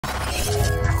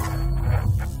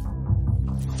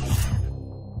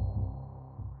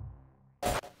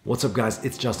What's up, guys?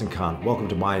 It's Justin Kahn. Welcome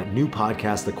to my new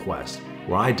podcast, The Quest,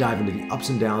 where I dive into the ups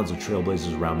and downs of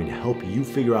trailblazers around me to help you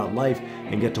figure out life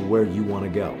and get to where you want to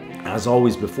go. As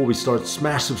always, before we start,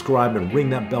 smash subscribe and ring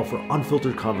that bell for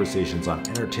unfiltered conversations on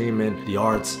entertainment, the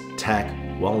arts, tech,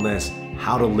 wellness,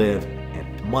 how to live,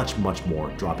 and much, much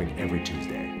more, dropping every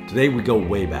Tuesday. Today, we go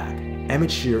way back. Emmett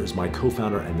Shear is my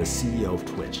co-founder and the CEO of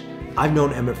Twitch. I've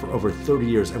known Emmett for over 30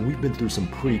 years and we've been through some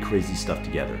pretty crazy stuff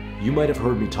together. You might have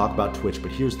heard me talk about Twitch,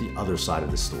 but here's the other side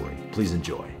of the story. Please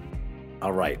enjoy.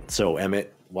 All right. So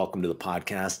Emmett, welcome to the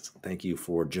podcast. Thank you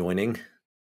for joining.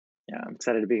 Yeah, I'm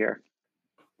excited to be here.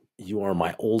 You are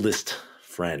my oldest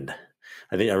friend.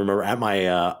 I remember at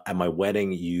my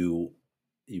wedding, you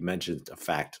mentioned a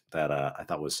fact that I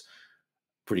thought was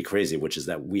pretty crazy, which is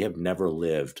that we have never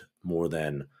lived more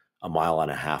than a mile and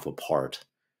a half apart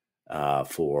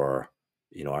for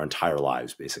our entire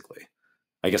lives, basically.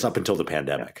 I guess up until the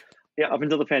pandemic. Yeah, up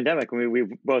until the pandemic, when we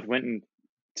both went and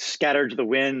scattered to the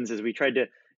winds as we tried to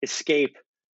escape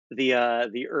the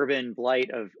urban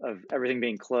blight of everything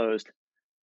being closed.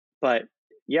 But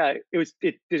yeah, I was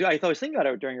thinking about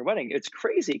it during your wedding. It's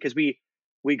crazy because we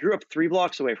grew up 3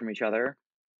 blocks away from each other,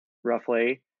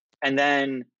 roughly, and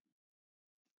then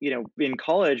in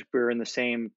college we were in the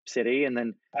same city, and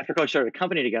then after college started a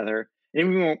company together. And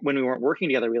even when we weren't working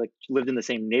together, we lived in the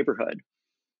same neighborhood.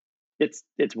 It's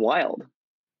wild.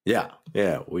 Yeah.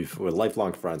 We're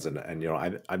lifelong friends, and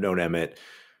I've known Emmett,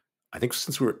 I think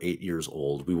since we were 8 years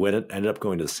old. We ended up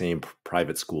going to the same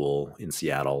private school in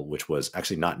Seattle, which was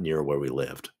actually not near where we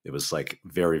lived. It was like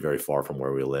very, very far from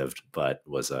where we lived, but it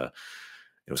was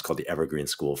called the Evergreen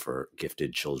School for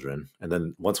Gifted Children. And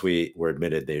then once we were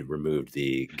admitted, they removed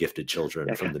the gifted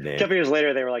children from the name. A couple years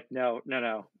later, they were like, no,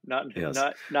 not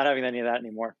having any of that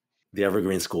anymore. The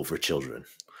Evergreen School for Children.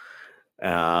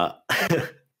 And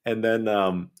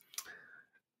then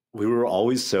we were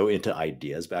always so into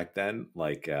ideas back then.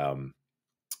 Like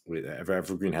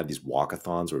Evergreen had these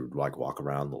walkathons where we'd walk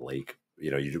around the lake.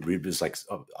 It was like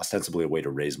ostensibly a way to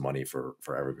raise money for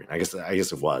Evergreen. I guess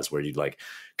it was, where you'd like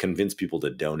convince people to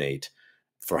donate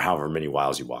for however many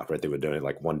miles you walk, right? They would donate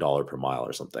like $1 per mile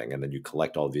or something. And then you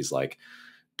collect all these like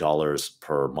dollars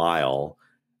per mile.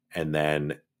 And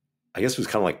then I guess it was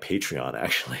kind of like Patreon,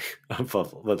 actually.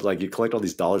 But like you collect all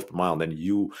these dollars per mile, and then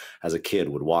you as a kid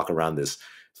would walk around this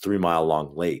 3-mile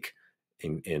long lake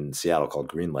in Seattle called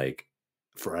Green Lake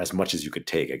for as much as you could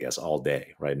take, I guess, all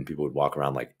day, right? And people would walk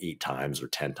around like 8 times or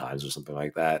 10 times or something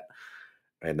like that.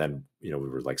 And then, we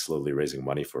were like slowly raising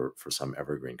money for some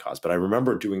evergreen cause. But I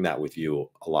remember doing that with you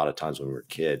a lot of times when we were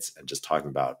kids and just talking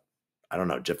about, I don't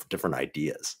know, different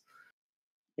ideas.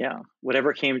 Yeah.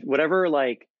 Whatever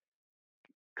like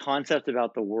concept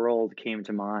about the world came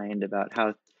to mind, about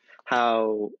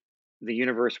how the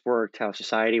universe worked, how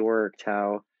society worked,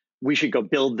 how we should go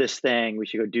build this thing, we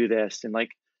should go do this. And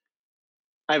like,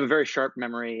 I have a very sharp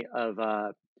memory of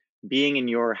being in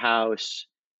your house,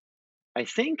 I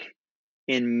think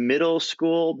in middle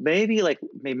school, maybe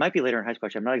it might be later in high school,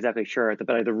 actually, I'm not exactly sure,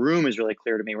 but the room is really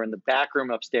clear to me. We're in the back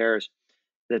room upstairs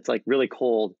that's like really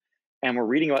cold, and we're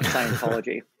reading about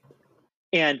Scientology.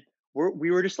 And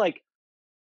we were just like,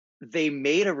 they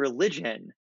made a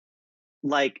religion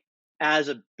like as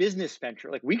a business venture.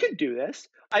 Like, we could do this.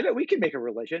 I bet we could make a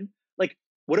religion. Like,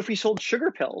 what if we sold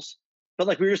sugar pills? But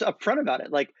like, we were just upfront about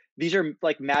it. Like, these are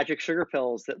like magic sugar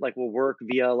pills that like will work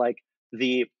via like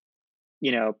the,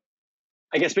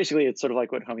 I guess basically it's sort of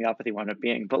like what homeopathy wound up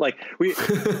being. But like we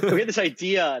had this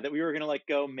idea that we were going to like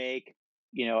go make,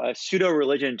 a pseudo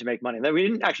religion to make money. And then we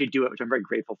didn't actually do it, which I'm very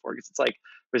grateful for, because it's like,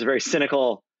 it was a very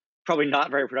cynical, probably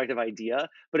not very productive idea,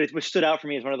 but it stood out for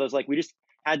me as one of those, like, we just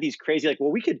had these crazy, like,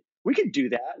 well, we could do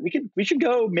that. We should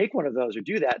go make one of those or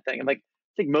do that thing. And like,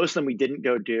 I think most of them we didn't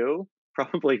go do,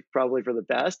 probably for the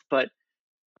best, but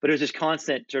it was this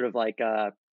constant sort of like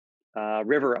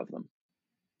river of them.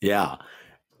 Yeah.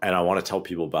 And I want to tell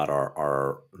people about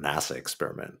our NASA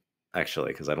experiment,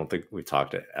 actually, because I don't think we've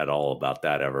talked at all about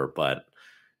that ever. But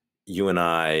you and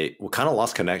we kind of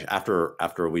lost connection after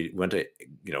we went to,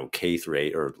 K through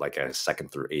 8, or like a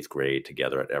 2nd through 8th grade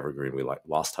together at Evergreen. We like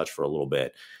lost touch for a little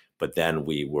bit, but then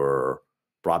we were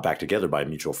brought back together by a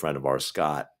mutual friend of ours,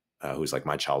 Scott, who's like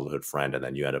my childhood friend. And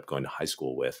then you ended up going to high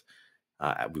school with,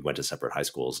 we went to separate high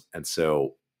schools. And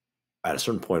so at a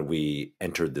certain point, we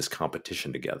entered this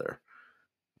competition together.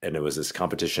 And it was this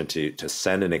competition to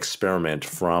send an experiment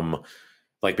from,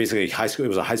 like, basically high school. It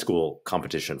was a high school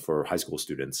competition for high school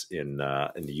students in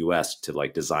the U.S. to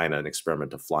like design an experiment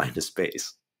to fly into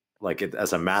space, like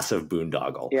as a massive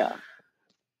boondoggle. Yeah,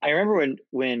 I remember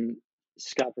when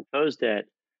Scott proposed it,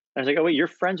 I was like, "Oh wait, you're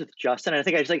friends with Justin?" And I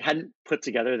think I just like hadn't put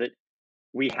together that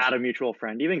we had a mutual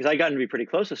friend, even because I gotten to be pretty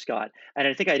close with Scott. And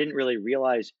I think I didn't really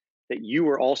realize that you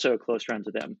were also close friends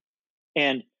with him.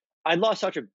 And I lost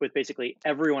touch with basically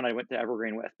everyone I went to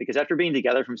Evergreen with, because after being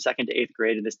together from second to eighth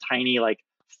grade in this tiny, like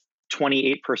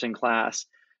 28 person class,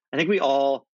 I think we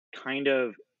all kind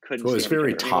of couldn't Well, it was stand each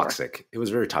very other anymore. toxic. It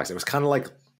was very toxic. It was kind of like,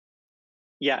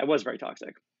 Yeah, it was very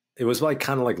toxic. it was like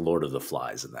kind of like Lord of the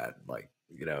Flies in that, like,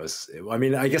 you know, I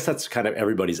mean, I guess that's kind of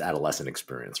everybody's adolescent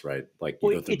experience, right? Like you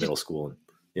Well, go through middle school and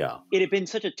yeah. it had been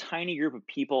such a tiny group of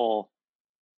people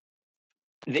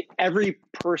that every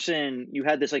person, you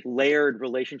had this like layered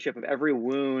relationship of every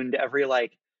wound, every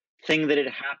like thing that had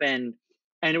happened.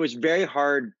 And it was very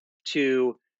hard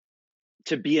to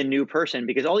be a new person,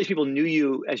 because all these people knew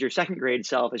you as your second grade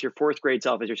self, as your fourth grade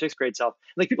self, as your sixth grade self.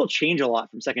 Like people change a lot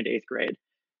from second to eighth grade.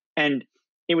 And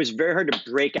it was very hard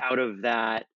to break out of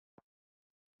that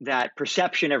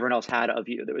perception everyone else had of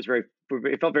you. That was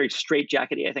it felt very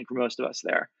straitjackety, I think, for most of us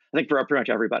there. I think for pretty much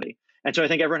everybody. And so I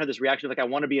think everyone had this reaction of like, I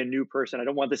want to be a new person. I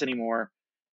don't want this anymore.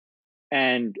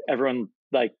 And everyone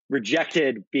like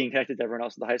rejected being connected to everyone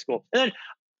else in the high school. And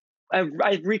then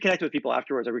I reconnected with people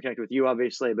afterwards. I reconnected with you,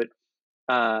 obviously, but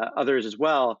others as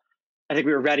well. I think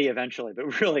we were ready eventually,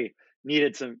 but really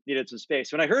needed some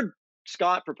space. When I heard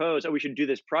Scott propose, oh, we should do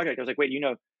this project, I was like, wait,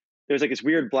 there's like this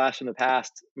weird blast from the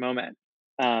past moment.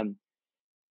 I'm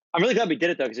really glad we did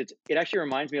it though, because it actually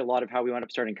reminds me a lot of how we wound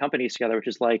up starting companies together, which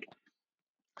is like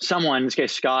someone, in this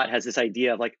case Scott, has this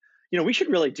idea of like, we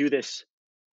should really do this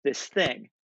thing.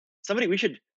 Somebody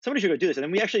should go do this, and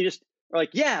then we actually just are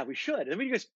like, yeah, we should, and then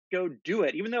we just go do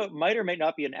it, even though it might or might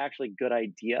not be an actually good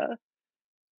idea.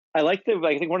 I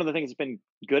think one of the things that's been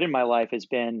good in my life has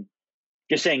been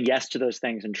just saying yes to those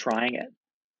things and trying it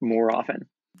more often.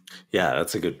 Yeah,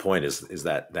 that's a good point. Is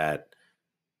that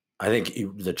I think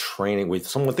the training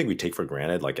with one thing we take for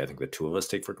granted, like I think the two of us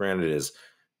take for granted, is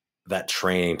that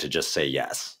training to just say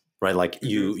yes, right? Like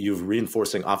you're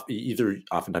reinforcing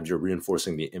oftentimes you're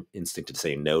reinforcing the instinct to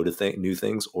say no to new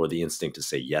things, or the instinct to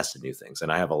say yes to new things.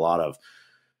 And I have a lot of,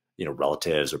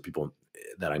 relatives or people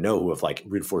that I know who have like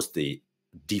reinforced the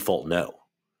default no.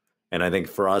 And I think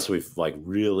for us, we've like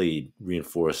really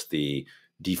reinforced the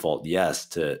default yes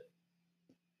to,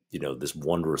 this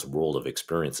wondrous world of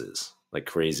experiences, like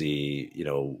crazy,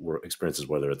 experiences,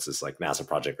 whether it's this like NASA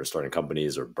project or starting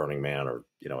companies or Burning Man or,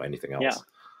 anything else. Yeah.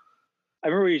 I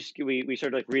remember we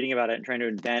started like reading about it and trying to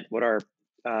invent what our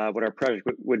project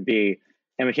would be.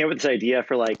 And we came up with this idea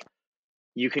for like,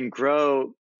 you can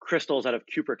grow crystals out of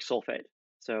cupric sulfate.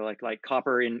 So like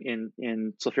copper in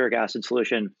sulfuric acid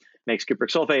solution makes cupric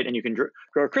sulfate, and you can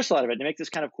grow a crystal out of it and make this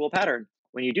kind of cool pattern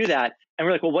when you do that. And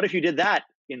we're like, well, what if you did that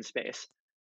in space?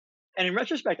 And in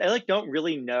retrospect, I like don't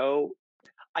really know.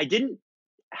 I didn't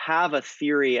have a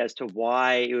theory as to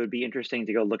why it would be interesting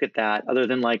to go look at that, other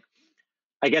than like,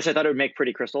 I guess I thought it would make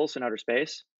pretty crystals in outer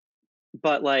space.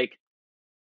 But like,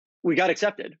 we got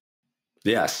accepted.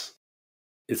 Yes.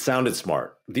 It sounded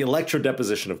smart. The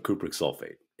electrodeposition of cupric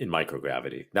sulfate in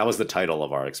microgravity. That was the title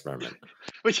of our experiment.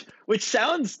 which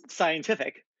sounds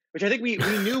scientific, which I think we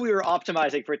knew we were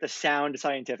optimizing for it to sound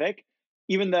scientific,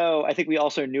 even though I think we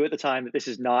also knew at the time that this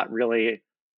is not really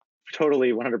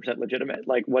totally 100% legitimate.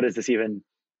 Like, what does this even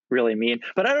really mean?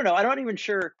 But I don't know.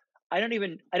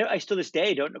 I still this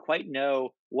day don't quite know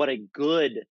what a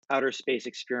good outer space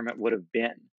experiment would have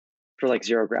been for like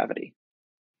zero gravity.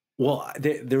 Well,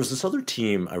 there was this other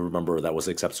team I remember that was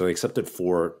accepted. So they accepted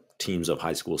 4 teams of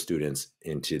high school students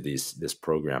into this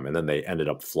program, and then they ended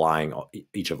up flying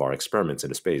each of our experiments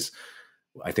into space.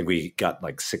 I think we got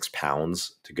like 6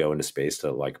 pounds to go into space.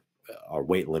 To like our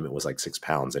weight limit was like 6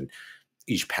 pounds, and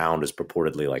each pound is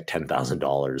purportedly like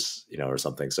 $10,000, or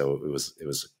something. So it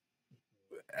was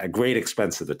a great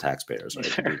expense to the taxpayers, right,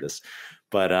 to do this.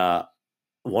 But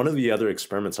one of the other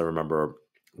experiments I remember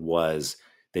was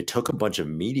they took a bunch of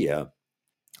media.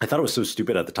 I thought it was so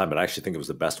stupid at the time, but I actually think it was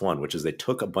the best one, which is they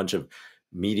took a bunch of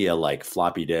media like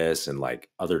floppy disks and like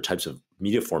other types of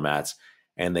media formats,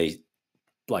 and they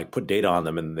like put data on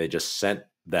them, and they just sent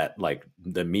that like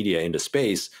the media into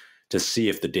space to see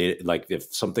if the data, like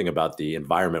if something about the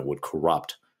environment would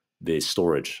corrupt the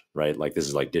storage, right? Like this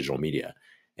is like digital media.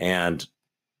 And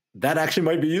that actually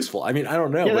might be useful. I mean, I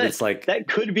don't know, but it's like that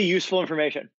could be useful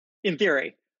information in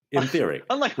theory. In theory.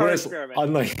 Unlike our experiment.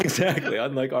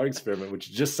 Unlike our experiment,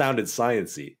 which just sounded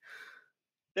sciencey.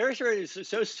 Their experiment is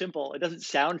so simple. It doesn't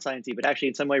sound sciencey, but actually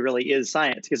in some way really is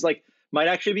science. Because like might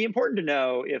actually be important to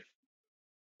know if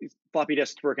floppy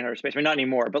disks work in outer space. I mean, not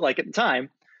anymore, but like at the time,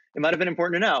 it might have been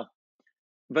important to know.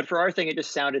 But for our thing, it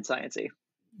just sounded sciencey.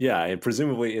 Yeah, and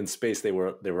presumably in space they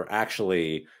were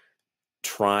actually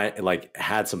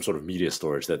had some sort of media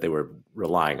storage that they were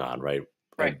relying on, right?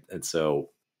 Right. And so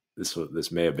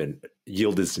this may have been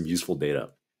yielded some useful data.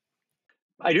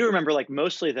 I do remember like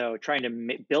mostly though trying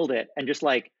to build it and just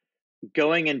like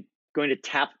going and going to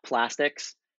tap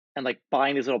plastics and like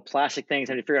buying these little plastic things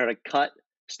and to figure out how to cut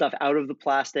stuff out of the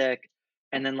plastic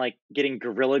and then like getting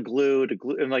gorilla glue to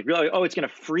glue and like really, oh, it's going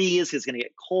to freeze, it's going to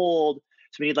get cold,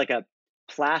 so we need like a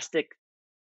plastic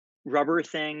rubber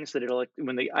thing so that it'll like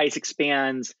when the ice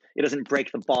expands it doesn't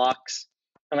break the box,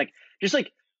 and like just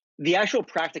like the actual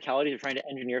practicalities of trying to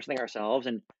engineer something ourselves.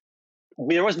 And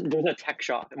there was a tech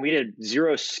shop and we had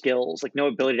zero skills, like no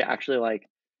ability to actually like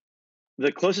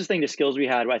the closest thing to skills we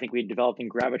had, I think we developed in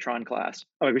Gravitron class.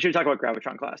 Oh, we should talk about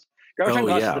Gravitron class. Gravitron Oh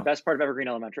class is the yeah. best part of Evergreen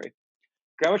Elementary.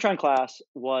 Gravitron class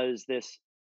was this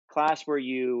class where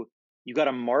you got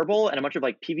a marble and a bunch of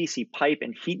like PVC pipe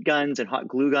and heat guns and hot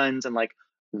glue guns and like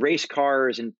race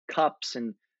cars and cups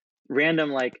and random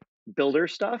like builder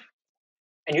stuff.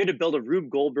 And you had to build a Rube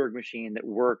Goldberg machine that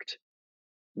worked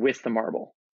with the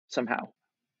marble somehow.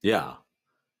 Yeah.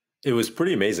 It was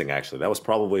pretty amazing, actually. That was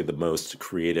probably the most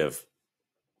creative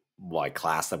like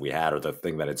class that we had, or the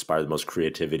thing that inspired the most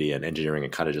creativity and engineering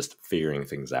and kind of just figuring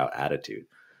things out attitude.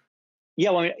 Yeah,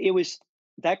 well, I mean, it was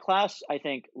that class, I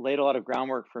think, laid a lot of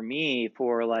groundwork for me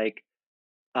for like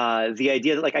the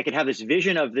idea that like I could have this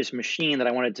vision of this machine that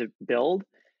I wanted to build,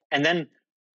 and then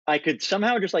I could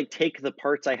somehow just like take the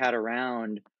parts I had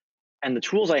around and the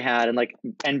tools I had and like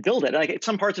and build it. And, like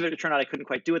some parts of it turned out I couldn't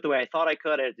quite do it the way I thought I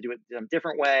could. I had to do it a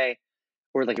different way,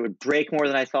 or like it would break more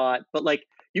than I thought. But like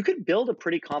you could build a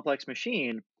pretty complex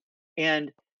machine,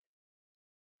 and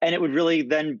and it would really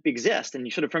then exist, and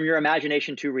you sort of from your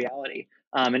imagination to reality.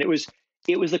 And it was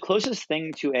the closest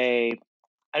thing to a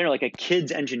I don't know, like a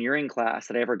kids engineering class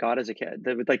that I ever got as a kid.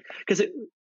 That would like because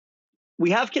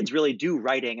we have kids really do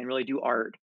writing and really do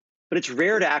art, but it's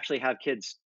rare to actually have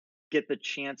kids get the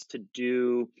chance to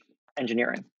do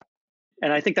engineering.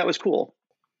 And I think that was cool.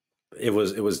 It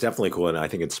was definitely cool, and I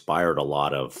think inspired a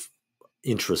lot of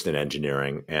interest in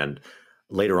engineering. And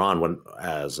later on, when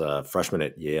as a freshman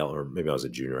at Yale, or maybe I was a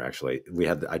junior actually,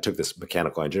 I took this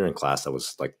mechanical engineering class that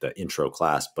was like the intro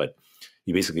class, but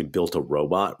you basically built a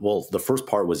robot. Well, the first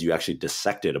part was you actually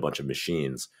dissected a bunch of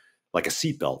machines, like a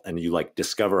seatbelt, and you like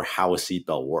discover how a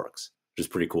seatbelt works, which is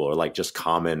pretty cool, or like just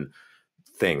common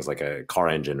things like a car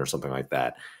engine or something like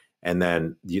that. And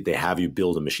then they have you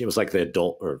build a machine. It was like the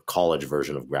adult or college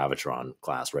version of Gravitron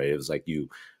class, right? It was like you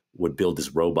would build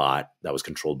this robot that was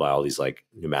controlled by all these like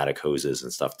pneumatic hoses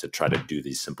and stuff to try to do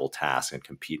these simple tasks and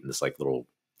compete in this like little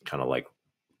kind of like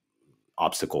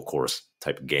obstacle course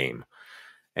type game.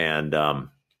 And I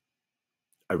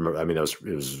remember, I mean, it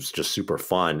was just super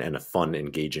fun and a fun,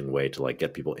 engaging way to like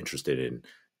get people interested in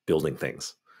building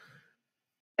things.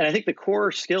 And I think the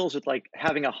core skills with like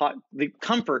having the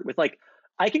comfort with like,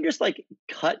 I can just like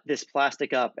cut this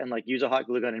plastic up and like use a hot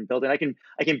glue gun and build it. I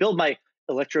can build my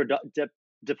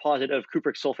deposit of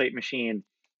cupric sulfate machine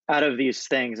out of these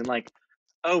things, and like,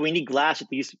 oh, we need glass with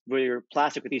these, or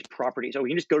plastic with these properties. Oh, we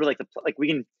can just go to like we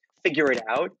can figure it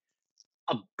out.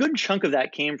 A good chunk of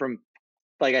that came from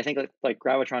like I think like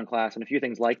Gravitron class and a few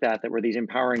things like that were these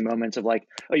empowering moments of like,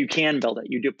 oh, you can build it.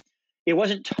 You do. It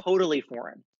wasn't totally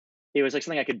foreign. It was like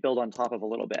something I could build on top of a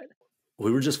little bit.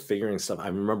 We were just figuring stuff. I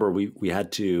remember we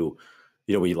had to,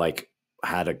 we like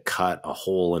had to cut a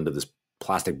hole into this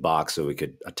plastic box so we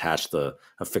could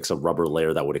affix a rubber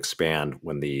layer that would expand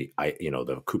when the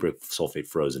cupric sulfate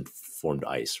froze and formed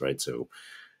ice, right? So,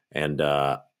 and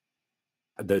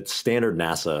the standard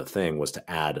NASA thing was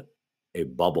to add a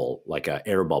bubble, like an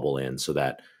air bubble in, so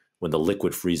that when the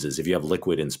liquid freezes, if you have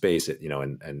liquid in space,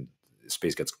 and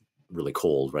space gets really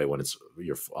cold, right? When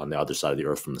you're on the other side of the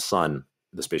Earth from the sun,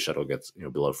 the space shuttle gets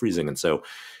below freezing, and so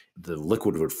the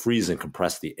liquid would freeze and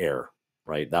compress the air,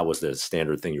 right? That was the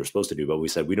standard thing you were supposed to do. But we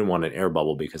said we didn't want an air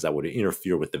bubble because that would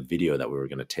interfere with the video that we were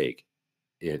going to take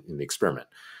in the experiment.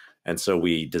 And so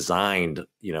we designed,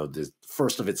 the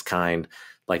first of its kind,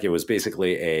 like it was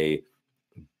basically a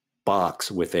box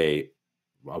with a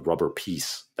rubber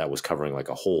piece that was covering like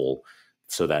a hole,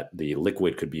 so that the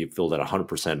liquid could be filled at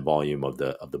 100% volume of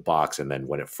the box, and then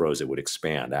when it froze, it would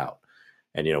expand out.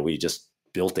 And we just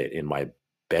built it in my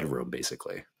bedroom,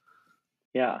 basically.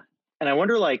 Yeah, and I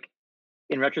wonder, like,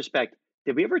 in retrospect,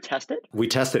 did we ever test it? We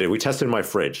tested it. We tested in my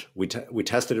fridge. We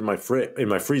tested in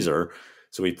my freezer.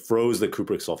 So we froze the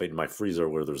cupric sulfate in my freezer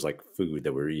where there's like food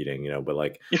that we were eating, but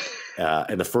like,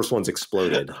 and the first ones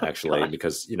exploded actually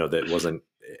because, that wasn't,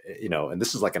 and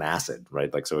this is like an acid,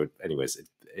 right? Like, so anyways,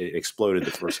 it exploded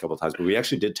the first couple of times, but we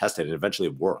actually did test it and eventually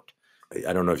it worked.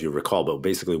 I don't know if you recall, but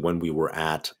basically when we were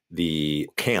at the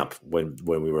camp, when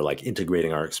we were like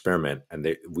integrating our experiment,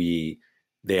 and we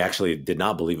they actually did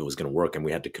not believe it was going to work, and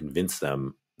we had to convince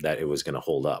them that it was going to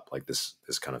hold up, like this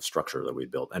kind of structure that we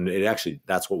built. And it actually,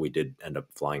 that's what we did end up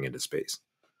flying into space.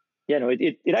 Yeah, no,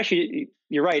 it actually,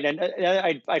 you're right. And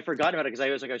I'd forgotten about it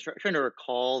because I was trying to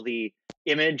recall the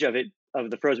image of it,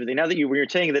 of the frozen thing. Now that when you're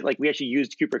saying that, like, we actually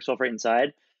used cupric sulfate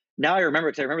inside, now I remember,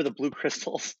 because I remember the blue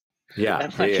crystals Yeah,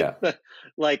 and yeah, like yeah.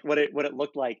 like what it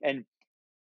looked like. And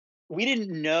we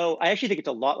didn't know. I actually think it's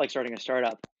a lot like starting a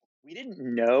startup. We didn't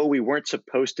know we weren't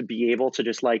supposed to be able to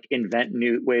just like invent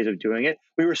new ways of doing it.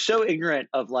 We were so ignorant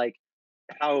of like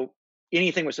how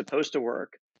anything was supposed to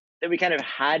work that we kind of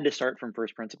had to start from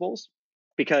first principles,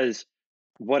 because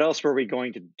what else were we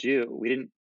going to do? We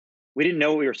didn't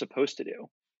know what we were supposed to do.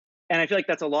 And I feel like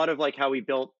that's a lot of like how we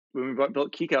built, when we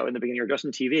built Kiko in the beginning, or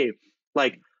Justin TV.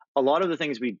 Like, a lot of the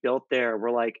things we built there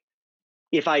were like,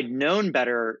 if I'd known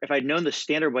better, if I'd known the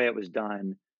standard way it was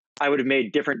done, I would have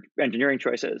made different engineering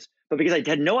choices. But because I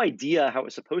had no idea how it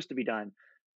was supposed to be done,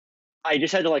 I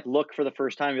just had to like look for the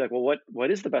first time and be like, well,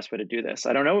 what is the best way to do this?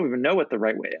 I don't even know what the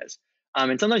right way is.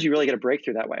 And sometimes you really get a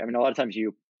breakthrough that way. I mean, a lot of times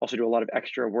you also do a lot of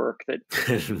extra work that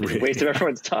is a waste of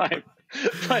everyone's time.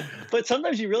 but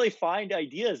sometimes you really find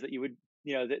ideas that you would,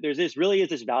 there's this really is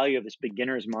this value of this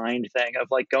beginner's mind thing of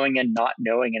like going in not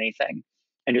knowing anything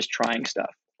and just trying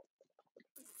stuff.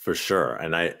 For sure.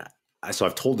 And so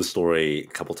I've told the story a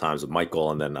couple times with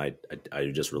Michael, and then I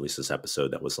just released this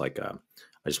episode that was like, I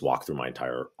just walked through my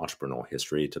entire entrepreneurial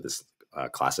history to this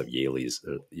class of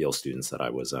Yale students that I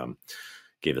was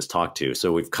gave this talk to.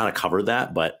 So we've kind of covered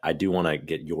that, but I do want to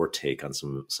get your take on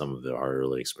some of our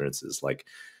early experiences. Like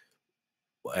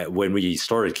when we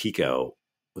started Kiko,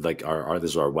 like this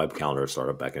was our web calendar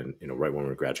startup back in, right when we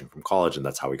were graduating from college, and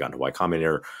that's how we got into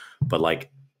Y-Combinator. But like,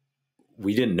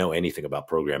 we didn't know anything about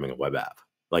programming a web app.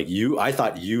 Like I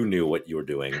thought you knew what you were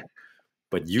doing,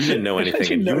 but you didn't know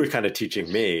anything, and you were kind of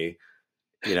teaching me,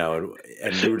 and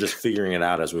we were just figuring it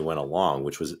out as we went along,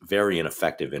 which was very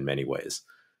ineffective in many ways.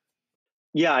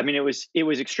 Yeah, I mean, it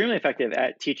was extremely effective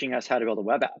at teaching us how to build a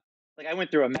web app. Like, I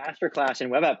went through a master class in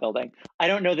web app building. I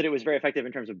don't know that it was very effective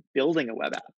in terms of building a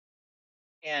web app.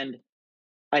 And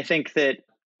I think that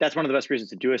that's one of the best reasons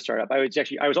to do a startup. I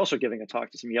was also giving a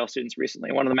talk to some Yale students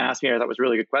recently. One of them asked me, I thought was a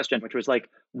really good question, which was like,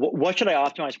 what should I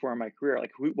optimize for in my career?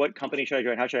 Like, what company should I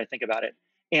join? How should I think about it?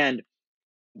 And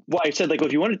I said, like, well,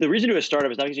 if you wanted, the reason to do a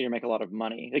startup is not because you're gonna make a lot of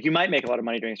money. Like, you might make a lot of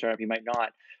money doing a startup, you might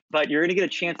not, but you're gonna get a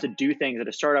chance to do things at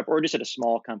a startup or just at a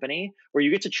small company where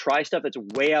you get to try stuff that's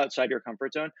way outside your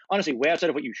comfort zone. Honestly, way outside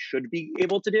of what you should be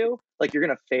able to do. Like, you're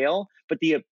gonna fail, but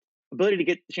the ability to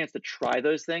get the chance to try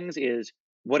those things is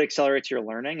what accelerates your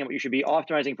learning, and what you should be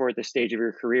optimizing for at this stage of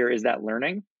your career is that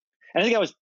learning. And I think that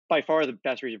was by far the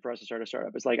best reason for us to start a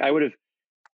startup. It's like, I would have,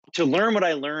 to learn what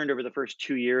I learned over the first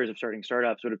 2 years of starting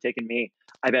startups would have taken me,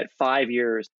 I bet, 5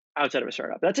 years outside of a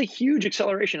startup. That's a huge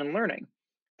acceleration in learning,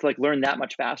 to like learn that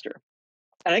much faster.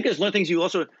 And I think there's one things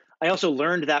I also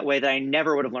learned that way that I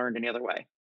never would have learned any other way.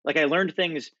 Like, I learned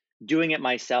things doing it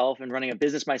myself and running a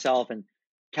business myself and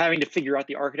having to figure out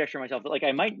the architecture myself that like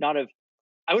I might not have,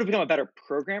 I would have become a better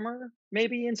programmer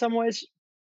maybe in some ways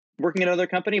working at another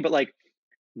company, but like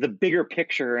the bigger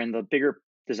picture and the bigger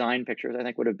design pictures, I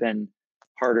think, would have been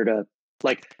harder to,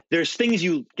 like, there's things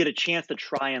you get a chance to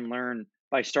try and learn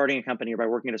by starting a company or by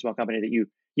working at a small company that you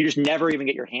just never even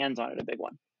get your hands on at a big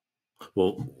one.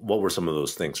 Well, what were some of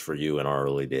those things for you in our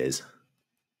early days?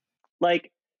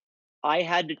 Like, I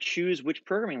had to choose which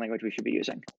programming language we should be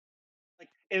using. Like,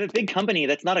 in a big company,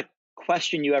 that's not a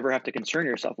question you ever have to concern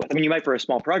yourself with. I mean, you might for a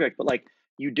small project, but like,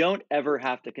 you don't ever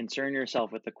have to concern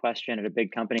yourself with the question at a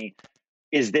big company,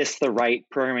 is this the right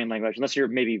programming language? Unless you're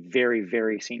maybe very,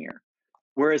 very senior.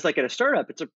 Whereas like at a startup,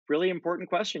 it's a really important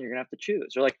question you're gonna have to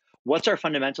choose. Or like, what's our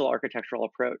fundamental architectural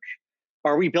approach?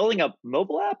 Are we building a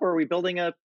mobile app, or are we building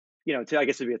a, I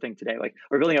guess it'd be a thing today. Like,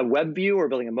 are we building a web view or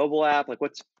building a mobile app? Like,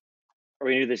 are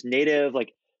we gonna do this native?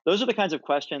 Like, those are the kinds of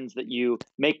questions that you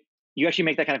actually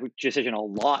make that kind of decision a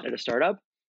lot at a startup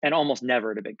and almost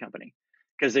never at a big company.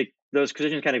 Because those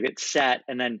decisions kind of get set,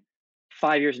 and then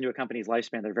 5 years into a company's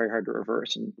lifespan, they're very hard to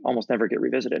reverse and almost never get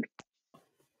revisited.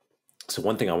 So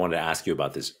one thing I wanted to ask you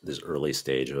about this early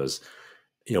stage was,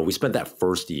 we spent that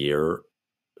first year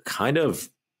kind of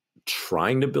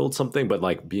trying to build something, but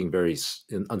like being very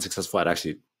unsuccessful at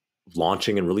actually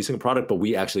launching and releasing a product. But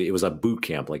it was a boot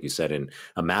camp, like you said, in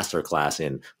a master class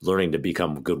in learning to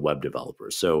become good web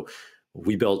developers. So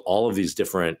we built all of these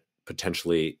different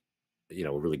potentially,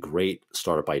 really great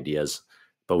startup ideas,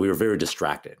 but we were very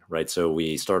distracted, right? So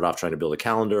we started off trying to build a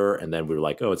calendar, and then we were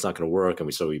like, oh, it's not going to work. And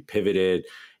we pivoted,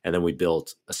 and then we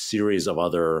built a series of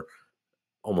other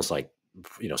almost like,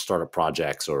 startup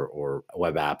projects or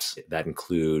web apps that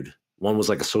include One was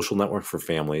like a social network for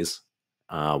families.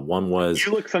 One was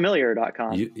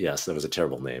YouLookFamiliar.com. Yes, that was a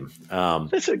terrible name.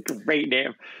 That's a great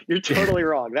name. You're totally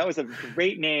wrong. That was a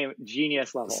great name,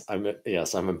 genius level.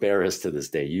 I'm embarrassed to this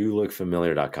day.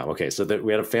 YouLookFamiliar.com. Okay, so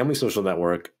we had a family social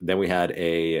network. Then we had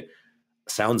a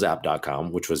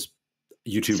SoundsApp.com, which was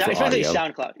YouTube for audio.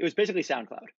 SoundCloud. It was basically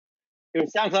SoundCloud. It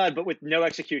was SoundCloud, but with no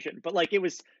execution. But like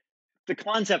the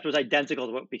concept was identical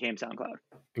to what became SoundCloud.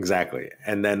 Exactly.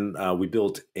 And then we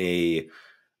built a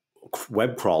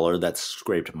web crawler that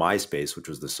scraped MySpace, which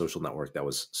was the social network that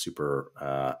was super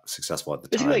successful at the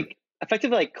time.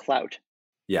 Effectively like Clout.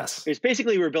 Yes. It's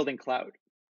basically we were building Clout,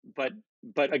 but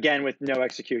again with no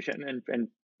execution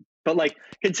but like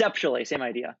conceptually same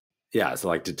idea. Yeah, so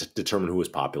like to determine who was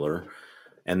popular.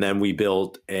 And then we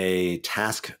built a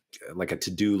task, like a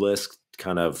to-do list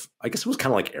kind of, I guess it was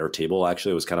kind of like Airtable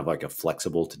actually. It was kind of like a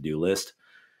flexible to-do list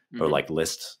or like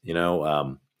list,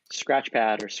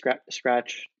 Scratchpad or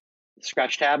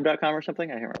scratchtab.com or something.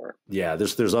 I can't remember. Yeah,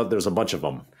 there's a bunch of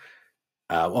them.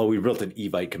 We built an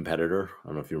Evite competitor. I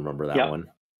don't know if you remember that one.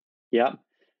 Yeah.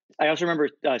 I also remember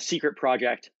Secret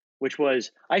Project, which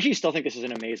was, I actually still think this is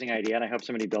an amazing idea and I hope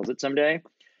somebody builds it someday.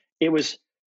 It was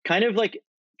kind of like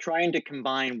trying to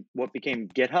combine what became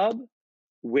GitHub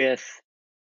with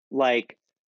like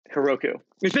Heroku. It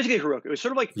was basically Heroku. It was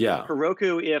sort of like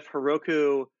Heroku if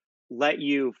Heroku let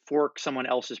you fork someone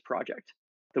else's project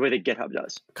the way that GitHub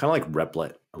does. Kind of like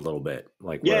Replit a little bit.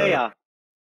 Like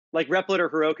like Replit or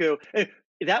Heroku.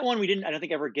 That one I don't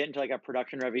think ever get into like a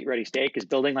production ready state because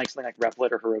building like something like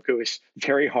Replit or Heroku is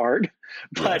very hard.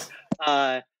 But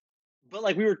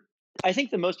like I think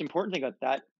the most important thing about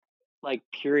that like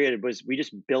period was we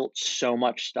just built so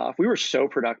much stuff. We were so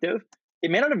productive.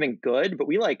 It may not have been good, but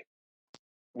we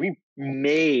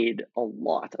made a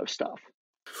lot of stuff.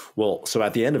 Well, so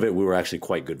at the end of it, we were actually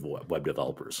quite good web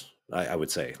developers, I would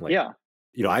say. Like,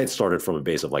 I had started from a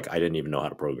base of like, I didn't even know how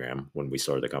to program when we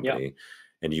started the company.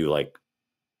 And you like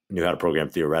knew how to program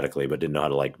theoretically, but didn't know how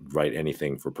to like write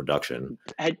anything for production.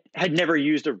 Had never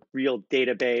used a real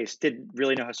database, didn't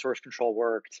really know how source control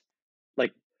worked.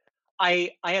 Like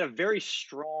I had a very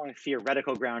strong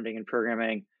theoretical grounding in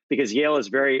programming because Yale is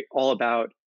very all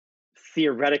about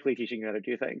theoretically teaching you how to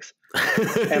do things.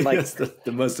 And like that's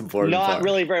the most important not part.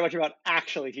 Really very much about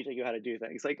actually teaching you how to do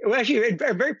things. Like actually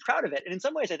I'm very proud of it. And in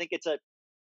some ways I think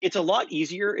it's a lot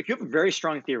easier if you have a very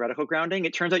strong theoretical grounding.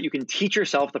 It turns out you can teach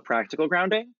yourself the practical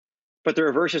grounding, but the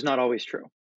reverse is not always true.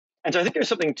 And so I think there's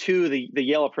something to the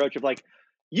Yale approach of like,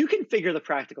 you can figure the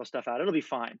practical stuff out. It'll be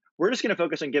fine. We're just going to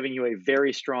focus on giving you a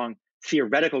very strong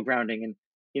theoretical grounding and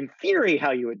in theory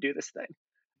how you would do this thing.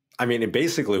 I mean, it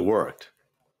basically worked.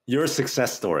 You're a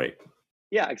success story.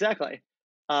 Yeah, exactly.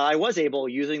 I was able,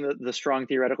 using the strong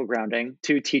theoretical grounding,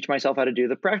 to teach myself how to do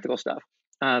the practical stuff.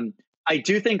 I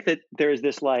do think that there's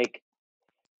this like,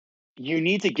 you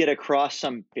need to get across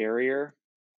some barrier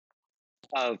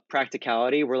of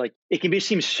practicality where like it can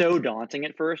seem so daunting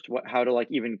at first how to like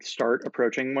even start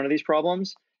approaching one of these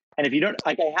problems. And if you don't,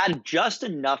 like I had just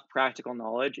enough practical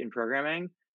knowledge in programming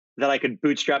that I could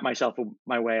bootstrap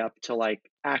my way up to like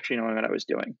actually knowing what I was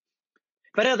doing.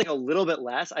 If I had like a little bit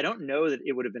less, I don't know that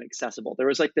it would have been accessible. There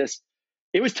was like this,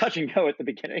 it was touch and go at the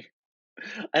beginning.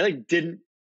 I like didn't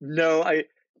know,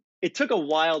 it took a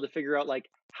while to figure out like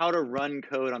how to run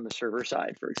code on the server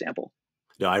side, for example.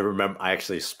 No, I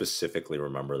actually specifically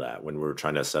remember that when we were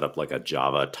trying to set up like a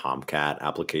Java Tomcat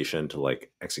application to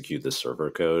like execute the server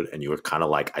code. And you were kind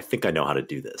of like, I think I know how to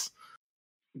do this.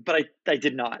 But I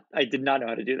did not. I did not know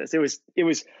how to do this.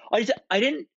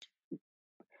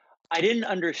 I didn't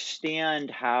understand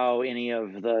how any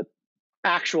of the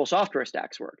actual software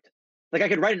stacks worked. Like I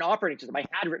could write an operating system. I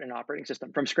had written an operating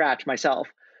system from scratch myself,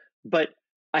 but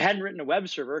I hadn't written a web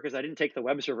server because I didn't take the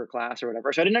web server class or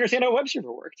whatever. So I didn't understand how a web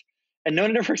server worked. And no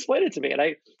one had ever explained it to me.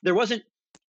 And there wasn't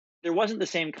the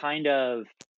same kind of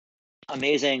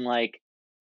amazing like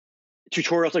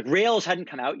tutorials. Like Rails hadn't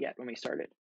come out yet when we started.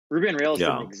 Ruby on Rails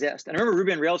didn't exist. And I remember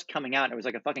Ruby on Rails coming out and it was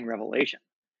like a fucking revelation.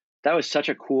 That was such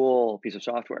a cool piece of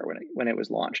software when it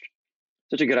was launched.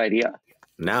 Such a good idea.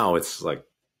 Now it's like,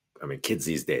 I mean, kids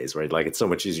these days, right? Like it's so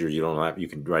much easier. You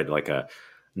can write like a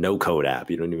no code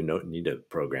app. You don't even need to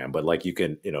program, but like you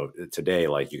can, today,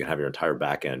 like you can have your entire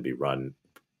backend be run.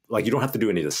 Like you don't have to do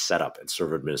any of the setup and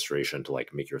server administration to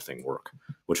like make your thing work,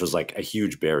 which was like a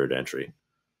huge barrier to entry.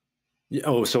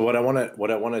 Oh, so what I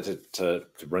wanted to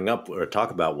bring up or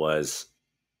talk about was,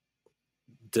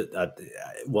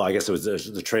 well, I guess it was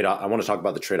the trade-off. I want to talk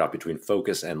about the trade-off between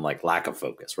focus and like lack of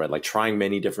focus, right? Like trying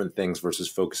many different things versus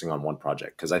focusing on one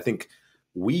project. Because I think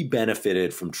we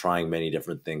benefited from trying many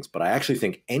different things, but I actually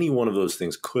think any one of those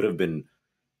things could have been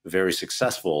very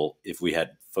successful if we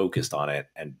had focused on it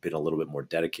and been a little bit more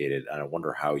dedicated. And I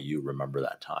wonder how you remember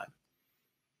that time.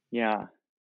 Yeah.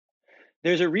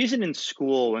 There's a reason in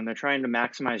school when they're trying to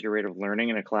maximize your rate of learning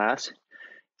in a class,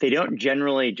 they don't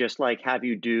generally just like have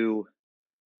you do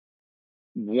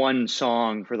one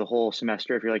song for the whole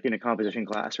semester if you're like in a composition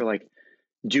class, or like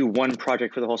do one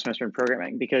project for the whole semester in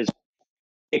programming, because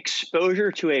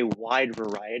exposure to a wide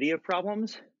variety of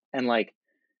problems and like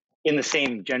in the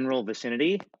same general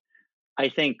vicinity, I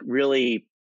think really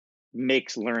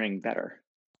makes learning better.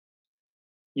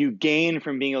 You gain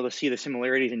from being able to see the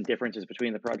similarities and differences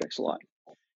between the projects a lot.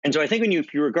 And so I think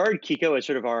if you regard Kiko as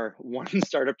sort of our one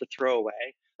startup to throw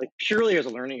away, like purely as a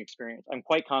learning experience, I'm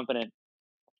quite confident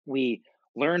we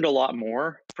learned a lot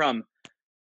more from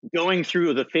going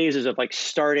through the phases of like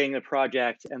starting the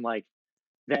project and like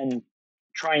then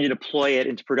trying to deploy it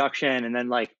into production and then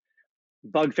like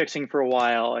bug fixing for a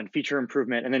while and feature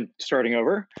improvement and then starting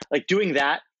over. Like doing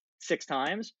that 6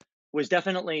 times was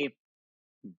definitely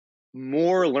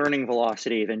more learning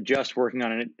velocity than just working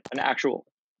on an actual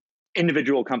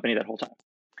individual company that whole time.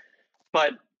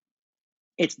 But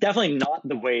it's definitely not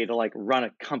the way to like run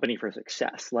a company for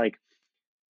success. Like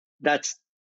that's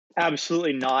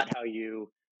absolutely not how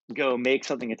you go make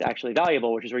something that's actually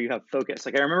valuable, which is where you have focus.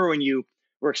 Like I remember when you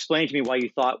were explaining to me why you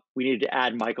thought we needed to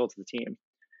add Michael to the team.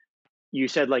 You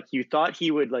said like you thought he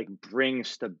would like bring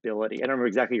stability. I don't remember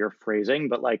exactly your phrasing,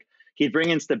 but like he'd bring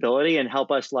in stability and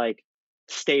help us like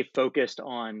stay focused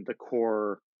on the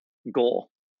core goal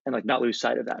and like not lose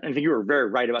sight of that. And I think you were very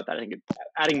right about that. I think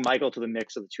adding Michael to the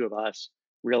mix of the two of us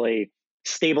really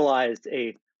stabilized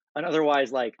an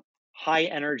otherwise like high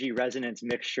energy resonance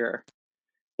mixture.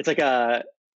 It's like a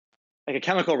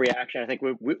chemical reaction. I think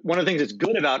one of the things that's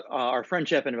good about our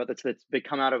friendship and about that's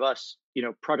come out of us,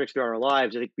 projects throughout our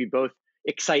lives. I think we both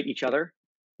excite each other.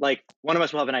 Like one of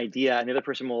us will have an idea, and the other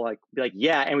person will like be like,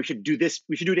 "Yeah, and we should do this.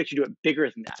 We should do it. Actually, do it bigger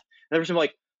than that." And the other person will be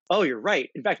like, "Oh, you're right.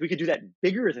 In fact, we could do that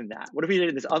bigger than that. What if we did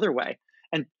it this other way?"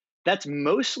 And that's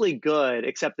mostly good,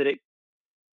 except that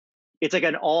it's like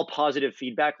an all positive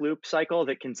feedback loop cycle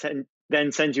that can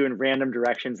then send you in random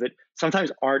directions that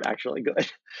sometimes aren't actually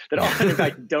good. That often, in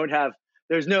fact,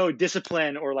 there's no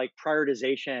discipline or like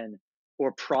prioritization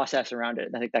or process around it.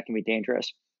 And I think that can be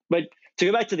dangerous. But to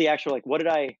go back to the actual, like, what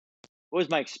was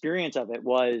my experience of it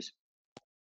was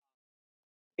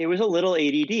a little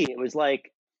ADD. It was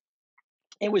like,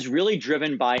 it was really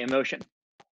driven by emotion,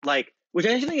 like, which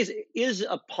I actually think is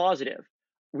a positive.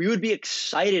 We would be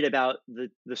excited about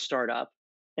the startup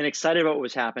and excited about what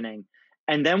was happening.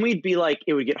 And then we'd be like,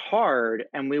 it would get hard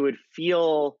and we would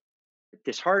feel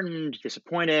disheartened,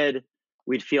 disappointed.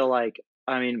 We'd feel like,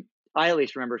 I mean, I at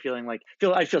least remember feeling like,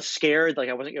 I'd feel scared, like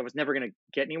I was never going to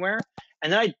get anywhere.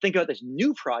 And then I'd think about this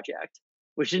new project,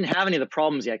 which didn't have any of the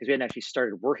problems yet because we hadn't actually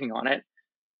started working on it.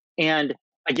 And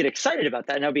I get excited about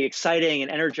that, and it'll be exciting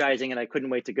and energizing, and I couldn't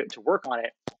wait to work on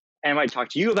it. And I'd talk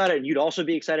to you about it, and you'd also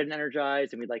be excited and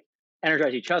energized, and we'd like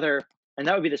energize each other, and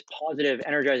that would be this positive,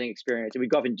 energizing experience. And we'd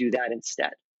go off and do that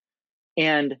instead.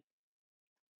 And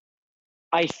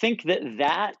I think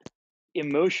that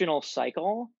emotional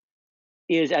cycle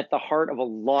is at the heart of a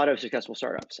lot of successful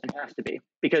startups, and has to be,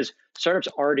 because startups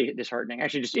are already disheartening.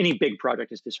 Actually, just any big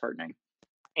project is disheartening.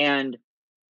 And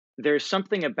there's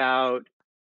something about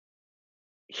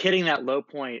hitting that low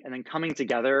point and then coming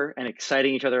together and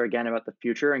exciting each other again about the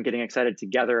future and getting excited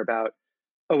together about,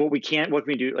 oh, what can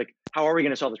we do? Like, how are we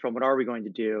going to solve this problem? What are we going to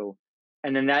do?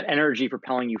 And then that energy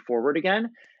propelling you forward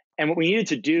again. And what we needed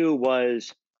to do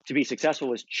to be successful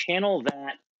was channel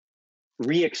that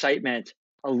re-excitement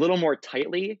a little more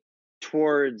tightly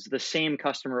towards the same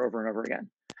customer over and over again.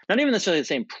 Not even necessarily the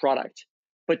same product,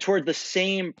 but toward the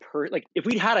same like if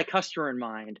we'd had a customer in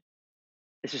mind.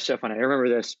 This is so funny. I remember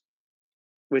this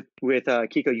with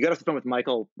Kiko. You got off the phone with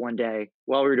Michael one day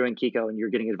while we were doing Kiko, and you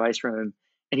were getting advice from him.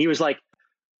 And he was like,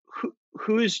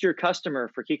 "Who's your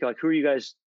customer for Kiko? Like, who are you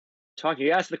guys talking to?"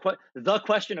 You asked the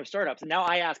question of startups, and now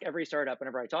I ask every startup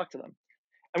whenever I talk to them.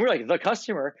 And we're like, the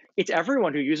customer, it's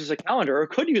everyone who uses a calendar or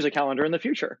could use a calendar in the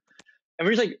future. And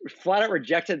we just like flat out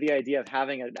rejected the idea of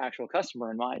having an actual customer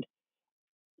in mind.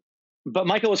 But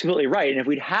Michael was completely right. And if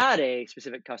we'd had a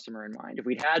specific customer in mind, if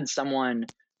we'd had someone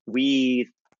we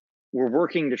were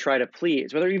working to try to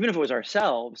please, even if it was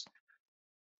ourselves,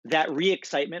 that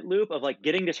re-excitement loop of like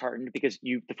getting disheartened because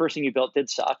the first thing you built did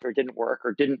suck or didn't work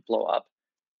or didn't blow up,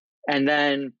 and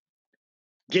then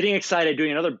getting excited,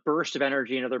 doing another burst of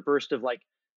energy, another burst of like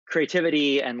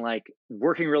creativity and like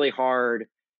working really hard,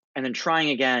 and then trying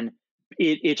again,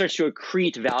 it starts to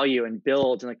accrete value and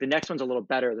builds, and like the next one's a little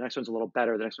better, the next one's a little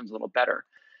better, the next one's a little better.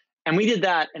 And we did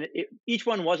that, and each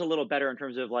one was a little better in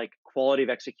terms of like quality of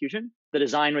execution. The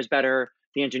design was better,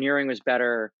 the engineering was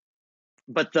better,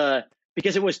 but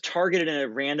because it was targeted in a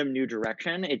random new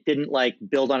direction, it didn't like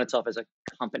build on itself as a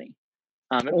company.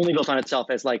 It only built on itself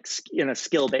as like in a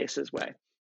skill basis way.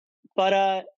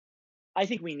 But I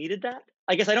think we needed that.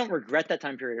 I guess I don't regret that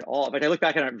time period at all. But I look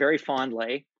back on it very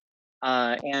fondly,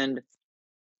 and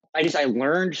I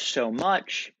learned so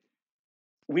much.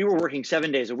 We were working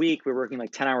 7 days a week. We were working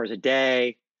like 10 hours a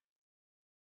day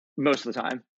most of the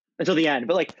time until the end.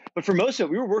 But for most of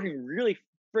it, we were working really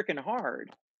freaking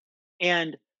hard.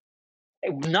 And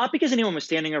not because anyone was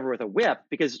standing over with a whip,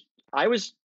 because I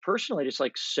was personally just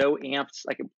like so amped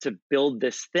like to build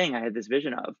this thing I had this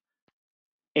vision of.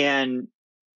 And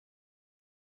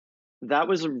it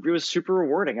was super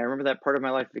rewarding. I remember that part of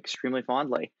my life extremely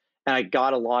fondly, and I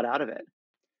got a lot out of it.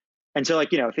 And so like,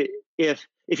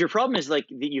 if your problem is like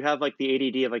that you have like the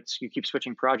ADD of like you keep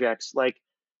switching projects, like,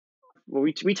 well,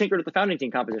 we tinkered with the founding team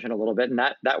composition a little bit, and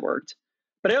that worked.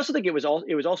 But I also think it was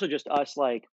also just us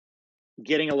like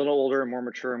getting a little older and more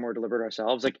mature and more deliberate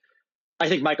ourselves. Like, I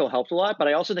think Michael helped a lot, but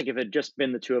I also think if it had just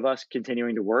been the two of us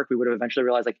continuing to work, we would have eventually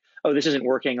realized like, oh, this isn't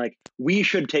working. Like, we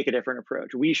should take a different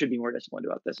approach. We should be more disciplined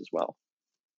about this as well.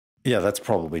 Yeah, that's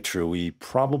probably true. We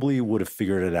probably would have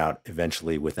figured it out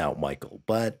eventually without Michael,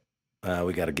 but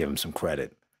we got to give him some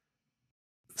credit.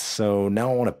 So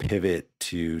now I want to pivot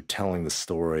to telling the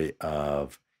story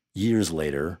of years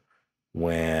later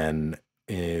when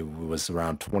it was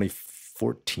around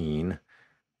 2014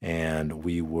 and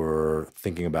we were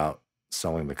thinking about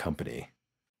selling the company.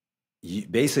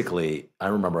 Basically, I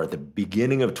remember at the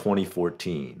beginning of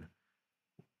 2014,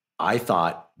 I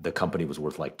thought the company was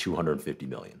worth like 250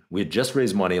 million. We had just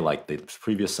raised money like the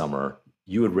previous summer.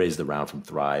 You had raised the round from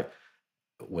Thrive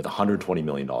with $120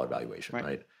 million valuation,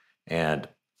 right? And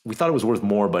we thought it was worth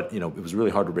more, but it was really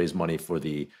hard to raise money for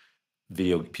the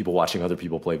video people watching other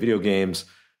people play video games.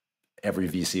 Every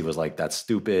VC was like, that's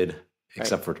stupid,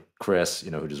 except for Chris,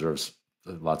 who deserves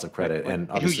lots of credit. And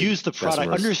who used the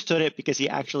product, understood it because he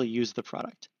actually used the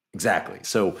product. Exactly.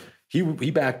 So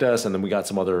he backed us, and then we got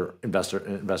some other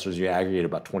investors. You aggregated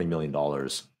about $20 million,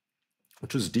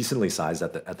 which was decently sized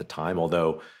at the time.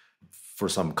 Although, for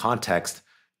some context,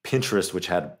 Pinterest, which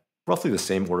had roughly the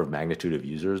same order of magnitude of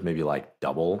users, maybe like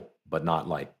double, but not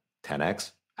like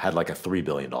 10x, had like a $3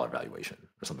 billion valuation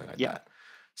or something like that.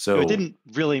 So it didn't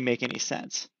really make any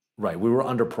sense. Right. We were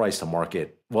underpriced to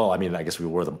market. Well, I mean, I guess we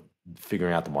were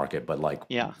figuring out the market, but like,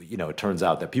 it turns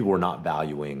out that people were not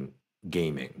valuing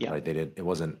gaming, right? It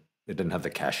didn't have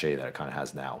the cachet that it kind of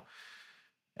has now.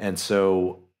 And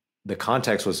so the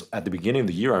context was at the beginning of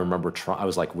the year, I remember I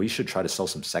was like, we should try to sell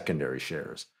some secondary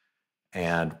shares.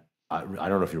 And I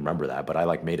don't know if you remember that, but I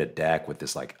like made a deck with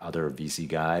this like other VC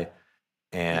guy,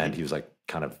 and he was like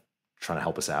kind of trying to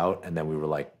help us out. And then we were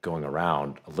like going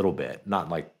around a little bit, not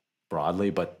like broadly,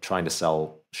 but trying to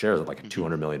sell shares at like a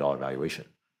 $200 million valuation.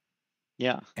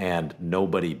 Yeah. And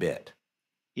nobody bid.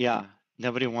 Yeah.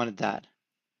 Nobody wanted that.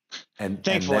 And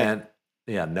thankfully. And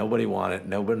then, nobody wanted,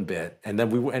 no one bid. And then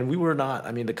we were not,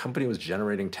 I mean, the company was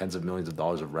generating tens of millions of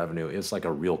dollars of revenue. It was like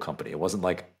a real company. It wasn't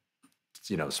like,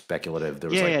 speculative.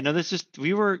 There was no, this just,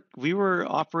 we were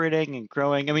operating and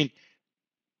growing. I mean,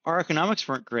 our economics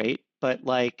weren't great, but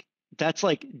like, that's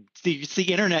like the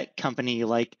internet company,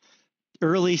 like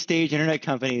early stage internet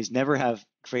companies never have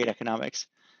great economics.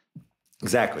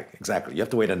 Exactly. You have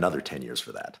to wait another 10 years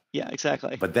for that. Yeah,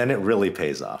 exactly. But then it really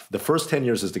pays off. The first 10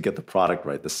 years is to get the product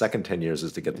right. The second 10 years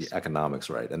is to get the economics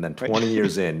right. And then 20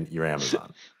 years in, you're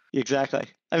Amazon. Exactly.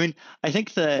 I mean, I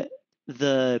think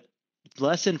the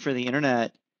lesson for the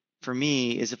internet for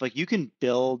me is if like you can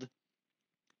build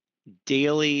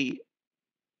daily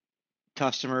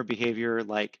customer behavior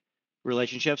like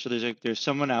relationships, so there's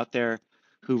someone out there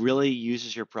who really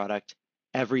uses your product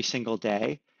every single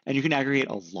day, and you can aggregate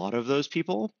a lot of those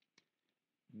people,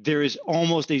 there is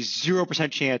almost a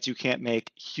 0% chance you can't make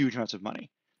huge amounts of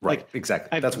money. Right, like,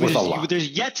 exactly. That's worth a lot. There's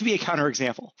yet to be a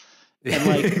counterexample. And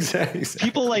like exactly.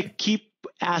 people like keep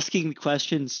asking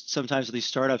questions sometimes with these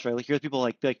startups, right? Like here's people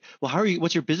like, well,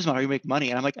 what's your business model? How do you make money?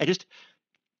 And I'm like, I just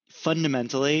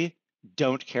fundamentally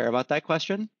don't care about that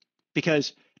question,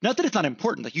 because not that it's not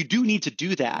important, like you do need to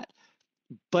do that,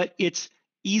 but it's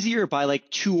easier by like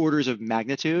 2 orders of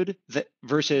magnitude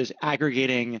versus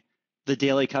aggregating the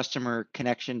daily customer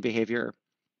connection behavior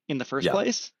in the first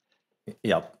place.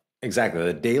 Yep. Exactly.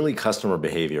 The daily customer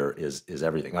behavior is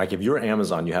everything. Like if you're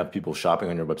Amazon, you have people shopping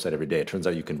on your website every day. It turns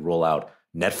out you can roll out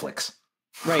Netflix.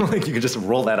 Right. Like you can just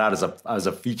roll that out as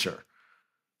a feature.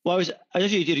 Well, I was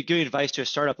actually giving advice to a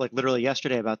startup like literally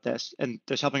yesterday about this, and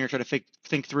just helping her try to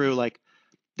think through, like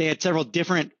they had several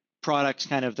different products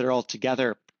kind of that are all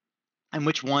together and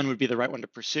which one would be the right one to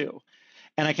pursue.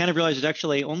 And I kind of realized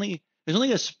there's only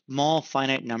a small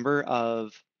finite number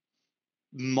of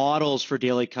models for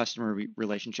daily customer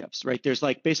relationships, right? There's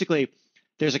like there's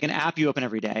like an app you open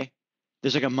every day.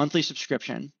 There's like a monthly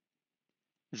subscription.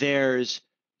 There's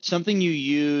something you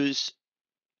use.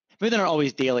 Maybe they're not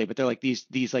always daily, but they're like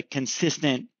these like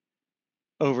consistent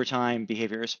over time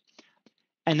behaviors.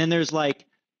 And then there's like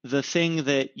the thing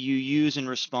that you use in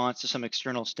response to some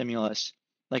external stimulus.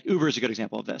 Like Uber is a good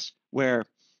example of this, where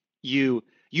you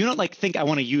don't like think I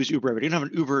want to use Uber, but you don't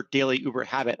have an daily Uber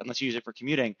habit unless you use it for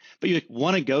commuting. But you like,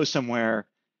 want to go somewhere,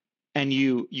 and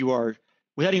you are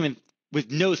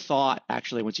with no thought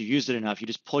actually. Once you've used it enough, you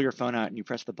just pull your phone out and you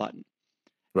press the button.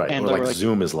 Right. And or like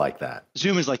Zoom is like that.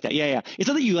 Zoom is like that. Yeah, yeah. It's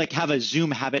not that you like have a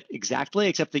Zoom habit exactly,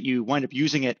 except that you wind up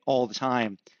using it all the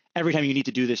time, every time you need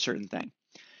to do this certain thing.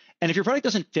 And if your product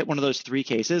doesn't fit one of those three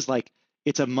cases, like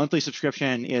it's a monthly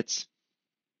subscription, it's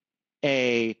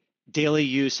a daily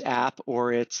use app,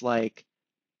 or it's like,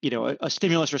 a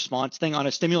stimulus response thing. On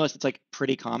a stimulus, it's like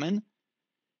pretty common.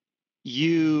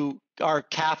 You are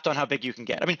capped on how big you can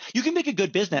get. I mean, you can make a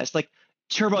good business. Like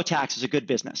TurboTax is a good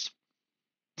business.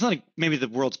 It's not like maybe the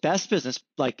world's best business.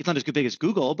 Like it's not as big as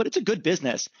Google, but it's a good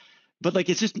business. But like,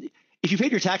 it's just, if you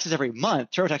paid your taxes every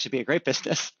month, TurboTax would be a great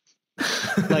business.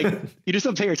 Like you just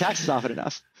don't pay your taxes often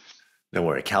enough. Don't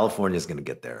worry, California's going to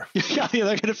get there. Yeah, they're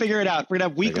going to figure it out. We're going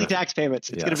to have weekly tax payments.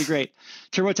 It's going to be great.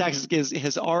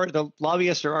 TurboTax the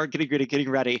lobbyists are getting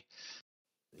ready.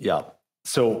 Yeah.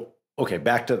 So okay,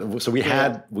 back to we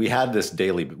had we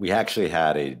actually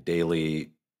had a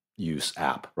daily use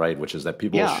app, right? Which is that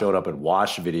people showed up and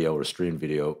watched video or streamed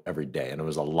video every day, and it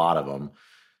was a lot of them.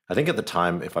 I think at the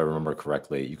time, if I remember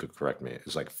correctly, you could correct me, it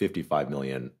was like 55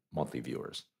 million monthly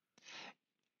viewers.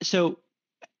 So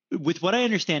with what I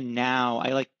understand now, I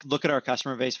like look at our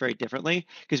customer base very differently,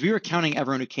 because we were counting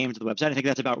everyone who came to the website. I think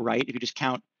that's about right. If you just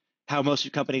count how most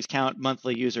companies count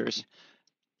monthly users.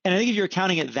 And I think if you're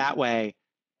counting it that way,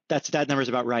 that number is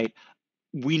about right.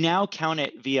 We now count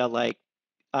it via like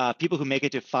people who make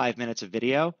it to 5 minutes of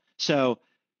video. So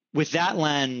with that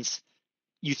lens,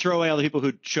 you throw away all the people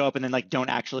who show up and then like don't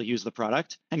actually use the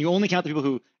product, and you only count the people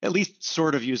who at least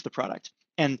sort of use the product.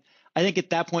 And I think at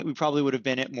that point we probably would have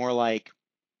been at more like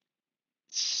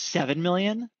 7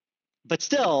 million, but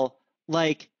still,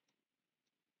 like,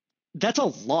 that's a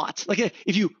lot. Like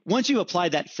once you apply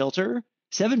that filter,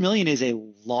 7 million is a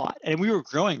lot. And we were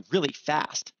growing really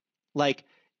fast. Like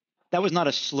that was not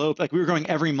a slope. Like we were growing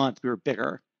every month. We were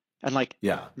bigger and like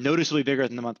noticeably bigger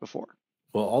than the month before.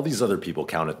 Well, all these other people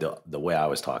count it the way I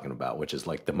was talking about, which is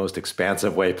like the most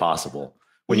expansive way possible.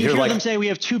 When you hear them say we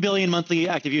have 2 billion monthly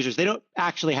active users, they don't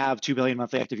actually have 2 billion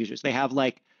monthly active users. They have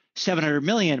like 700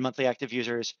 million monthly active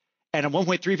users and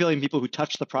 1.3 billion people who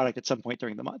touch the product at some point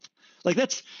during the month. Like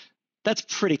that's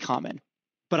pretty common.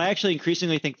 But I actually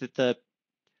increasingly think that the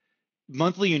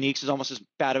monthly uniques is almost as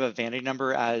bad of a vanity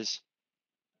number as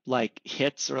like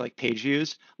hits or like page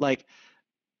views. Like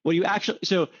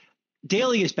so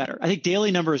daily is better. I think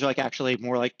daily numbers are like actually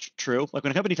more like true. Like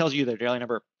when a company tells you their daily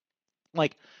number,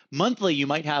 like monthly, you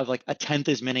might have like a tenth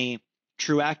as many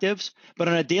true actives, but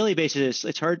on a daily basis,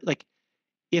 it's hard. Like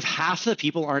if half the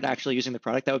people aren't actually using the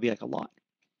product, that would be like a lot.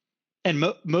 And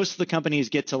most of the companies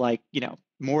get to like,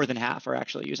 more than half are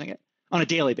actually using it on a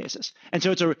daily basis. And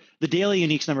so the daily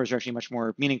uniques numbers are actually much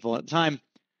more meaningful at the time.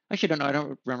 Actually, I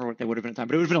don't remember what they would have been at the time,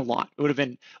 but it would have been a lot. It would have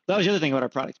been, that was the other thing about our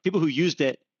product. People who used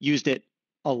it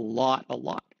a lot,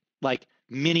 like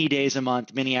many days a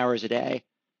month, many hours a day,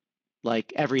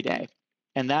 like every day.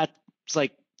 And that's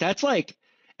like,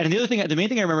 and the main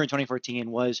thing I remember in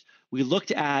 2014 was we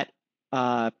looked at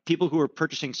people who were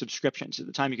purchasing subscriptions. At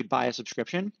the time, you could buy a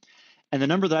subscription. And the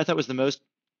number that I thought was the most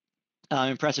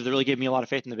impressive, that really gave me a lot of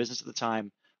faith in the business at the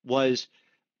time, was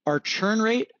our churn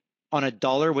rate on a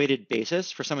dollar-weighted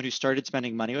basis for someone who started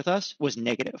spending money with us was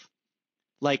negative.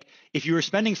 Like if you were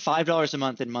spending $5 a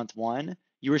month in month 1,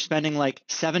 you were spending like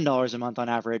 $7 a month on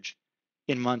average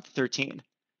in month 13.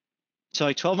 So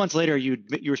like 12 months later, you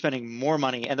were spending more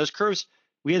money. And those curves,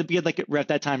 we had like at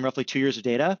that time roughly 2 years of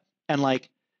data, and like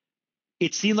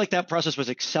it seemed like that process was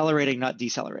accelerating, not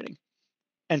decelerating.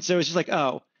 And so it's just like,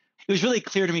 it was really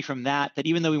clear to me from that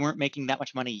even though we weren't making that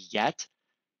much money yet,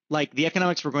 like the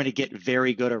economics were going to get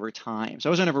very good over time. So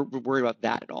I wasn't ever worried about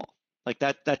that at all. Like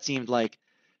that seemed like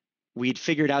we'd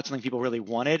figured out something people really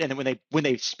wanted. And then when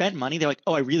they spent money, they're like,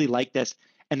 oh, I really like this.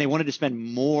 And they wanted to spend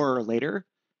more later.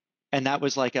 And that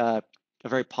was like a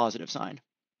very positive sign.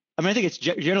 I mean, I think it's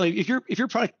generally, if your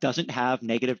product doesn't have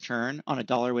negative churn on a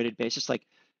dollar weighted basis, like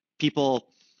people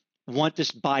want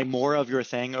to buy more of your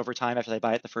thing over time after they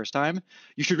buy it the first time,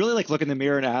 you should really like look in the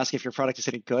mirror and ask if your product is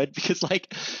any good, because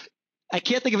like I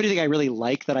can't think of anything I really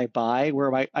like that I buy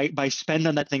where my spend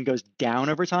on that thing goes down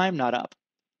over time, not up.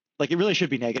 Like it really should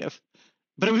be negative,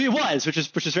 but it was, which is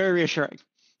very reassuring.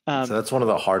 So that's one of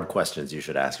the hard questions you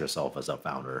should ask yourself as a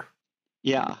founder.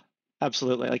 Yeah,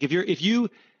 absolutely. Like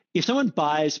if someone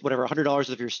buys whatever $100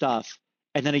 of your stuff,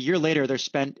 and then a year later they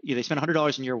spend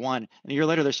 $100 in year one, and a year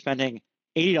later they're spending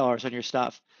 $80 on your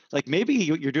stuff. Like maybe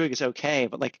you're doing is okay,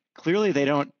 but like clearly they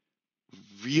don't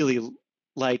really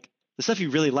like the stuff you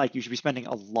really like. You should be spending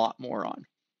a lot more on.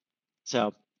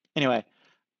 So anyway,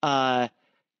 yeah.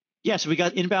 So we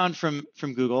got inbound from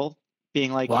Google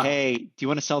being like, Wow. hey, do you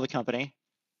want to sell the company?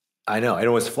 I know. And it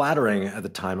was flattering at the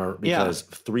time because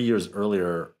 3 years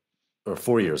earlier, or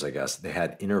 4 years, I guess, they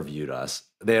had interviewed us.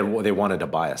 They wanted to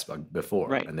buy us before.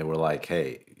 Right. And they were like,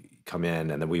 hey, come in.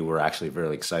 And then we were actually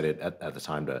very excited at the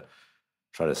time to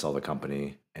try to sell the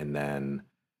company. And then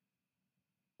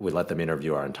we let them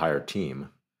interview our entire team.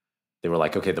 They were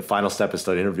like, okay, the final step is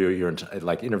to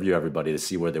interview everybody to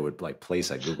see where they would like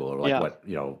place at Google, or like what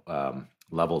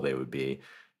level they would be.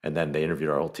 And then they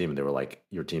interviewed our whole team and they were like,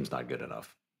 your team's not good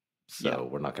enough. So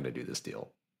we're not going to do this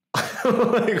deal.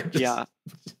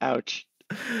 Ouch.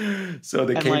 So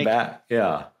they came back.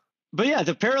 Yeah. But yeah,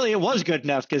 apparently it was good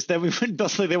enough, because then we wouldn't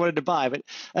build something they wanted to buy. But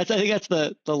I think that's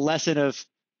the lesson of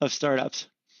startups.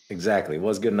 Exactly. It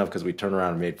was good enough because we turned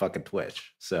around and made fucking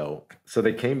Twitch. So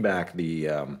they came back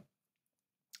and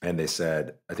they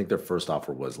said, I think their first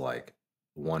offer was like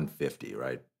 150,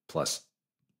 right? Plus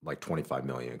like 25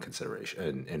 million in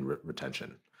consideration in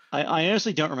retention. I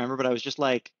honestly don't remember, but I was just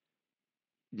like,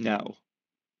 no.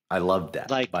 I loved that.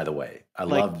 Like, by the way, I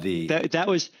love that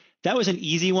was an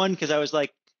easy one, because I was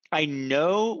like, I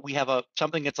know we have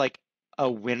something that's like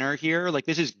a winner here. Like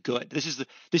this is good. This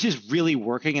is really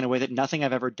working in a way that nothing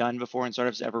I've ever done before in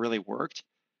startups ever really worked.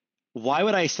 Why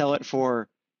would I sell it for,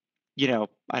 I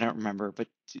don't remember, but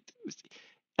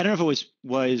I don't know if it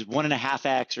was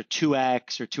 1.5x or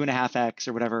 2x or 2.5x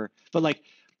or whatever, but like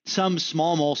some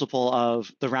small multiple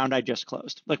of the round I just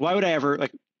closed. Like why would I ever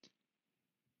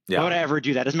why would I ever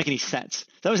do that? It doesn't make any sense.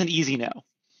 That was an easy no.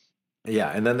 Yeah,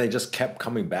 and then they just kept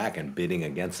coming back and bidding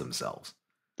against themselves.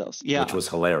 Which was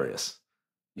hilarious,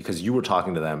 because you were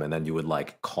talking to them and then you would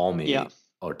like call me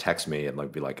or text me and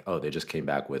like be like, oh, they just came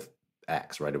back with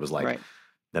X, right? It was like,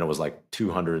 then it was like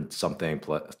 200 something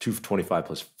plus 225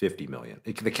 plus 50 million.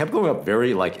 They kept going up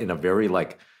very like in a very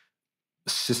like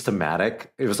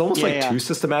systematic. It was almost too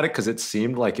systematic, because it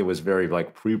seemed like it was very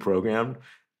like pre-programmed.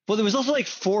 Well, there was also like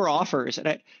 4 offers, and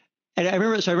I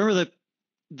remember. So I remember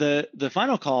the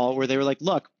final call where they were like,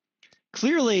 look,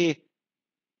 clearly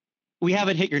we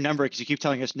haven't hit your number because you keep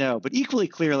telling us no, but equally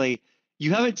clearly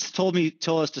you haven't told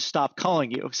us to stop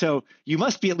calling you, so you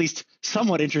must be at least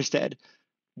somewhat interested.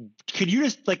 Could you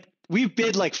just like, we've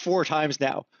bid like 4 times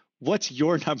now, what's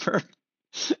your number?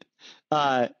 Which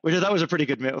I thought was a pretty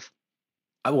good move.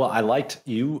 Well, I liked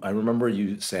you. I remember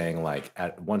you saying like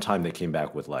at one time they came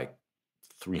back with like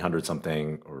 300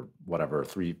 something or whatever,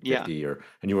 350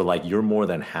 and you were like, you're more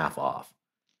than half off.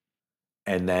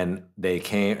 And then they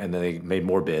came and then they made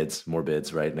more bids,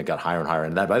 right? And it got higher and higher.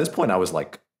 And that by this point I was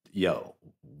like, yo,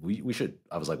 we should,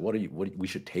 I was like, we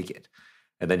should take it.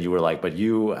 And then you were like, but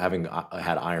you having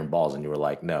had iron balls, and you were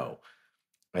like, no.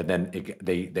 And then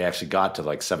they actually got to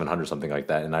like 700, something like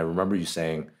that. And I remember you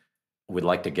saying, we'd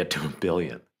like to get to $1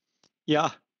 billion. Yeah.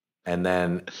 And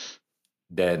then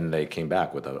they came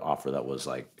back with an offer that was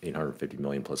like 850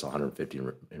 million plus 150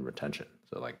 in retention.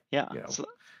 So like, so,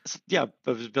 it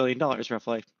was $1 billion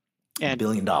roughly. And $1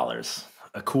 billion,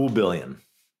 a cool billion.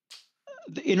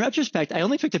 In retrospect, I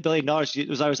only picked $1 billion.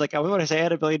 I was like, I want to say I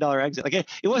had $1 billion exit. Like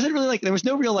it wasn't really like, there was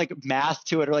no real like math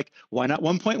to it, or like, why not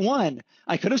 1.1?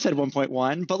 I could have said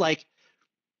 1.1, but like,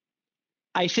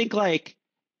 I think like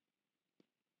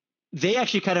they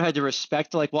actually kind of had to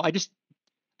respect like, well,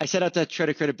 I set out to try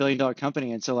to create $1 billion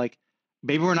company. And so like,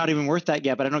 maybe we're not even worth that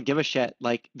yet, but I don't give a shit.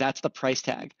 Like that's the price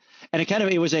tag. And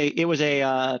it was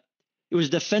a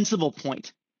defensible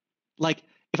point. Like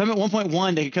if I'm at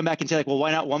 1.1, they could come back and say like, well,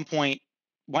 why not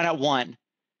 1?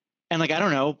 And like, I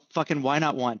don't know, fucking why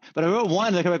not 1? But I wrote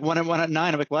 1, they come back 1 at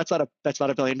 9. I'm like, well, that's not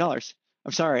 $1 billion.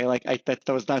 I'm sorry. Like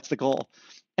that's the goal.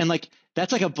 And like,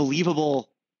 that's like a believable,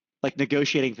 like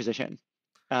negotiating position.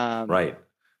 Right.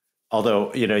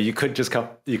 Although, you could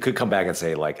come back and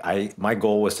say like, my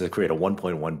goal was to create a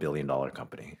 $1.1 billion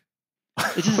company.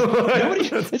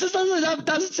 It just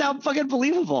doesn't sound fucking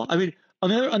believable. I mean, on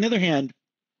the other hand,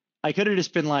 I could have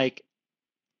just been like,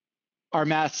 our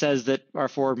math says that our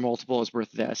forward multiple is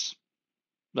worth this.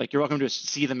 Like, you're welcome to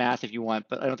see the math if you want,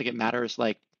 but I don't think it matters.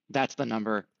 Like, that's the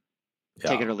number,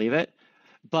 take it or leave it.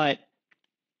 But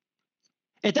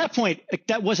at that point, like,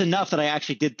 that was enough that I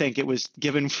actually did think it was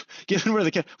given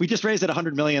where we just raised it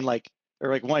 100 million, like, or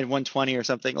like 120 or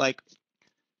something, like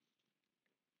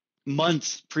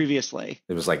months previously.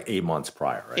 It was like 8 months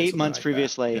prior, right? 8 Something months like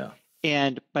previously. Yeah.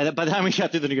 And by the time we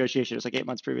got through the negotiation, it was like 8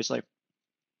 months previously.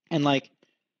 And like,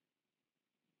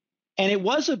 and it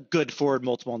was a good forward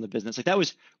multiple in the business.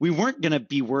 Like, we weren't going to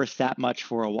be worth that much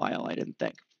for a while, I didn't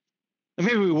think. And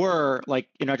maybe we were, like,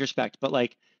 in retrospect, but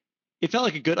like, it felt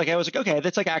like a good, like, I was like, okay,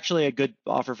 that's like actually a good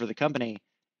offer for the company.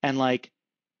 And like,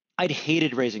 I'd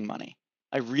hated raising money.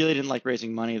 I really didn't like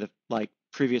raising money the like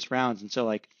previous rounds. And so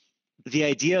like, the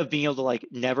idea of being able to like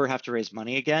never have to raise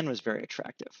money again was very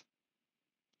attractive.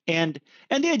 And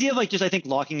the idea of like just, I think,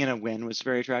 locking in a win was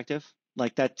very attractive.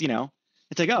 Like, that,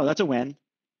 it's like, oh, that's a win.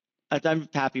 I'm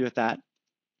happy with that.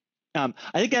 I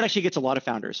think that actually gets a lot of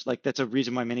founders. Like, that's a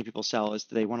reason why many people sell, is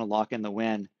they want to lock in the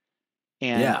win.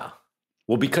 And yeah.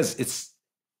 Well, because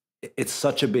it's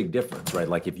such a big difference, right?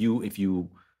 Like, if you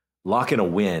lock in a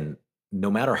win,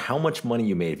 no matter how much money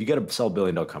you made, if you got to sell $1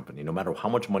 billion company, no matter how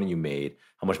much money you made,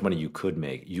 how much money you could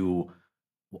make, you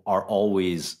are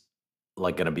always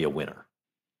like going to be a winner.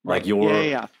 Right. Like, your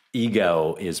Yeah.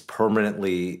 ego is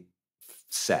permanently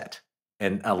set.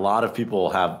 And a lot of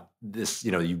people have this,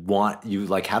 you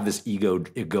like have this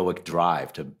egoic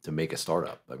drive to make a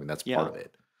startup. I mean, that's part of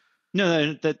it.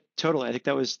 No, that totally. I think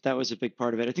that was a big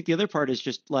part of it. I think the other part is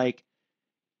just like,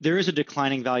 there is a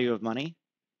declining value of money.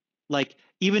 Like,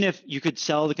 even if you could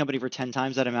sell the company for 10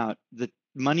 times that amount, the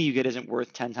money you get isn't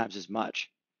worth 10 times as much.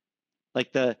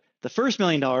 Like, the first $1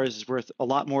 million is worth a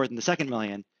lot more than the second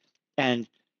million. And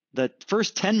the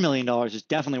first $10 million is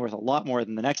definitely worth a lot more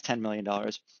than the next $10 million.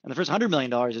 And the first $100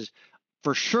 million is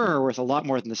for sure worth a lot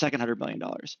more than the second $100 million.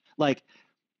 Like,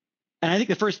 and I think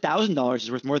the first $1,000 is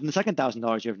worth more than the second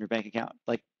 $1,000 you have in your bank account.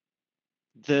 Like,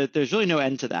 there's really no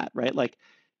end to that, right? Like,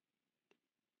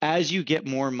 as you get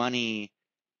more money,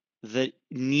 the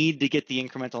need to get the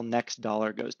incremental next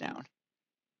dollar goes down.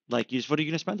 Like, what are you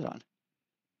going to spend it on?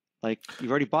 Like, you've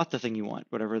already bought the thing you want,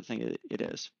 whatever the thing it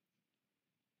is.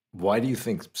 Why do you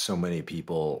think so many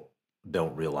people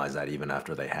don't realize that even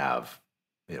after they have,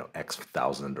 X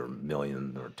thousand or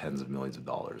million or tens of millions of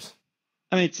dollars?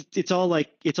 I mean, it's all like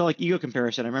ego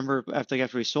comparison. I remember after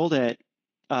we sold it,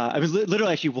 I mean,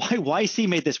 literally, actually, YC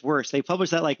made this worse. They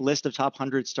published that like list of top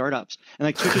 100 startups, and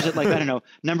like Twitch was at like, I don't know,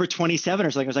 number 27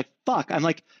 or something. I was like, fuck,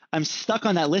 I'm stuck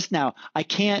on that list now. I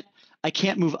can't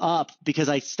move up because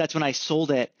that's when I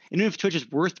sold it. And even if Twitch is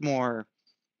worth more,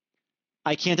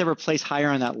 I can't ever place higher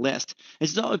on that list.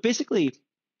 It's basically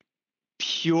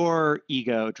pure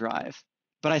ego drive.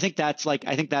 But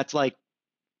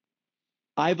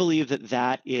I believe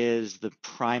that is the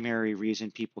primary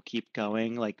reason people keep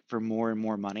going, like, for more and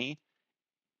more money.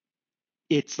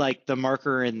 It's like the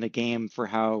marker in the game for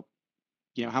how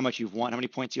much you've won, how many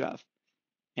points you have.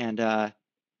 And I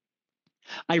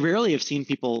rarely have seen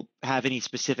people have any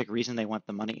specific reason they want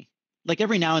the money. Like,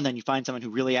 every now and then you find someone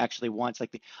who really actually wants,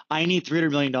 like, I need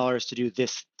 $300 million to do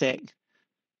this thing.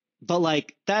 But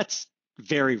like, that's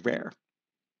very rare.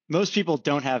 Most people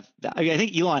don't have that. I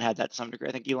think Elon had that to some degree.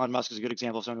 I think Elon Musk is a good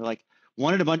example of someone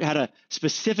who like had a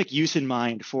specific use in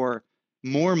mind for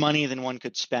more money than one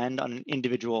could spend on an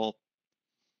individual,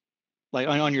 like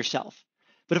on yourself.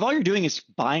 But if all you're doing is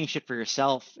buying shit for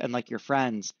yourself and like your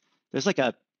friends, there's like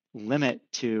a limit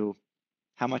to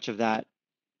how much of that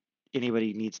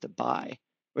anybody needs to buy,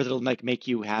 or that'll like make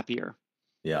you happier.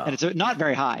 Yeah. And it's not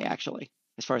very high, actually,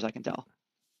 as far as I can tell.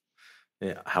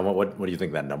 Yeah. What do you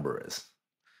think that number is?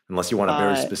 Unless you want a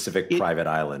very specific private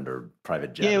island or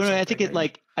private jet. Yeah, I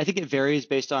think it varies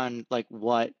based on like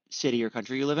what city or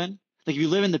country you live in. Like, if you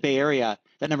live in the Bay Area,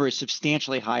 that number is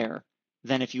substantially higher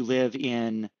than if you live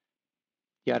in,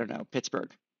 I don't know,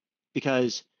 Pittsburgh,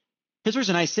 because Pittsburgh's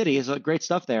a nice city. There's great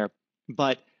stuff there,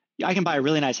 but I can buy a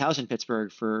really nice house in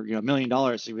Pittsburgh for $1 million.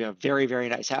 So we have a very, very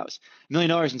nice house. $1 million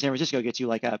in San Francisco gets you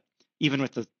like even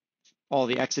with all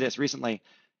the exodus recently,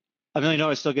 $1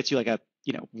 million still gets you like a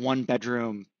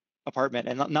 1-bedroom apartment,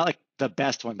 and not like the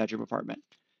best 1-bedroom apartment.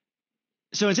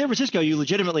 So in San Francisco, you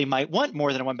legitimately might want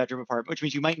more than a 1-bedroom apartment, which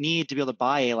means you might need to be able to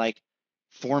buy a like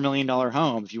 $4 million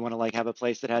home if you want to like have a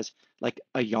place that has like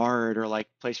a yard or like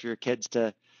place for your kids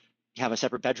to have a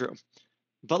separate bedroom.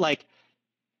 But like,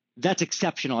 that's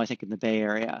exceptional, I think, in the Bay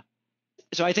Area.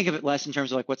 So I think of it less in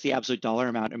terms of like what's the absolute dollar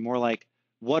amount, and more like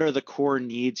what are the core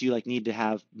needs you like need to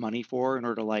have money for in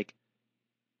order to like,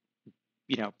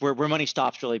 where money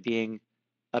stops really being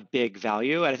a big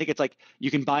value. And I think it's like, you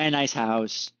can buy a nice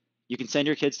house, You can send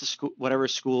your kids to school, whatever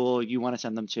school you want to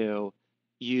send them to.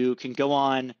 You can go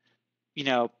on, you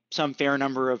know, some fair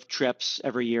number of trips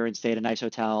every year and stay at a nice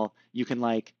hotel. You can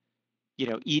like, you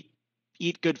know, eat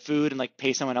good food and like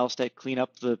pay someone else to clean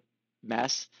up the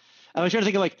mess. I was trying to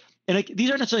think of like, and like these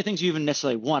aren't necessarily things you even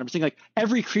necessarily want. I'm just thinking like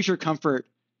every creature comfort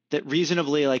that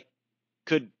reasonably like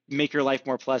could make your life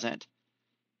more pleasant.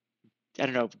 I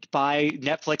don't know, buy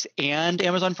Netflix and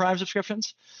Amazon Prime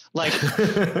subscriptions. Like,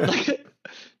 like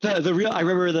the real. I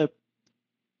remember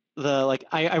the like.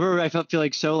 I remember I felt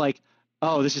feeling so like,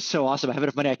 oh, this is so awesome. I have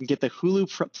enough money. I can get the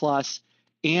Hulu Plus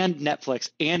and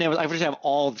Netflix and Amazon. I would just have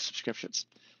all the subscriptions.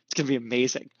 It's gonna be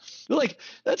amazing. But like,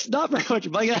 that's not very much.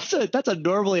 Like, that's a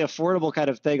normally affordable kind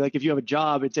of thing. Like, if you have a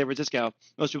job in San Francisco,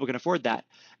 most people can afford that.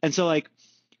 And so like,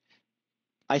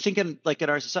 I think in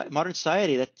our society, modern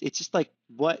society, that it's just like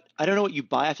what I don't know what you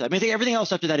buy after that. I mean, I think everything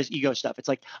else after that is ego stuff. It's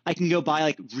like I can go buy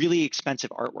like really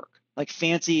expensive artwork, like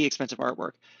fancy expensive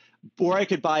artwork, or I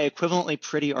could buy equivalently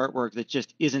pretty artwork that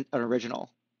just isn't an original,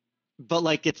 but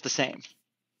like it's the same.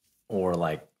 Or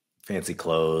like fancy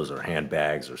clothes or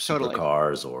handbags or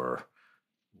supercars or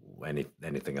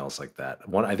anything else like that.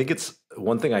 I think it's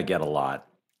one thing I get a lot,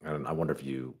 and I wonder if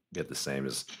you get the same,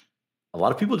 is a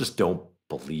lot of people just don't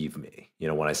believe me, you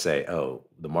know, when I say, oh,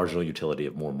 the marginal utility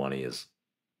of more money is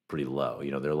pretty low. You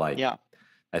know, they're like, Yeah.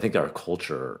 I think our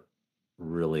culture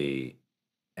really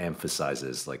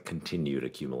emphasizes like continued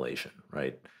accumulation,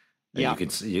 right? And Yeah. you can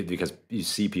see, because you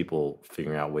see people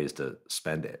figuring out ways to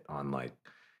spend it on like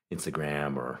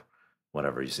Instagram or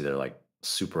whatever. You see they're like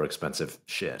super expensive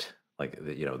shit, like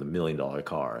you know, the $1 million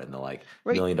car and the like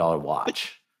Right. $1 million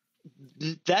watch.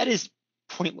 But that is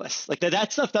pointless. Like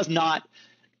that stuff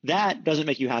that doesn't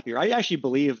make you happier. I actually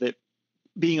believe that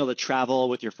being able to travel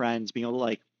with your friends, being able to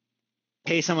like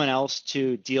pay someone else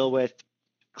to deal with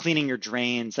cleaning your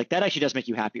drains, like that actually does make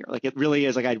you happier. Like it really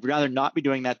is. Like I'd rather not be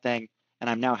doing that thing, and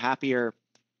I'm now happier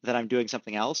that I'm doing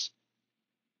something else.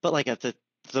 But like at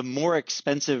the more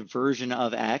expensive version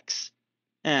of X,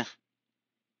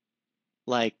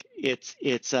 like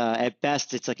it's at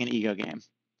best it's like an ego game.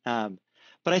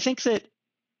 But I think that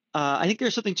I think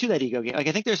there's something to that ego game. Like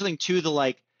I think there's something to the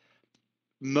like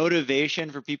motivation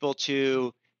for people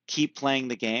to keep playing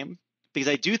the game, because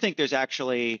I do think there's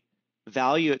actually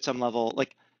value at some level.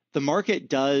 Like the market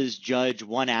does judge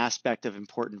one aspect of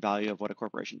important value of what a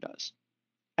corporation does.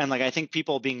 And like I think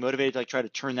people being motivated to like try to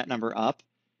turn that number up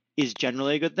is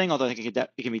generally a good thing, although I think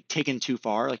it can be taken too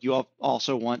far. Like you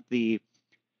also want the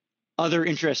other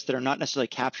interests that are not necessarily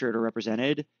captured or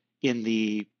represented in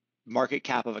the market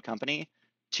cap of a company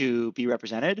to be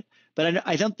represented. But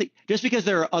I don't think just because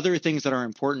there are other things that are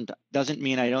important doesn't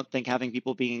mean I don't think having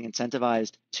people being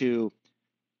incentivized to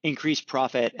increase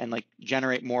profit and like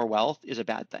generate more wealth is a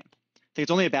bad thing. I think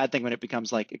it's only a bad thing when it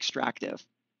becomes like extractive,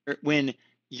 or when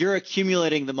you're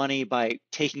accumulating the money by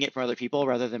taking it from other people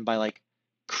rather than by like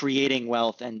creating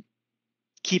wealth and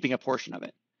keeping a portion of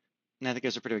it. And I think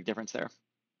there's a pretty big difference there.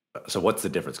 So what's the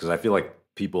difference? Because I feel like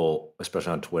people,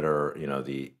 especially on Twitter, you know,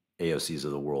 the AOCs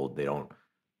of the world, they don't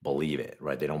believe it,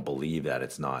 right? They don't believe that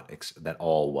it's not that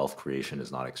all wealth creation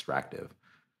is not extractive,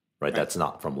 right? That's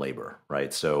not from labor,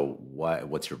 right? So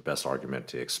what's your best argument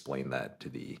to explain that to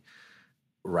the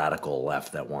radical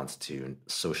left that wants to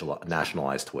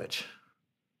nationalize Twitch?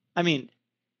 I mean,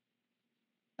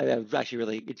 I actually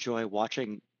really enjoy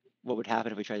watching what would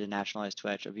happen if we tried to nationalize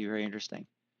Twitch. It'd be very interesting.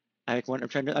 I'm just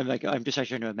actually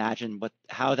trying to imagine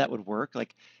how that would work.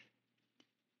 Like,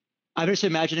 I'm just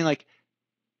imagining like,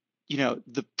 you know,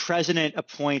 the president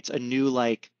appoints a new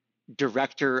like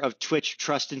director of Twitch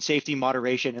trust and safety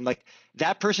moderation, and like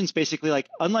that person's basically like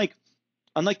unlike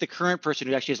the current person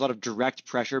who actually has a lot of direct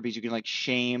pressure because you can like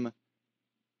shame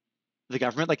the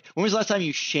government. Like, when was the last time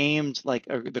you shamed like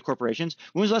the corporations?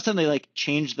 When was the last time they like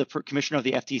changed the commissioner of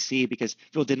the FTC because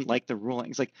people didn't like the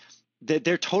rulings? Like,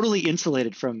 they're totally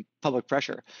insulated from public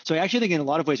pressure. So I actually think in a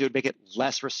lot of ways it would make it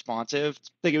less responsive.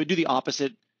 Like it would do the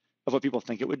opposite of what people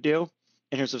think it would do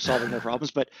in terms of solving their problems.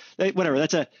 But whatever,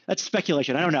 that's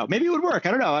speculation. I don't know. Maybe it would work.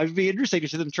 I don't know. It'd be interesting to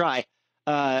see them try.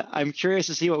 I'm curious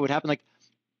to see what would happen. Like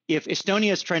if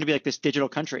Estonia is trying to be like this digital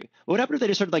country, what would happen if they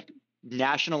just started like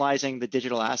nationalizing the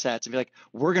digital assets and be like,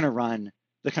 we're going to run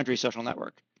the country's social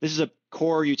network. This is a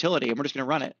core utility and we're just going to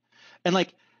run it. And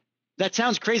like, that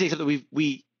sounds crazy, except that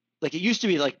we like, it used to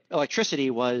be like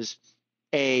electricity was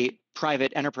a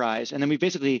private enterprise. And then we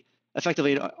basically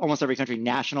effectively almost every country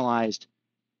nationalized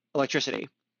electricity.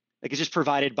 Like it's just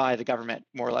provided by the government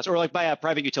more or less, or like by a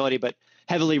private utility, but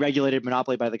heavily regulated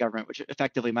monopoly by the government, which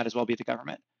effectively might as well be the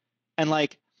government. And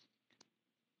like,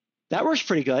 that works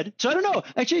pretty good. So I don't know.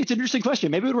 Actually, it's an interesting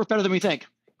question. Maybe it would work better than we think.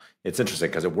 It's interesting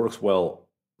because it works well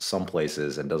some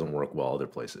places and doesn't work well other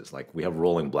places. Like we have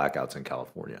rolling blackouts in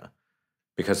California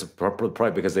because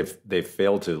probably because they've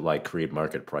failed to like create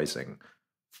market pricing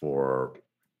for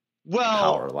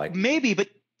power. Like maybe, but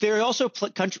there are also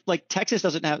country like Texas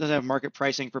doesn't have market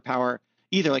pricing for power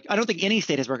either. Like I don't think any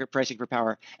state has market pricing for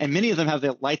power, and many of them have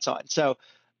the lights on. So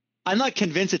I'm not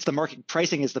convinced it's the market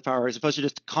pricing is the power as opposed to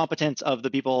just competence of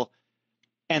the people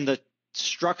and the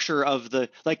structure of the,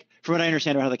 like, from what I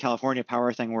understand about how the California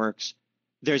power thing works,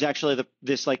 there's actually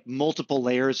this like multiple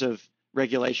layers of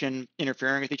regulation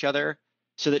interfering with each other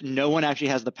so that no one actually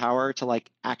has the power to like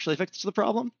actually fix the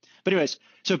problem. But anyways,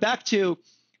 so back to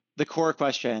the core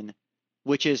question,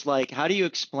 which is like, how do you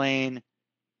explain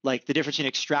like the difference in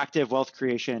extractive wealth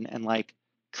creation and like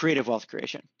creative wealth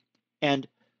creation? And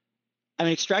I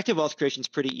mean, extractive wealth creation is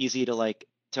pretty easy to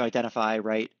identify,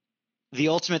 right? The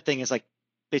ultimate thing is like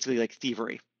basically like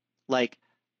thievery. Like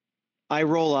I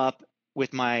roll up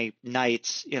with my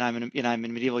knights and I'm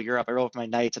in medieval Europe. I roll up with my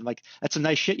knights and I'm like, that's some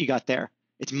nice shit you got there.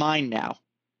 It's mine now.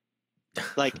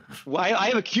 Like I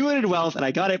have accumulated wealth and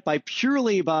I got it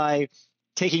purely by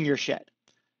taking your shit.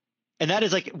 And that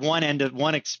is like one end of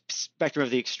one spectrum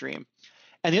of the extreme.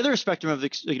 And the other spectrum of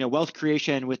the wealth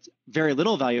creation with very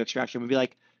little value extraction would be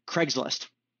like Craigslist,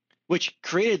 which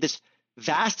created this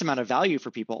vast amount of value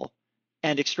for people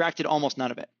and extracted almost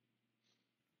none of it.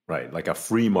 Right, like a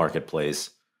free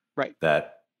marketplace, right?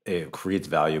 That it creates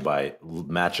value by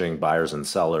matching buyers and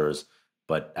sellers,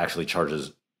 but actually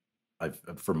charges,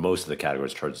 for most of the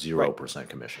categories, charge 0%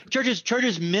 commission.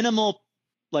 Charges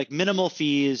minimal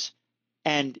fees,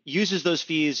 and uses those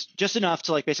fees just enough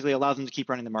to like basically allow them to keep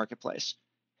running the marketplace.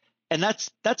 And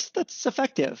that's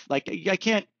effective. Like I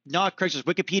can't knock Craigslist.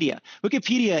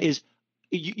 Wikipedia is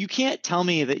you can't tell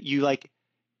me that you like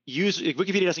use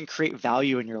Wikipedia doesn't create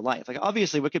value in your life. Like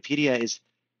obviously Wikipedia is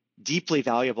deeply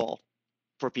valuable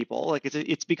for people. Like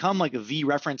it's become like the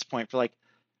reference point for like,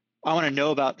 I want to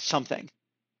know about something.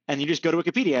 And you just go to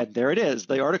Wikipedia and there it is,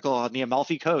 the article on the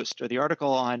Amalfi Coast or the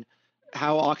article on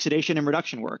how oxidation and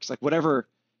reduction works, like whatever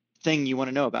thing you want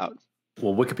to know about.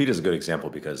 Well, Wikipedia is a good example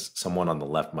because someone on the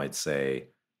left might say,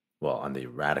 well, on the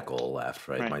radical left,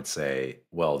 right, might say,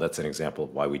 well, that's an example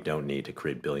of why we don't need to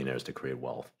create billionaires to create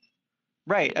wealth.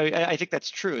 Right. I think that's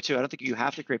true, too. I don't think you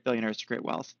have to create billionaires to create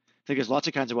wealth. I think there's lots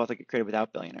of kinds of wealth that get created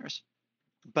without billionaires.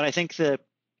 But I think the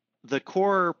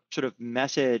core sort of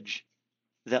message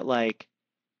that like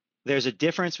there's a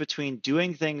difference between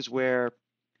doing things where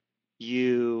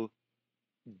you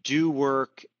do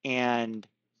work and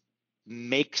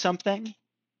make something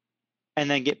and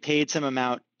then get paid some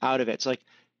amount out of it. So like,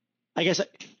 I guess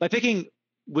by picking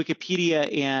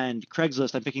Wikipedia and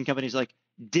Craigslist, I'm picking companies like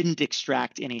didn't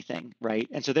extract anything, right?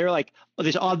 And so they're like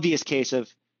this obvious case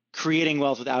of creating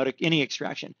wealth without any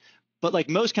extraction. But like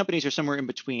most companies are somewhere in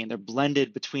between. They're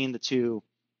blended between the two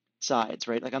sides,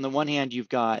 right? Like on the one hand, you've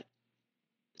got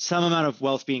some amount of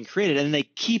wealth being created and they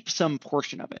keep some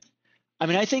portion of it. I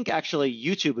mean, I think actually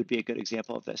YouTube would be a good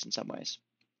example of this in some ways.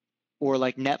 Or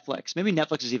like Netflix. Maybe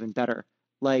Netflix is even better.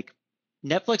 Like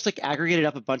Netflix like aggregated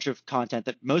up a bunch of content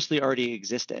that mostly already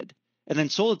existed and then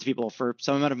sold it to people for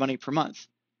some amount of money per month.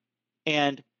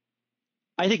 And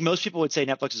I think most people would say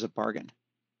Netflix is a bargain.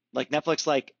 Like Netflix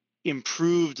like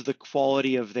improved the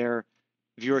quality of their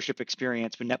viewership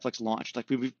experience when Netflix launched. Like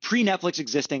pre-Netflix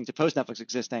existing to post-Netflix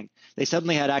existing, they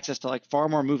suddenly had access to like far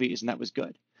more movies and that was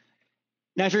good.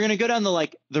 Now, if you're going to go down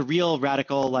the real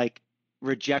radical like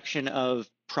rejection of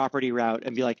property route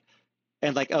and be like,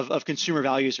 and like of consumer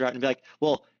values route and be like,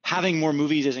 well, having more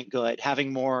movies isn't good.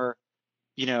 Having more,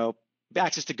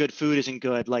 access to good food isn't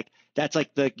good. Like that's like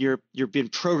you're being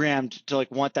programmed to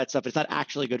like want that stuff. It's not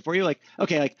actually good for you. Like,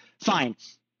 okay, like fine.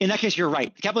 In that case, you're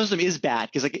right. Capitalism is bad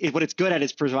because like what it's good at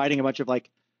is providing a bunch of like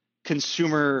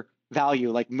consumer value,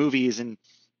 like movies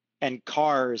and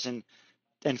cars and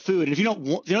food. And if you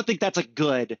don't think that's like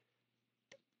good,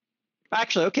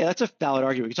 actually, okay, that's a valid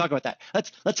argument. We can talk about that.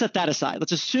 Let's set that aside.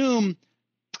 Let's assume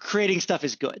creating stuff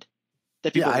is good.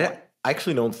 That people I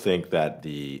actually don't think that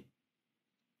the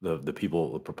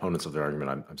people, the proponents of the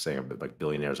argument I'm saying like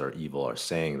billionaires are evil are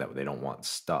saying that they don't want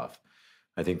stuff.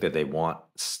 I think that they want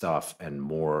stuff and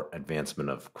more advancement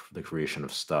of the creation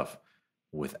of stuff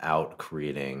without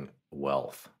creating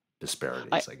wealth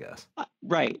disparities, I guess.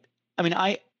 Right. I mean,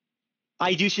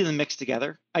 I do see them mixed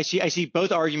together. I see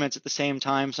both arguments at the same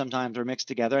time sometimes are mixed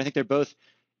together. I think they're both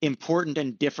important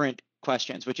and different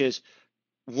questions, which is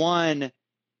one,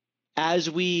 as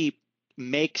we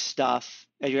make stuff,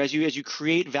 as you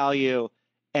create value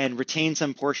and retain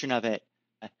some portion of it,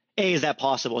 is that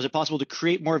possible? Is it possible to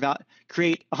create more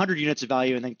create 100 units of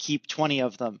value and then keep 20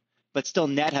 of them, but still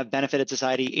net have benefited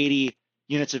society 80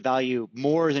 units of value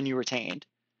more than you retained?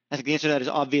 I think the answer to that is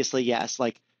obviously yes.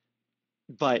 Like,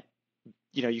 but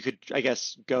you could, I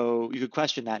guess, you could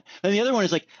question that. And the other one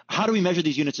is like, how do we measure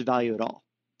these units of value at all?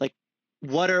 Like,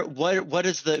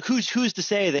 who's to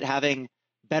say that having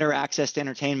better access to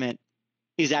entertainment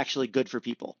is actually good for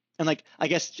people? And like, I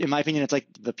guess in my opinion, it's like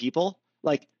the people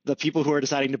who are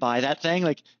deciding to buy that thing,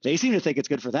 like they seem to think it's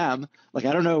good for them. Like,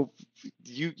 I don't know,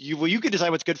 you can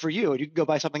decide what's good for you and you can go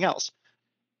buy something else.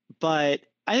 But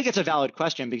I think it's a valid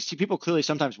question because people clearly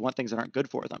sometimes want things that aren't good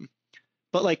for them.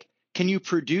 But like, can you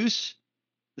produce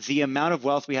the amount of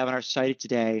wealth we have in our society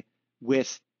today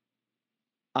with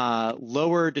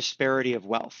lower disparity of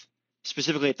wealth,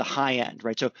 specifically at the high end,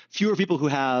 right? So fewer people who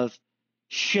have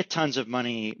shit tons of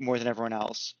money more than everyone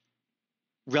else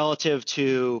relative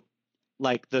to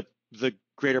like the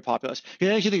greater populace. I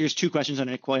actually think there's two questions on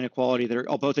inequality that are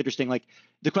all both interesting. Like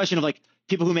the question of like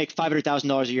people who make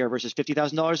 $500,000 a year versus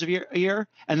 $50,000 a year,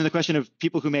 and then the question of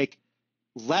people who make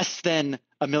less than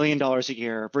 $1 million a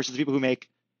year versus the people who make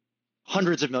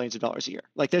hundreds of millions of dollars a year.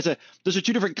 Like those are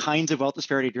two different kinds of wealth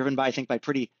disparity driven by, I think,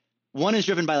 one is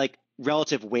driven by like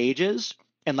relative wages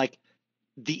and like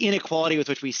the inequality with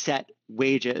which we set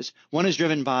wages. One is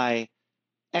driven by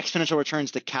exponential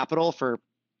returns to capital for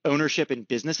ownership in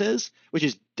businesses, which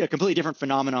is a completely different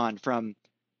phenomenon from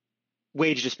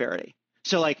wage disparity.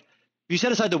 So like if you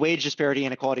set aside the wage disparity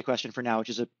inequality question for now, which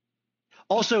is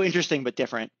also interesting but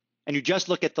different, and you just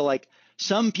look at the like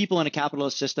some people in a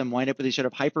capitalist system wind up with these sort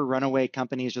of hyper runaway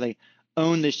companies where they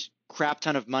own this crap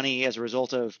ton of money as a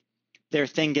result of their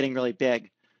thing getting really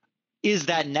big. Is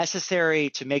that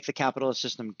necessary to make the capitalist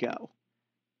system go?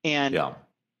 And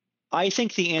I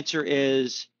think the answer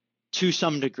is to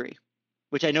some degree,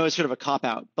 which I know is sort of a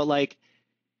cop-out, but like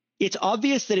it's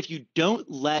obvious that if you don't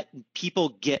let people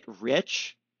get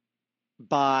rich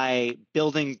by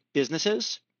building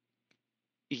businesses,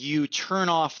 you turn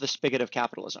off the spigot of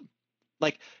capitalism.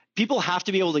 Like people have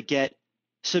to be able to get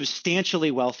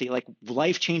substantially wealthy, like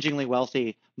life-changingly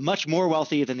wealthy, much more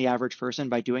wealthy than the average person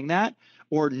by doing that,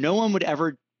 or no one would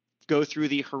ever go through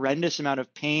the horrendous amount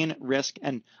of pain, risk,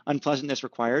 and unpleasantness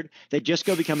required. They just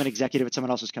go become an executive at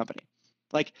someone else's company.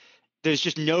 Like there's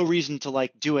just no reason to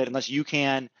like do it unless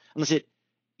it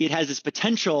has this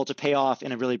potential to pay off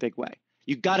in a really big way.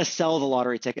 You've got to sell the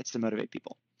lottery tickets to motivate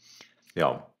people.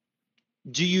 Yeah.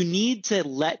 Do you need to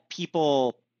let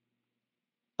people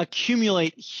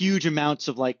accumulate huge amounts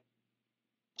of like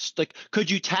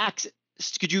could you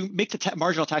make the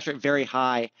marginal tax rate very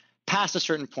high past a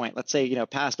certain point? Let's say,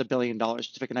 past $1 billion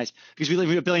to pick a nice, because we live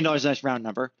 $1 billion is a nice round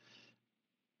number.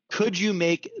 Could you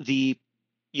make the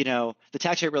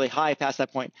tax rate really high past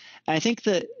that point? And I think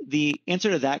that the answer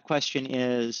to that question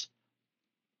is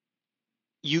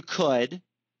you could.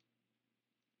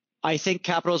 I think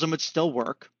capitalism would still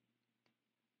work.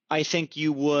 I think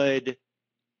you would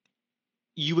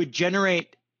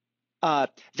generate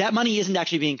that money isn't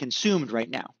actually being consumed right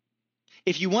now.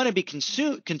 If you want to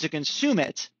consume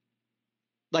it,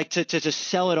 like to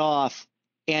sell it off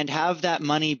and have that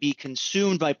money be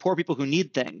consumed by poor people who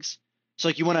need things. So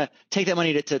like you want to take that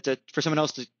money for someone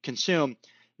else to consume,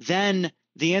 then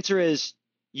the answer is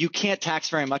you can't tax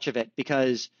very much of it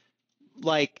because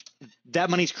like that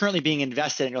money's currently being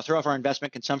invested and you'll throw off our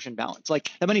investment consumption balance. Like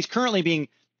that money's currently being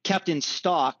kept in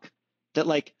stock that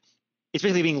like it's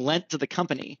basically being lent to the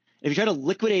company. If you try to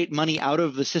liquidate money out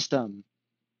of the system,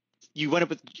 you end up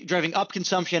with driving up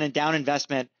consumption and down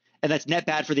investment, and that's net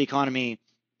bad for the economy.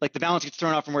 Like the balance gets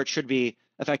thrown off from where it should be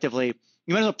effectively.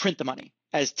 You might as well print the money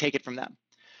as take it from them.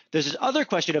 There's this other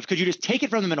question of could you just take it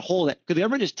from them and hold it? Could the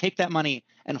government just take that money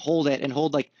and hold it and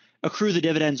accrue the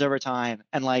dividends over time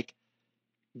and like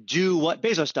do what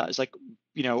Bezos does, like,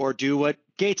 or do what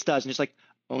Gates does and just like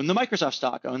own the Microsoft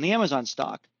stock, own the Amazon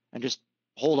stock and just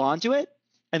hold on to it?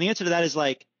 And the answer to that is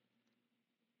like,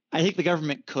 I think the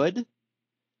government could,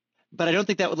 but I don't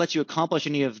think that would let you accomplish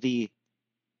any of the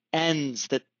ends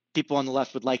that people on the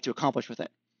left would like to accomplish with it.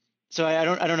 So I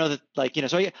don't know that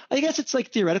so I guess it's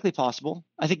like theoretically possible.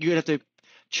 I think you would have to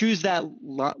choose that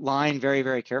line very,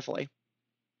 very carefully.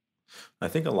 I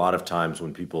think a lot of times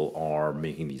when people are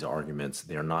making these arguments,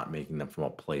 they're not making them from a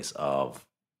place of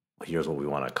here's what we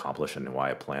want to accomplish and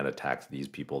why I plan to tax these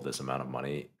people this amount of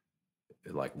money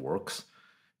like works.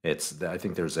 I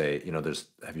think there's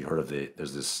have you heard of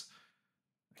there's this,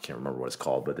 I can't remember what it's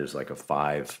called, but there's like a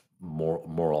 5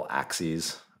 moral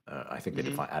axes. I think they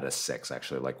define out of 6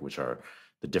 actually, like which are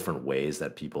the different ways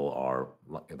that people are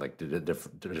like the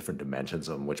different dimensions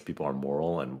on which people are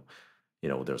moral. And,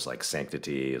 there's like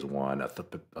sanctity is one,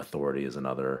 authority is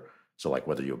another. So like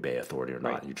whether you obey authority or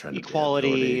not, you trend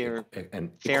equality to or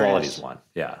and fairness. equality is one.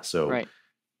 Yeah. So, right.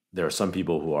 there are some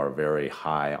people who are very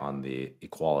high on the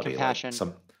equality, like Compassion.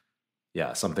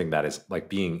 something that is like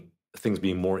things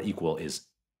being more equal is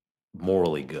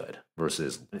morally good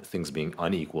versus things being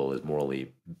unequal is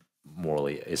morally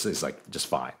it's like just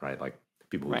fine, right? Like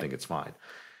people who Right. think it's fine.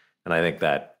 And I think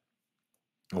that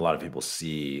a lot of people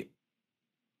see,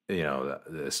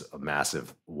 this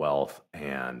massive wealth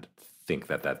and think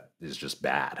that that is just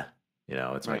bad.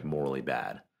 It's like Right. morally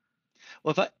bad.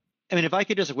 Well, if I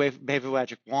could just wave a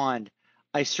magic wand,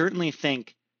 I certainly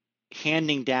think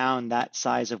handing down that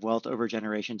size of wealth over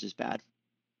generations is bad.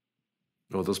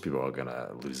 Well, those people are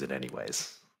gonna lose it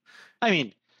anyways. I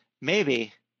mean,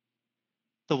 maybe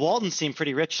the Waltons seem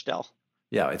pretty rich still.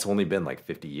 Yeah, it's only been like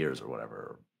 50 years or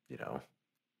whatever,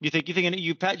 You think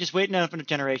just wait enough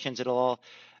generations, it'll all.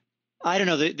 I don't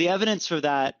know. The evidence for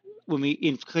that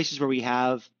in places where we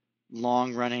have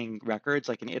long running records,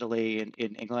 like in Italy and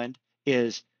in England,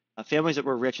 is families that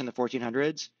were rich in the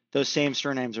 1400s. Those same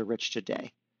surnames are rich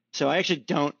today. So I actually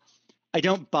don't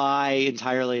buy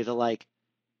entirely the like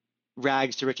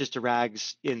rags to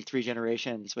rags in 3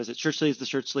 generations. Was it shirt sleeves to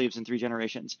shirt sleeves in 3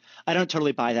 generations? I don't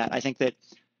totally buy that. I think there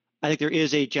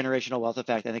is a generational wealth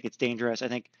effect. I think it's dangerous. I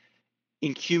think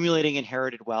accumulating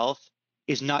inherited wealth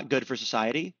is not good for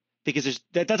society because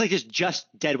that's like just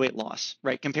dead weight loss,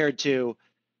 right? Compared to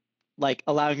like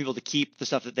allowing people to keep the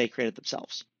stuff that they created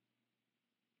themselves.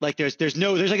 Like there's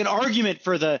like an argument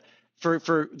for the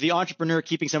entrepreneur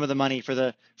keeping some of the money, for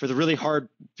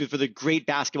the great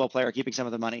basketball player keeping some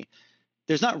of the money.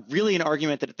 There's not really an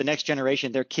argument that the next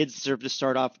generation, their kids deserve to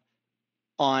start off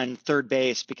on third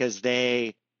base because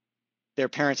their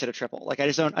parents hit a triple. Like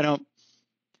I don't know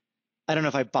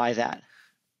if I buy that.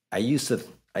 I used to,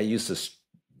 I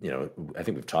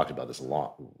think we've talked about this a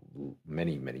lot,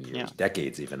 many years, Yeah.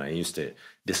 decades even. I used to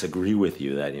disagree with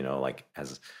you that, like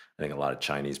as I think a lot of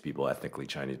ethnically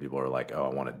Chinese people are like, oh,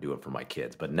 I want to do it for my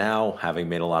kids. But now, having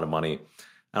made a lot of money,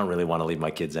 I don't really want to leave my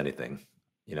kids anything.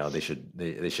 They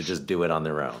should just do it on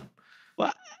their own.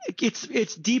 Well,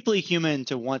 it's deeply human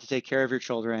to want to take care of your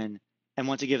children and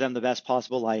want to give them the best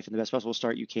possible life and the best possible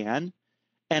start you can.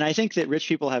 And I think that rich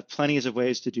people have plenty of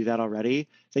ways to do that already.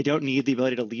 They don't need the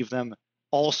ability to leave them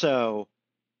also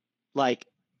like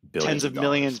tens of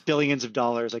millions, billions of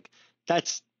dollars. Like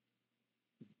that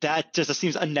just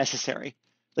seems unnecessary.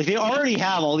 Like they already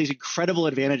have all these incredible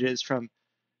advantages from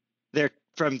their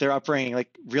upbringing.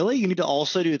 Like really, you need to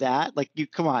also do that? Like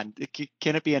come on,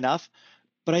 can it be enough?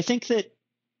 But I think that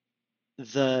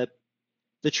the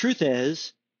truth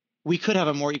is we could have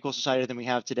a more equal society than we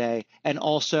have today, and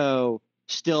also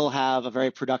still have a very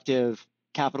productive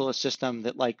capitalist system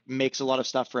that like makes a lot of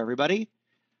stuff for everybody.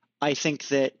 I think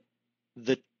that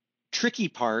the tricky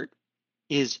part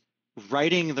is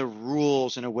writing the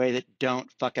rules in a way that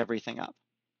don't fuck everything up.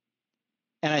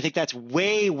 And I think that's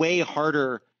way, way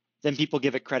harder than people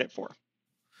give it credit for.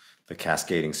 The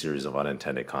cascading series of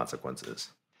unintended consequences.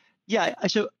 Yeah.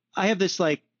 So I have this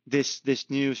like this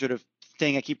new sort of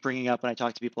thing I keep bringing up when I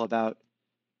talk to people about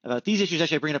these issues.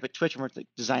 Actually, I bring it up at Twitch when we're like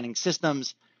designing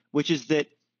systems, which is that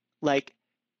like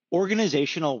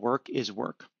organizational work is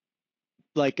work.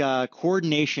 Like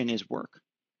coordination is work.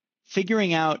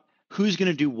 Figuring out who's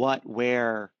going to do what,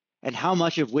 where, and how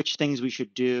much of which things we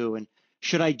should do, and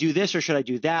should I do this or should I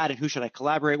do that, and who should I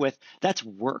collaborate with? That's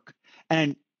work.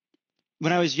 And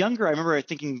when I was younger, I remember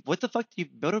thinking, what the fuck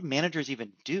what do managers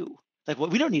even do? Like, well,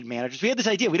 we don't need managers. We had this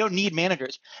idea we don't need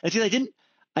managers. And see, I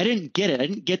didn't get it. I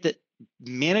didn't get that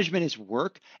management is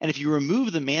work. And if you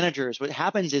remove the managers, what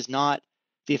happens is not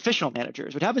the official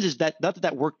managers. What happens is that not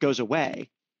that work goes away,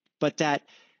 but that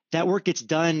work gets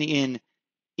done in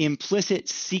implicit,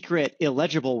 secret,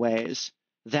 illegible ways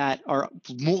that are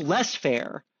less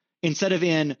fair, instead of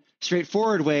in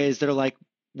straightforward ways that are like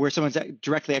where someone's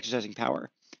directly exercising power.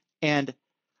 And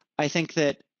I think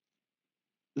that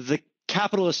the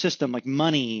capitalist system, like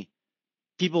money,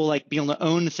 people like being able to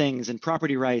own things and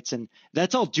property rights, and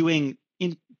that's all doing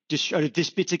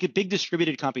it's like a big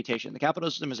distributed computation. The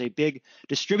capitalist system is a big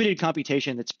distributed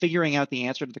computation that's figuring out the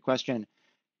answer to the question,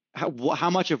 how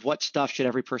much of what stuff should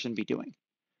every person be doing?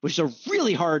 Which is a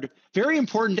really hard, very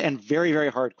important, and very,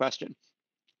 very hard question.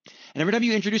 And every time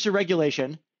you introduce a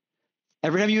regulation,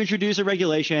 every time you introduce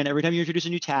a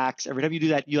new tax, every time you do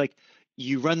that,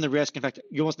 you run the risk. In fact,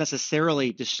 you almost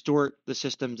necessarily distort the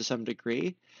system to some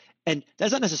degree. And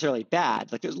that's not necessarily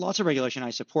bad. Like there's lots of regulation I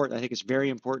support that I think is very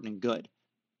important and good.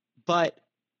 But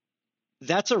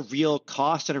that's a real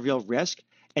cost and a real risk.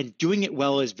 And doing it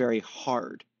well is very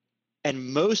hard.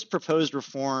 And most proposed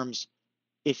reforms,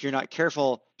 if you're not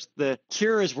careful, the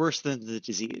cure is worse than the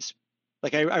disease.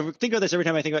 Like I think about this every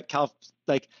time I think about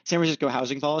San Francisco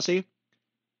housing policy.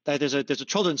 there's a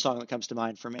children's song that comes to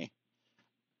mind for me.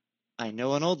 I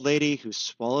know an old lady who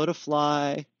swallowed a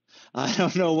fly. I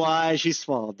don't know why she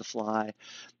swallowed the fly.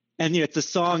 And the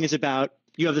song is about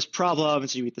you have this problem, and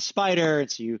so you eat the spider,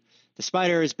 and so the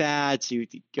spider is bad, so you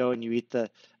go and you eat the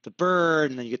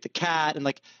bird, and then you get the cat, and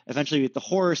like eventually you eat the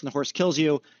horse, and the horse kills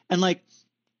you, and like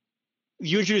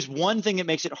you introduce one thing that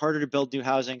makes it harder to build new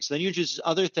housing, so then you introduce this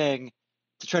other thing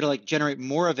to try to like generate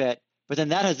more of it, but then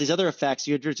that has these other effects.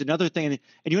 You introduce another thing, and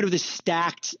you end up with this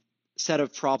stacked set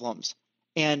of problems.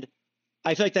 And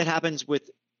I feel like that happens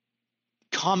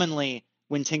commonly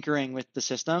when tinkering with the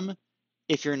system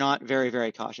if you're not very,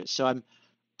 very cautious. So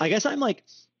I guess I'm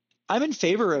in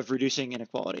favor of reducing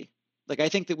inequality. Like I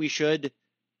think that we should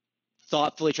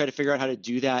thoughtfully try to figure out how to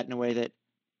do that in a way that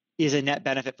is a net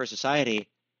benefit for society.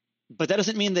 But that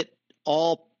doesn't mean that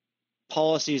all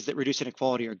policies that reduce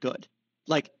inequality are good.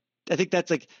 Like I think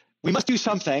that's like we must do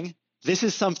something. This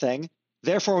is something.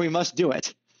 Therefore, we must do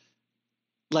it.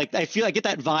 Like I feel I get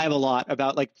that vibe a lot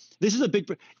about like this is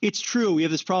it's true. We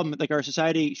have this problem. Like our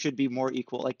society should be more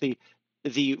equal. Like the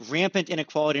rampant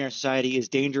inequality in our society is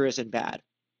dangerous and bad.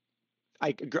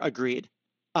 I agreed.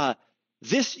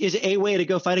 This is a way to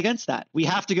go fight against that. We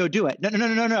have to go do it.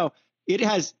 No. It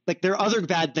has like there are other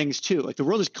bad things too. Like the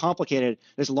world is complicated.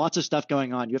 There's lots of stuff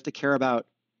going on. You have to care about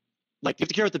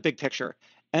the big picture.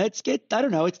 And I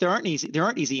don't know. There aren't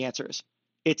easy answers.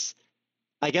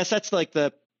 I guess that's like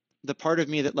the part of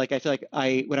me that like I feel like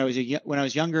when I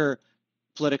was younger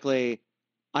politically,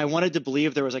 I wanted to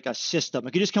believe there was like a system. I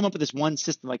could just come up with this one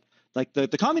system, like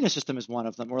the communist system is one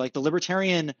of them, or like the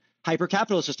libertarian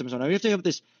hyper-capitalist system is one. We have to have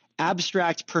this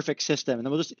abstract perfect system, and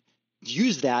then we'll just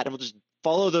use that, and we'll just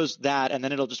follow that, and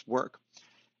then it'll just work.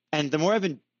 And the more I've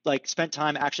been like spent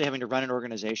time actually having to run an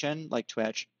organization like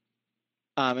Twitch,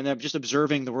 and I'm just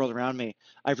observing the world around me,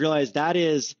 I've realized that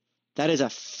is a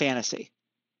fantasy.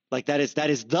 Like that is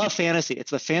the fantasy.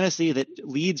 It's the fantasy that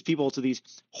leads people to these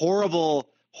horrible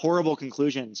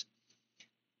conclusions.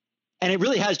 And it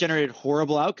really has generated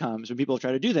horrible outcomes when people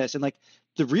try to do this. And like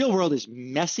the real world is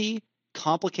messy,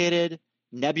 complicated,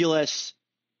 nebulous.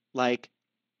 Like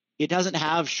it doesn't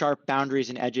have sharp boundaries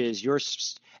and edges.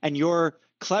 Your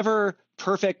clever,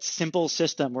 perfect, simple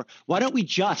system where why don't we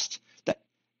just that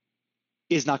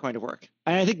is not going to work.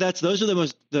 And I think those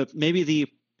are maybe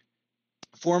the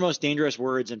foremost dangerous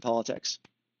words in politics.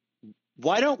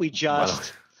 Why don't we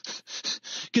just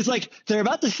because like they're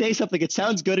about to say something, it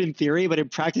sounds good in theory, but in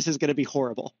practice is going to be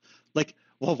horrible. Like,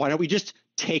 well, why don't we just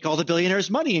take all the billionaires'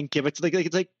 money and give it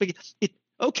to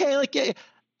okay, like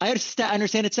I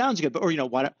understand it sounds good, but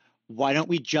why don't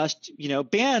we just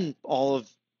ban all of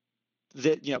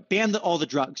all the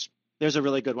drugs? There's a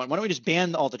really good one. Why don't we just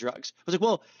ban all the drugs? I was like,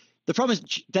 well, the problem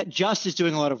is that just is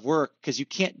doing a lot of work because you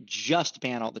can't just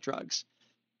ban all the drugs.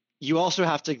 You also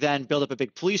have to then build up a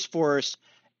big police force,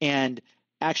 and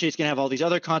actually it's going to have all these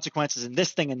other consequences and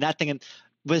this thing and that thing. And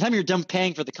by the time you're done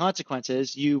paying for the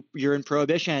consequences, you're in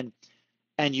prohibition,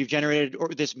 and you've generated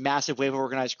this massive wave of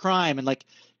organized crime. And like,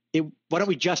 why don't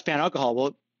we just ban alcohol?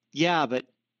 Well, yeah, but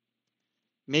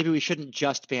maybe we shouldn't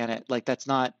just ban it. Like it's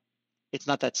not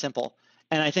that simple.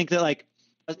 And I think that like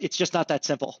it's just not that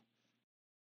simple.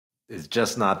 It's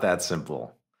just not that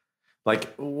simple.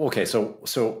 Like, okay, so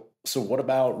what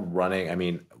about running? I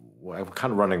mean, we're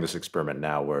kind of running this experiment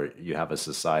now where you have a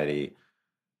society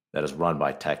that is run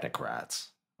by technocrats,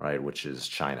 right? Which is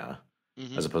China,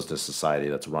 as opposed to a society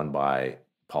that's run by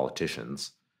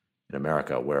politicians in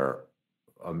America, where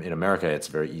in America it's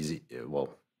very easy.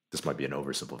 Well, this might be an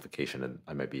oversimplification, and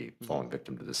I might be falling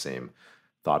victim to the same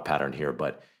thought pattern here,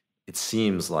 but it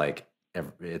seems like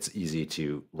it's easy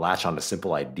to latch onto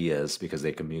simple ideas because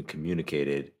they can be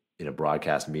communicated in a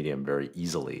broadcast medium very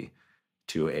easily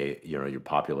to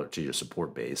your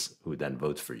support base, who then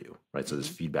votes for you, right? So this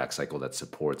feedback cycle that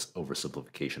supports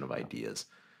oversimplification of ideas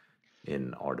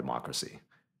in our democracy.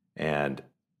 And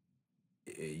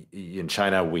in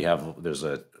China, there's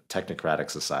a technocratic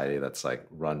society that's like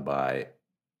run by,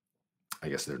 I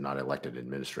guess they're not elected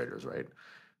administrators, right?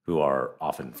 Who are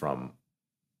often from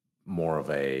more of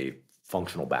a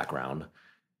functional background.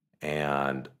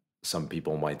 And some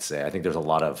people might say, I think there's a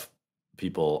lot of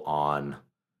people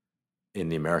in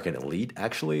the American elite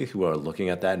actually who are looking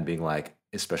at that and being like,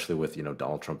 especially with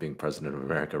Donald Trump being president of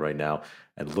America right now,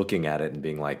 and looking at it and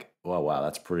being like, oh wow,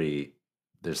 that's pretty.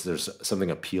 There's something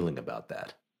appealing about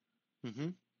that. I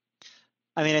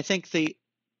mean, I think the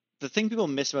thing people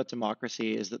miss about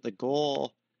democracy is that the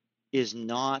goal is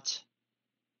not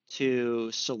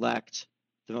to select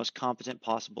the most competent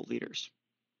possible leaders.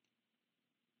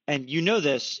 And you know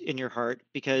this in your heart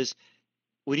because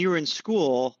when you were in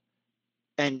school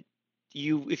and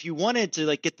if you wanted to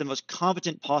like get the most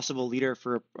competent possible leader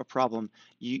for a problem,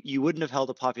 you wouldn't have held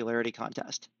a popularity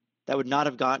contest. That would not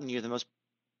have gotten you the most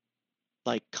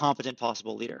like competent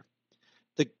possible leader.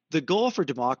 The goal for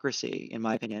democracy, in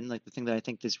my opinion, like the thing that I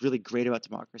think is really great about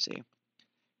democracy,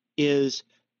 is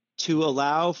to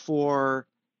allow for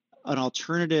an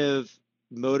alternative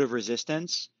mode of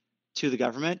resistance to the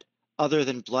government other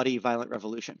than bloody, violent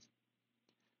revolution.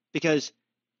 Because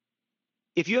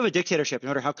if you have a dictatorship, no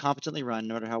matter how competently run,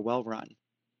 no matter how well run,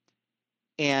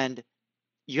 and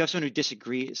you have someone who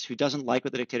disagrees, who doesn't like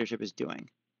what the dictatorship is doing,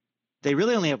 they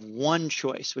really only have one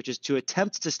choice, which is to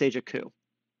attempt to stage a coup.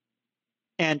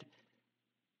 And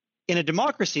in a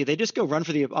democracy, they just go run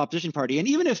for the opposition party. And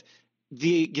even if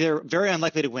they're very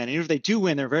unlikely to win, and even if they do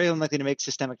win, they're very unlikely to make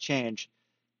systemic change.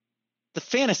 The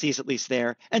fantasy is at least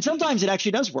there. And sometimes it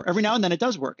actually does work. Every now and then it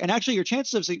does work. And actually your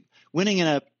chances of winning in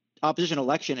an opposition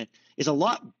election is a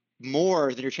lot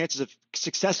more than your chances of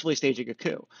successfully staging a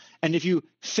coup. And if you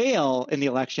fail in the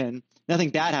election, nothing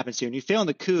bad happens to you. And you fail in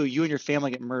the coup, you and your family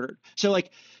get murdered. So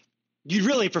like, you'd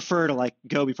really prefer to like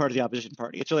go be part of the opposition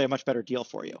party. It's really a much better deal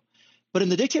for you. But in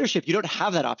the dictatorship, you don't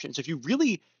have that option. So if you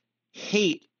really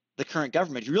hate the current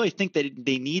government, you really think that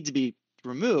they need to be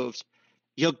removed,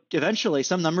 you'll eventually,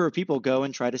 some number of people go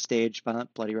and try to stage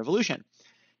violent, bloody revolution.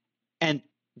 And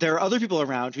there are other people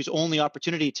around whose only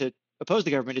opportunity to oppose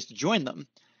the government is to join them.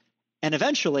 And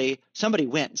eventually, somebody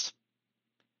wins.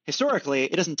 Historically,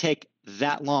 it doesn't take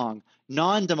that long.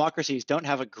 Non-democracies don't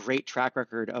have a great track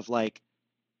record of like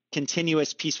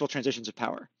continuous peaceful transitions of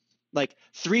power. Like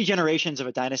 3 generations of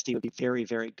a dynasty would be very,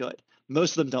 very good.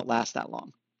 Most of them don't last that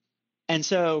long. And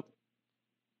so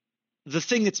the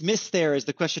thing that's missed there is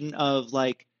the question of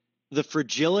like the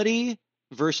fragility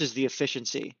versus the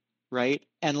efficiency, right?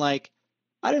 And like,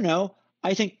 I don't know,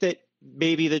 I think that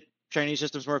maybe the Chinese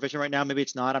system's more efficient right now. Maybe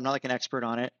it's not. I'm not like an expert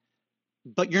on it.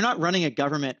 But you're not running a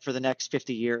government for the next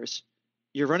 50 years.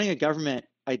 You're running a government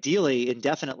ideally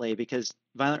indefinitely because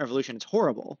violent revolution is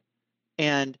horrible.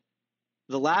 And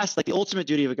the ultimate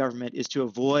duty of a government is to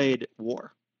avoid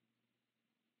war,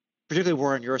 particularly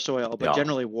war on your soil, but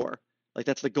generally war. Like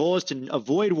that's the goal, is to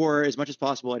avoid war as much as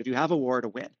possible. And if you have a war, to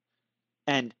win.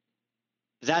 And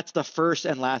that's the first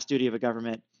and last duty of a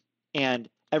government. And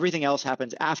everything else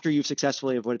happens after you've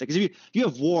successfully avoided it. Because if you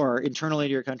have war internally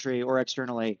to your country or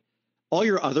externally, all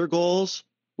your other goals,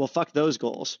 well, fuck those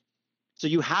goals. So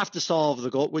you have to solve the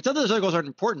goal, which those other goals aren't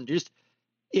important.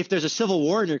 If there's a civil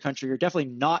war in your country, you're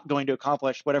definitely not going to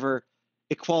accomplish whatever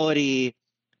equality,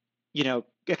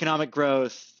 economic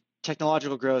growth,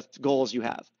 technological growth goals you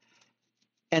have.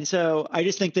 And so I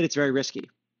just think that it's very risky.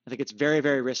 I think it's very,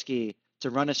 very risky to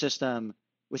run a system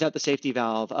without the safety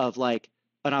valve of like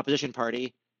an opposition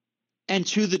party. And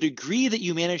to the degree that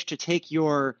you manage to take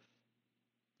your,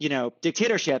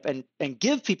 dictatorship and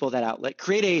give people that outlet,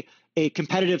 create a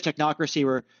competitive technocracy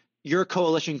where your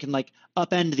coalition can like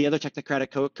upend the other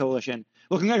technocratic coalition.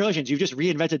 Well, congratulations, you've just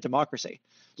reinvented democracy.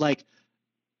 Like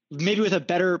maybe with a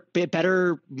better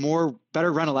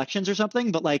run elections or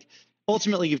something, but like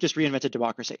ultimately you've just reinvented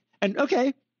democracy. And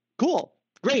okay, cool,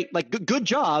 great, like good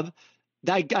job.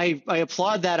 I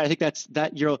applaud that. I think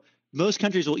most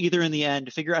countries will either in the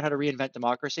end figure out how to reinvent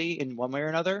democracy in one way or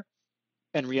another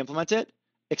and re-implement it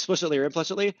explicitly or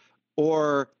implicitly,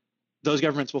 or those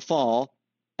governments will fall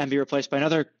and be replaced by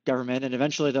another government, and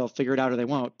eventually they'll figure it out or they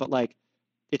won't. But like,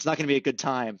 it's not going to be a good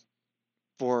time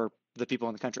for the people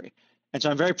in the country. And so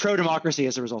I'm very pro-democracy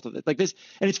as a result of it. Like this,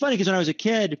 and it's funny because when I was a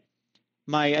kid,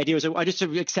 my idea was I just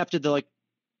accepted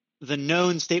the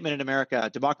known statement in America: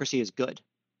 democracy is good.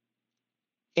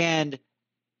 And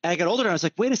I got older and I was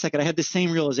like, wait a second, I had the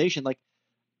same realization. Like,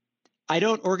 I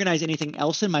don't organize anything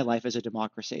else in my life as a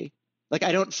democracy. Like,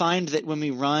 I don't find that when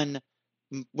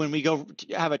we go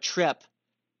have a trip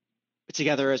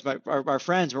together as our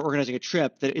friends, we're organizing a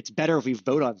trip, that it's better if we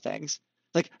vote on things.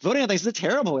 Like, voting on things is a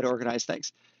terrible way to organize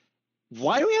things.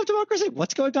 Why do we have democracy?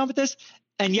 What's going on with this?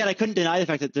 And yet I couldn't deny the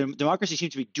fact that the democracy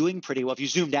seems to be doing pretty well. If you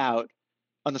zoomed out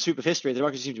on the sweep of history, the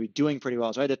democracy seems to be doing pretty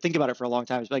well. So I had to think about it for a long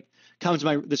time. It's like comes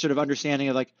to the sort of understanding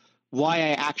of like why I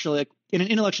actually, like, in an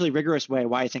intellectually rigorous way,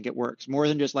 why I think it works more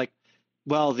than just like,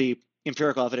 well, the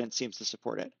empirical evidence seems to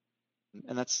support it.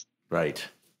 And that's right.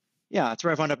 Yeah, that's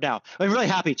where I wound up now. I'm really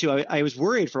happy too. I was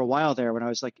worried for a while there when I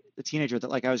was like a teenager that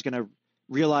like I was going to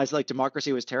realize like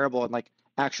democracy was terrible and like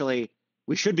actually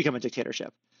we should become a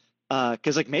dictatorship.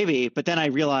 Because like maybe, but then I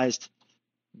realized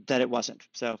that it wasn't.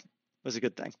 So it was a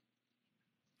good thing.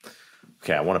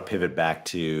 Okay, I want to pivot back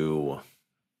to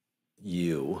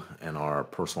you and our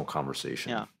personal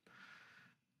conversation. Yeah.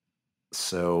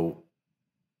 So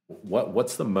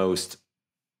what's the most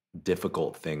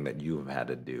difficult thing that you have had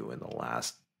to do in the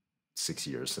last 6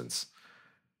 years since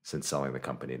selling the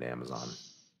company to Amazon?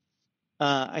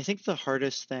 I think the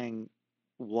hardest thing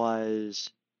was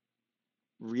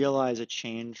realize a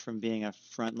change from being a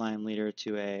frontline leader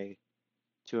to a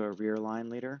rear line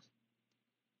leader.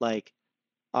 Like,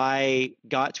 I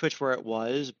got Twitch where it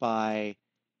was by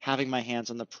having my hands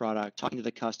on the product, talking to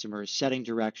the customers, setting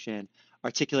direction,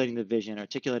 articulating the vision,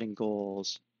 articulating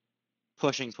goals,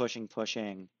 pushing,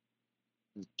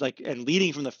 like, and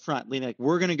leading from the front, leading like,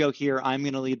 we're going to go here. I'm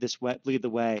going to lead the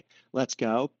way. Let's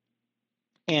go.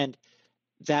 And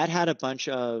that had a bunch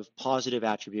of positive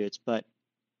attributes, but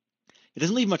it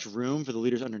doesn't leave much room for the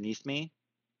leaders underneath me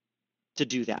to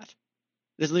do that.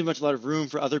 It doesn't leave a lot of room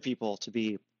for other people to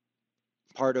be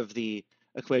part of the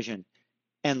equation.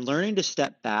 And learning to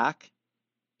step back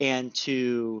and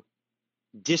to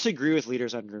disagree with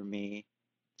leaders under me,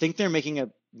 think they're making a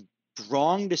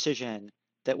wrong decision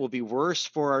that will be worse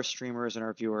for our streamers and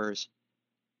our viewers,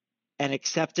 and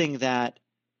accepting that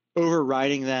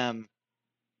overriding them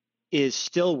is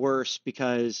still worse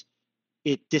because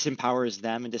it disempowers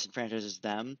them and disenfranchises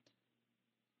them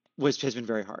has been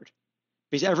very hard.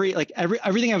 Because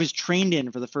everything I was trained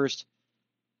in for the first,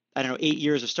 I don't know, 8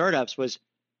 years of startups was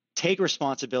take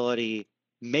responsibility,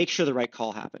 make sure the right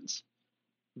call happens.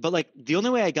 But like the only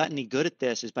way I got any good at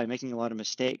this is by making a lot of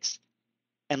mistakes.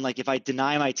 And like if I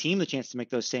deny my team the chance to make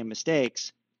those same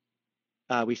mistakes,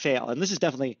 we fail. And this is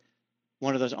definitely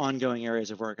one of those ongoing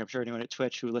areas of work. I'm sure anyone at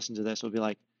Twitch who listens to this will be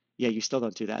like, yeah, you still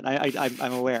don't do that.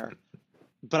 I'm aware.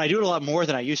 But I do it a lot more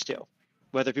than I used to,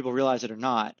 whether people realize it or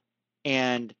not.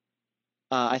 And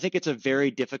I think it's a very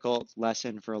difficult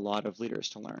lesson for a lot of leaders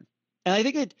to learn. And I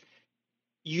think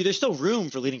there's still room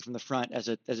for leading from the front as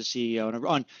a CEO.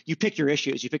 And you pick your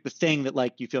issues. You pick the thing that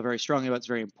like you feel very strongly about. It's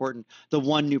very important. The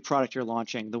one new product you're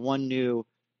launching. The one new,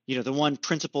 the one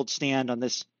principled stand on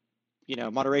this,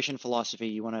 moderation philosophy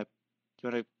you want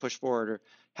to push forward, or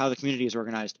how the community is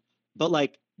organized. But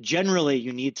like generally,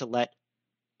 you need to let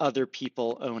other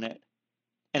people own it.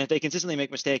 And if they consistently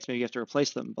make mistakes, maybe you have to replace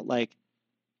them. But like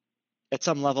at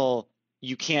some level,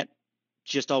 you can't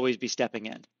just always be stepping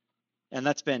in. And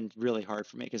that's been really hard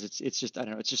for me because it's just, I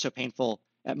don't know, it's just so painful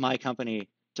at my company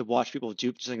to watch people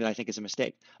do something that I think is a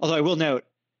mistake. Although I will note,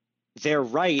 they're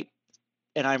right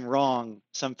and I'm wrong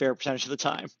some fair percentage of the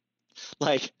time.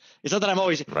 Like, it's not that I'm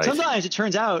always, Right. Sometimes it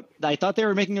turns out that I thought they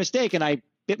were making a mistake and I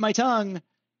bit my tongue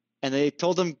and they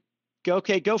told them, go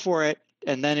for it.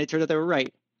 And then it turned out they were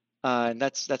right. And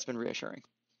that's been reassuring.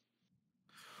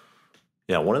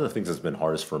 Yeah, one of the things that's been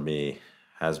hardest for me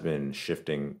has been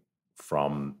shifting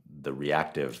from the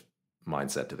reactive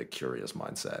mindset to the curious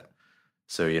mindset.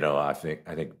 So, I think,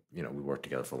 we worked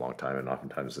together for a long time, and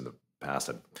oftentimes in the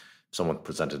past, someone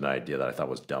presented an idea that I thought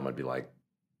was dumb, I'd be like,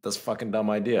 that's a fucking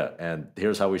dumb idea, and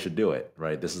here's how we should do it,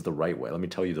 right? This is the right way. Let me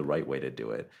tell you the right way to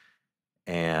do it.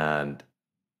 And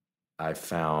I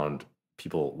found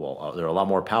people, well, they're a lot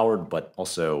more empowered, but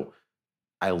also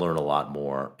I learn a lot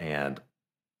more, and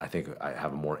I think I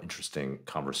have a more interesting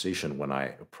conversation when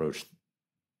I approach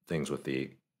things with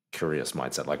the curious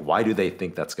mindset. Like, why do they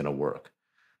think that's going to work?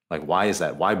 Like, why is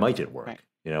that? Why might it work?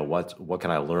 Right. What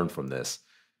can I learn from this,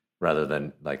 rather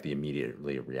than like the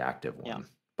immediately reactive one? Yeah.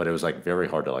 But it was like very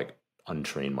hard to like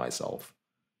untrain myself,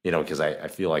 because I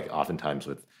feel like oftentimes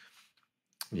with,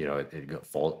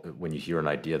 when you hear an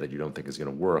idea that you don't think is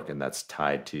going to work, and that's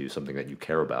tied to something that you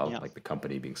care about, like the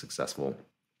company being successful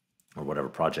or whatever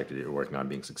project that you're working on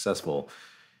being successful,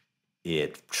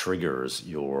 it triggers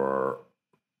your,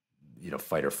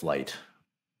 fight or flight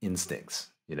instincts,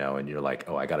 and you're like,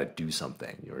 oh, I got to do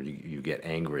something, or you get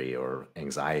angry or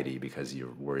anxiety because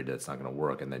you're worried that it's not going to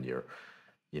work. And then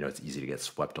it's easy to get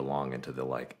swept along into the,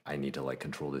 like, I need to like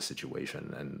control this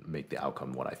situation and make the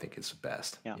outcome what I think is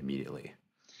best immediately.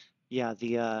 Yeah.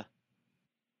 The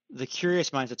curious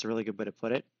mindset's a really good way to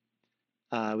put it.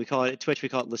 We call it at Twitch, we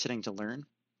call it listening to learn,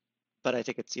 but I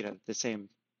think it's, the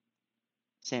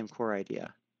same core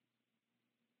idea.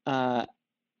 I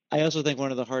also think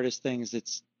one of the hardest things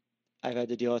I've had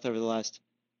to deal with over the last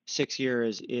 6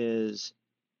 years is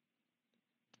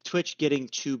Twitch getting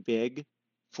too big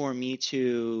for me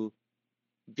to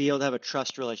be able to have a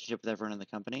trust relationship with everyone in the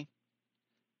company,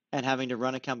 and having to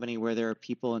run a company where there are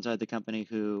people inside the company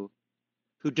who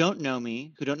don't know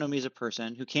me, as a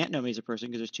person, who can't know me as a person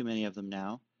because there's too many of them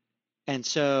now. And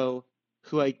so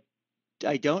who I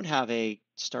don't have a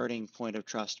starting point of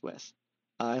trust with.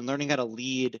 I'm learning how to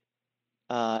lead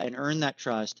and earn that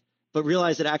trust, but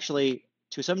realize that actually,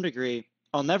 to some degree,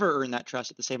 I'll never earn that trust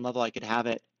at the same level I could have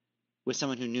it with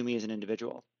someone who knew me as an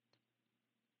individual.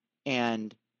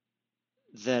 And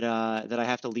that I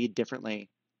have to lead differently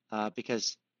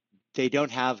because they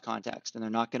don't have context, and they're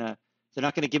not gonna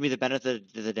give me the benefit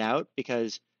of the doubt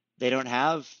because they don't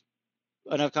have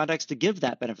enough context to give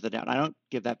that benefit of the doubt. I don't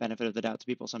give that benefit of the doubt to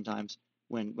people sometimes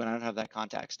when I don't have that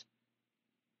context.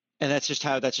 And that's just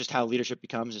how leadership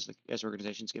becomes as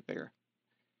organizations get bigger.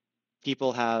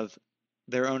 People have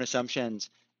their own assumptions,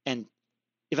 and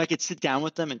if I could sit down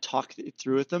with them and talk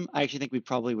through with them, I actually think we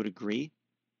probably would agree,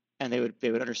 and they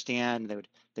would understand. They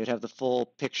would have the full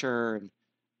picture and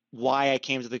why I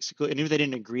came to the conclusion. And even if they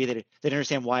didn't agree, they didn't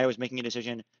understand why I was making a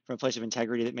decision from a place of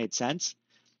integrity that made sense.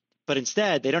 But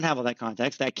instead, they don't have all that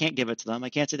context. I can't give it to them. I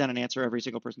can't sit down and answer every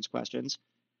single person's questions,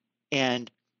 and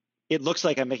it looks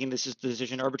like I'm making this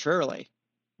decision arbitrarily,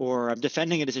 or I'm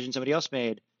defending a decision somebody else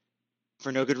made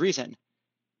for no good reason,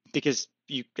 because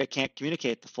I can't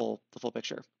communicate the full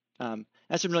picture.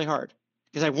 That's been really hard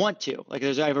because I want to. Like,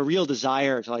 I have a real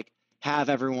desire to like have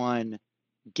everyone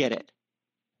get it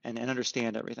and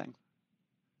understand everything.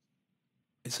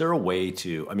 Is there a way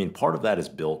to? I mean, part of that is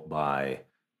built by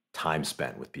time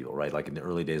spent with people, right? Like in the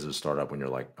early days of a startup, when you're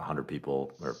like 100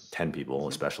 people or 10 people,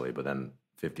 especially, but then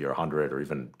 50 or 100 or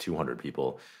even 200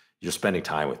 people, you're spending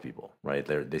time with people, right?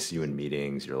 They see you in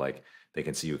meetings. You're like, they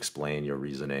can see you explain your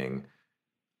reasoning.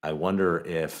 I wonder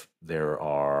if there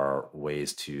are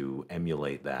ways to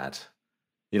emulate that.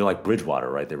 You know, like Bridgewater,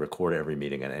 right? They record every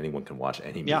meeting and anyone can watch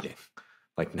any meeting.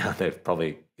 Like now they've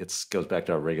probably, goes back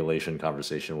to our regulation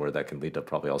conversation where that can lead to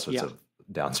probably all sorts of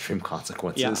downstream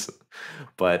consequences.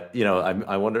 But, you know,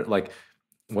 I wonder, like,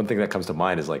 one thing that comes to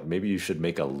mind is like, maybe you should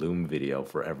make a Loom video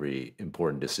for every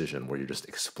important decision where you just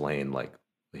explain, like,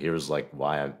 here's like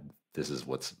why this is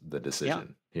what's the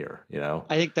decision here, you know?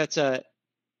 I think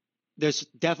there's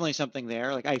definitely something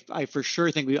there. Like I for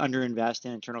sure think we underinvest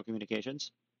in internal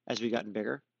communications as we've gotten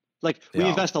bigger. Like we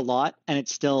invest a lot and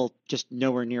it's still just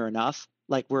nowhere near enough.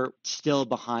 Like we're still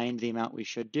behind the amount we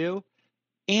should do.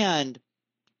 And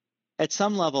at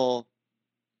some level,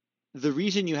 the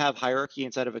reason you have hierarchy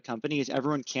inside of a company is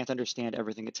everyone can't understand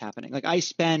everything that's happening. Like I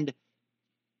spend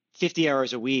 50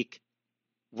 hours a week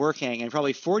working, and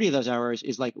probably 40 of those hours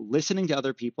is like listening to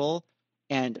other people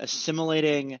and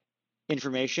assimilating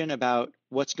information about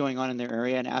what's going on in their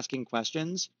area and asking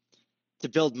questions to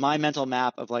build my mental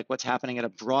map of like what's happening at a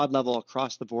broad level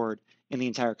across the board in the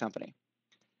entire company.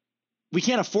 We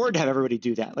can't afford to have everybody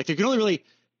do that. Like you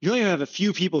only have a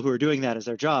few people who are doing that as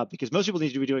their job, because most people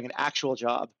need to be doing an actual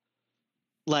job,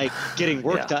 like getting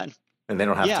work done. And they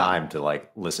don't have time to like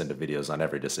listen to videos on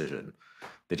every decision.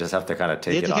 They just have to kind of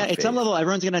take it on faith. At some level,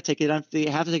 everyone's going to take it on. They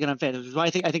have to take it on faith. Which is why I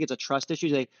think it's a trust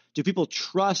issue. Do people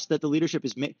trust that the leadership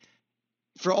is made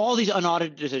for all these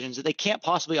unaudited decisions that they can't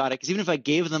possibly audit? Because even if I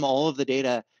gave them all of the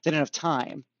data, they didn't have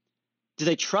time. Do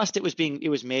they trust it was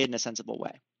made in a sensible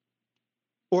way,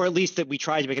 or at least that we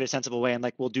tried to make it a sensible way, and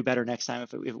like we'll do better next time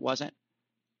if it wasn't?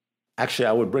 Actually,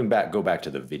 I would go back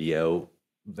to the video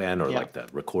then, or like the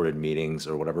recorded meetings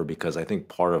or whatever, because I think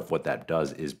part of what that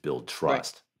does is build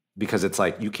trust. Right. Because it's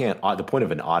like you can't, the point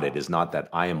of an audit is not that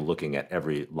I am looking at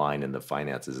every line in the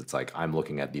finances. It's like I'm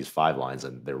looking at these 5 lines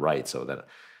and they're right, so that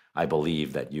I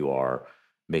believe that you are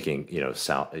making, you're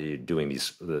doing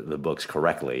the books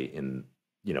correctly in,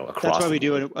 across. That's why we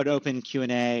do an open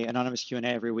Q&A, anonymous Q&A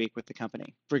every week with the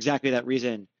company for exactly that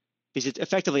reason, because it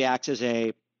effectively acts as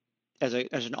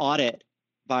an audit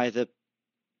by the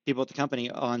people at the company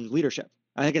on leadership.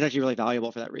 I think it's actually really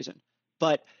valuable for that reason.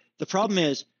 But the problem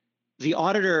is, the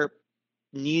auditor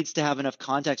needs to have enough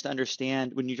context to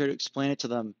understand when you try to explain it to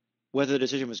them whether the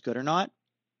decision was good or not.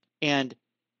 And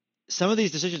some of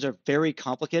these decisions are very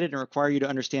complicated and require you to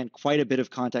understand quite a bit of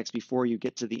context before you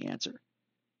get to the answer.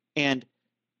 And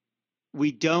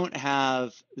we don't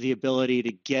have the ability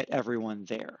to get everyone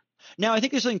there. Now, I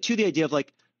think there's something to the idea of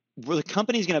like, where the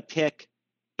company's going to pick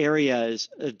areas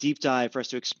of deep dive for us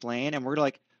to explain, and we're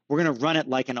going to run it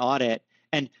like an audit.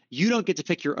 And you don't get to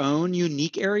pick your own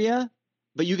unique area,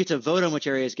 but you get to vote on which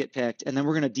areas get picked, and then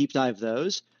we're going to deep dive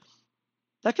those.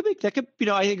 That could,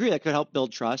 I agree, that could help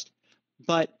build trust.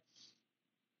 But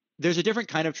there's a different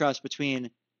kind of trust between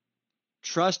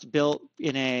trust built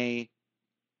in a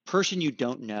person you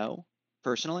don't know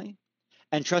personally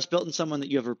and trust built in someone that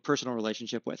you have a personal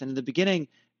relationship with. And in the beginning,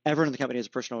 everyone in the company has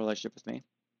a personal relationship with me.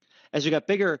 As we got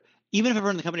bigger, even if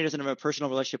everyone in the company doesn't have a personal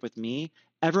relationship with me,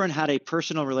 everyone had a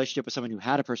personal relationship with someone who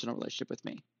had a personal relationship with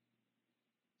me.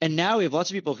 And now we have lots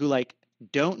of people who like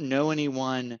don't know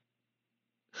anyone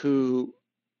who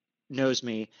knows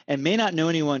me and may not know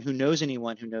anyone who knows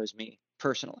me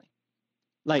personally.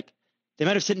 Like they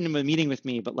might have sitting in a meeting with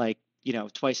me, but like,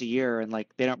 twice a year, and like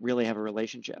they don't really have a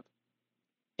relationship.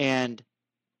 And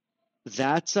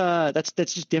that's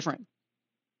just different.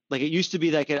 Like it used to be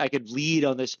that I could lead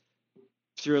on this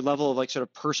through a level of like sort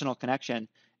of personal connection,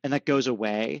 and that goes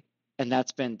away, and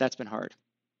that's been hard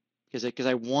because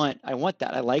I want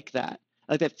that. I like that.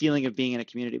 I like that feeling of being in a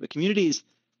community. But communities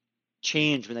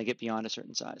change when they get beyond a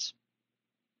certain size,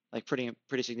 like pretty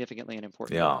significantly and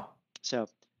importantly. Yeah. So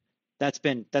that's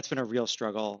been a real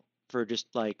struggle for just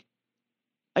like,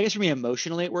 I guess for me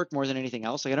emotionally at work more than anything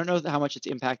else. Like I don't know how much it's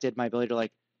impacted my ability to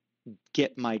like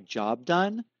get my job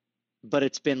done, but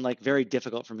it's been like very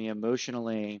difficult for me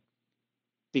emotionally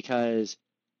because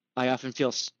I often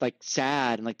feel like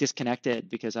sad and like disconnected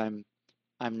because I'm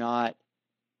not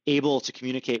able to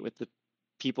communicate with the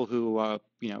people who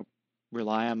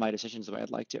rely on my decisions the way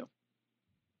I'd like to.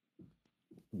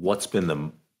 What's been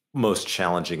the most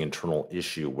challenging internal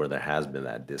issue where there has been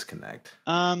that disconnect?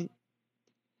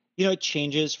 It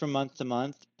changes from month to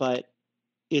month, but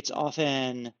it's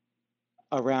often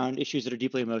around issues that are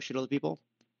deeply emotional to people.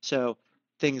 So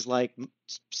things like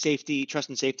safety, trust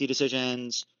and safety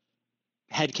decisions,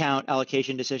 headcount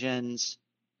allocation decisions,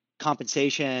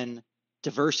 compensation,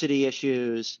 diversity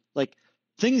issues, like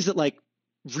things that like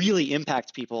really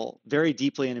impact people very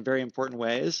deeply and in very important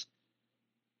ways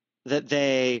that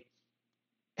they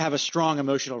have a strong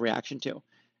emotional reaction to,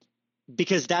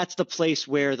 because that's the place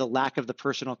where the lack of the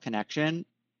personal connection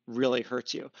really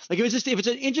hurts you. Like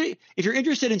if you're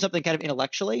interested in something kind of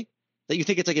intellectually that you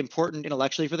think it's like important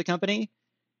intellectually for the company,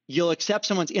 you'll accept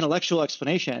someone's intellectual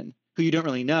explanation who you don't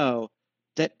really know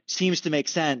that seems to make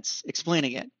sense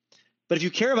explaining it. But if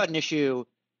you care about an issue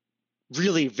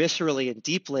really viscerally and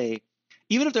deeply,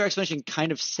 even if their explanation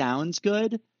kind of sounds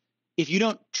good, if you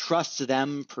don't trust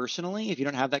them personally, if you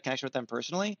don't have that connection with them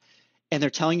personally, and they're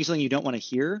telling you something you don't want to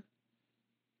hear,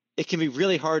 it can be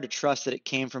really hard to trust that it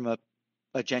came from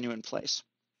a genuine place.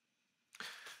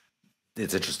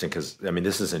 It's interesting because, I mean,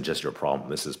 this isn't just your problem.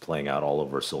 This is playing out all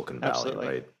over Silicon Valley, Absolutely.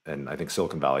 right? And I think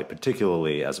Silicon Valley,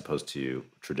 particularly as opposed to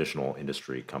traditional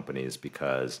industry companies,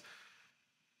 because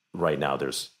right now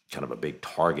there's kind of a big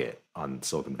target on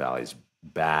Silicon Valley's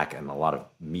back, and a lot of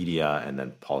media and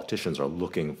then politicians are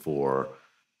looking for,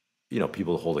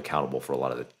 people to hold accountable for a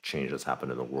lot of the change that's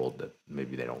happened in the world that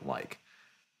maybe they don't like.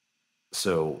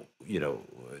 So,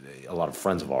 a lot of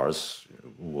friends of ours,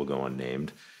 who will go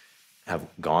unnamed, have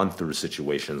gone through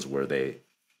situations where they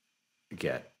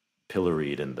get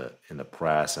pilloried in the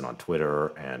press and on Twitter,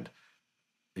 and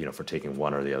for taking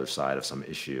one or the other side of some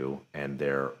issue, and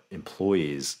their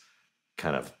employees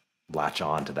kind of latch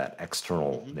on to that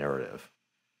external narrative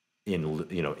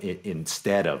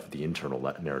instead of the internal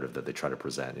narrative that they try to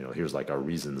present. Here's like our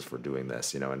reasons for doing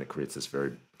this, and it creates this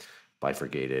very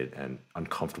bifurcated and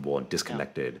uncomfortable and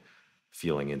disconnected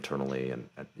feeling internally, and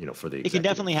for the it can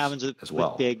definitely happen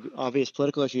with big obvious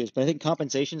political issues. But I think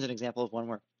compensation is an example of one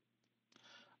where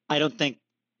I don't think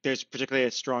there's particularly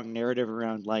a strong narrative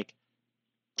around like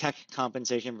tech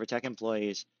compensation for tech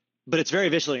employees, but it's very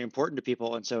viscerally important to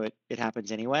people, and so it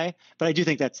happens anyway. But I do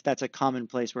think that's a common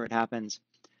place where it happens.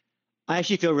 I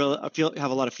actually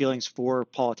have a lot of feelings for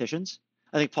politicians.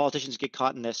 I think politicians get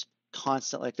caught in this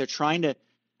constant, like I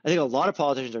think a lot of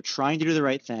politicians are trying to do the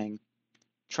right thing,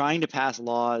 trying to pass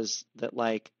laws that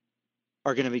like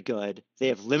are going to be good. They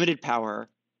have limited power.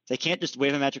 They can't just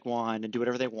wave a magic wand and do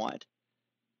whatever they want.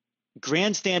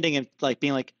 Grandstanding and like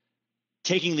being like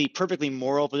taking the perfectly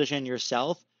moral position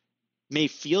yourself may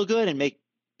feel good and make,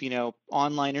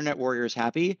 online internet warriors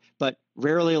happy, but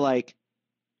rarely like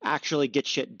actually get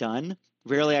shit done,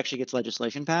 rarely actually gets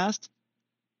legislation passed.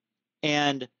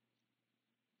 And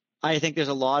I think there's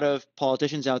a lot of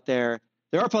politicians out there.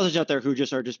 There are politicians out there who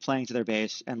are just playing to their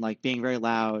base and like being very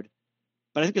loud.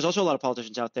 But I think there's also a lot of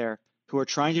politicians out there who are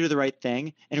trying to do the right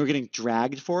thing and who are getting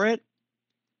dragged for it.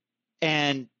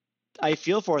 And I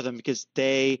feel for them because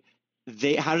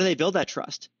how do they build that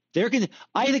trust? I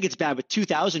think it's bad with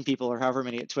 2,000 people or however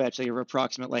many at Twitch, like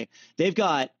approximately. They've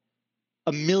got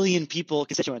 1 million people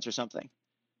constituents or something.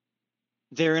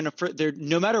 They're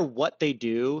no matter what they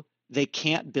do, they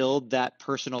can't build that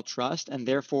personal trust, and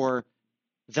therefore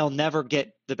they'll never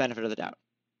get the benefit of the doubt.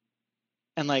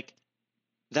 And like,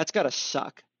 that's got to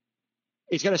suck.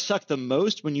 It's got to suck the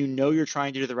most when you're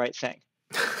trying to do the right thing.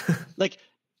 Like,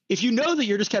 if you know that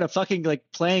you're just kind of fucking like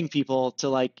playing people to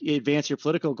like advance your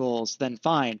political goals, then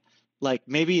fine. Like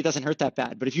maybe it doesn't hurt that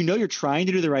bad. But if you know you're trying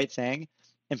to do the right thing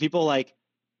and people like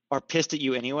are pissed at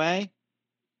you anyway,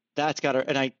 that's gotta,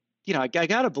 and I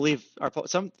gotta believe probably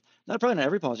not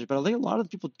every politician, but I think a lot of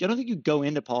people, I don't think you go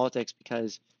into politics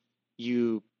because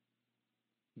you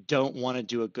don't want to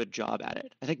do a good job at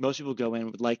it. I think most people go in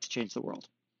and would like to change the world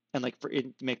and like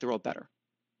make the world better.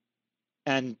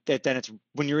 And then it's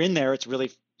when you're in there, it's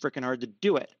really freaking hard to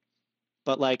do it.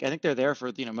 but like I think they're there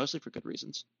for mostly for good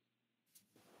reasons.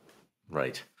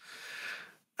 Right.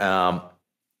 Um,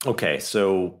 okay,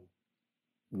 so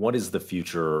what is the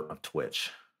future of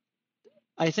Twitch?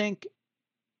 I think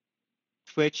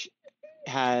Twitch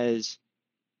has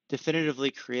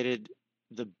definitively created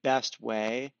the best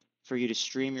way for you to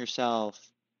stream yourself,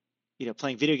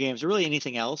 playing video games or really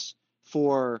anything else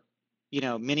for,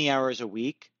 many hours a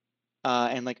week,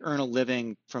 and like earn a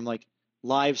living from like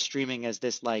live streaming as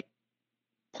this like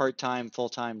part-time,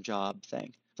 full-time job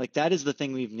thing. Like that is the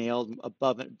thing we've nailed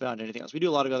above and beyond anything else. We do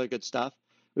a lot of other good stuff.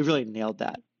 We've really nailed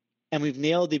that. And we've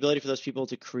nailed the ability for those people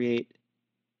to create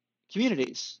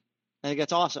communities. I think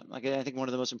that's awesome. Like I think one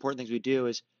of the most important things we do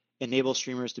is enable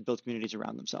streamers to build communities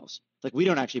around themselves. Like we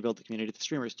don't actually build the community, the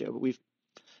streamers do, but we've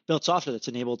built software that's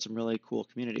enabled some really cool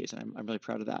communities, and I'm really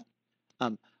proud of that.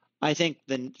 I think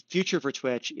the future for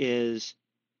Twitch is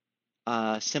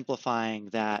simplifying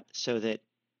that so that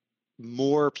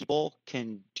more people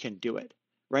can do it.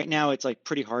 Right now, it's like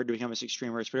pretty hard to become a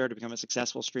streamer. It's pretty hard to become a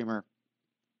successful streamer.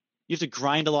 You have to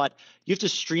grind a lot. You have to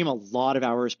stream a lot of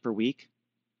hours per week.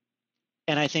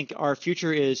 And I think our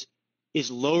future is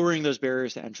lowering those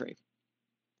barriers to entry.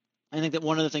 I think that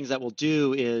one of the things that we'll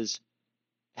do is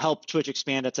help Twitch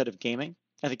expand outside of gaming.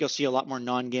 I think you'll see a lot more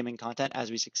non-gaming content as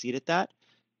we succeed at that,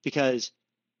 because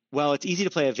while it's easy to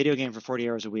play a video game for 40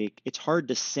 hours a week, it's hard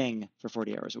to sing for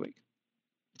 40 hours a week.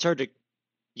 It's hard to,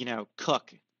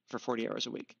 cook for 40 hours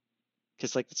a week,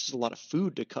 because like it's just a lot of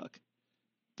food to cook.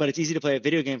 But it's easy to play a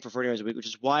video game for 40 hours a week, which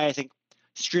is why I think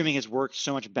streaming has worked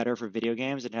so much better for video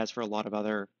games than it has for a lot of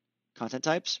other content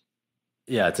types.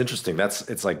 Yeah, it's interesting.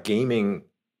 It's like gaming.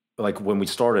 Like when we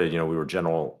started, we were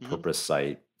general purpose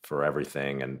site for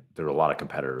everything, and there were a lot of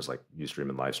competitors like Ustream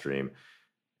and Livestream,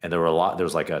 and there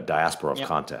was like a diaspora of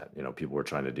content. People were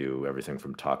trying to do everything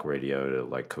from talk radio to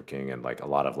like cooking, and like a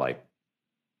lot of like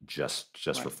just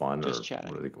for fun, just or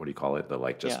chatting. what do you call it? The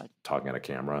like just talking on a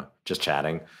camera, just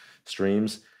chatting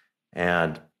streams,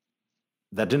 and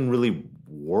that didn't really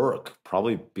work,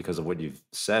 probably because of what you've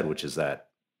said, which is that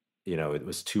it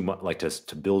was too much like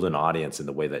to build an audience in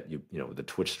the way that the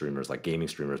Twitch streamers, like gaming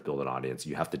streamers, build an audience.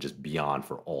 You have to just be on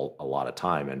for a lot of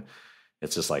time, and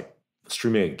it's just like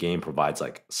streaming a game provides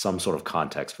like some sort of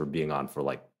context for being on for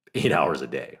like 8 hours a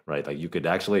day, right? Like you could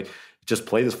actually just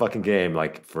play this fucking game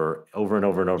like for over and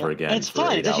over and over again. And it's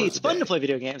fun. It's fun to play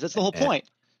video games. That's the whole point.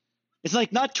 It's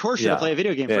like not torture to play a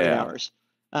video game for 8 hours.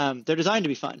 They're designed to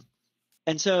be fun.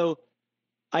 And so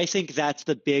I think that's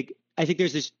the big, I think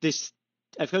there's this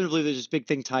I've come to believe there's this big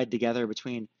thing tied together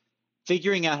between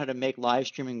figuring out how to make live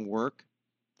streaming work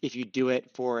if you do it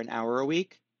for an hour a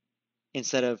week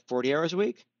instead of 40 hours a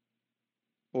week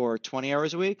or 20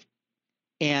 hours a week,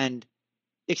 and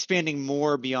expanding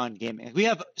more beyond gaming. We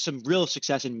have some real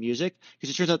success in music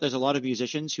because it turns out there's a lot of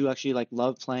musicians who actually like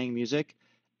love playing music.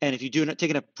 And if you do not take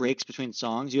enough breaks between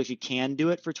songs, you actually can do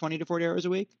it for 20 to 40 hours a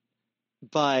week.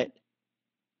 But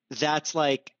that's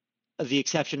like the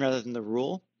exception rather than the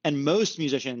rule. And most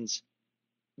musicians,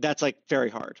 that's like very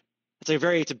hard.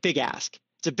 It's a big ask.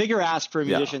 It's a bigger ask for a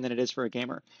musician than it is for a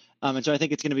gamer. And so I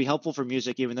think it's going to be helpful for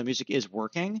music, even though music is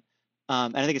working.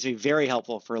 And I think it's going to be very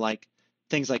helpful for like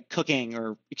things like cooking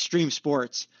or extreme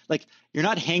sports. Like you're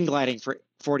not hang gliding for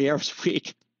 40 hours a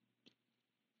week.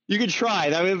 You could try.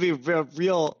 That would be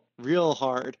real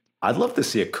hard. I'd love to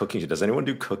see a cooking show. Does anyone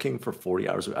do cooking for 40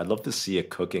 hours? I'd love to see a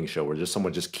cooking show where just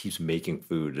someone just keeps making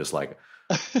food just like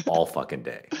all fucking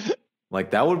day.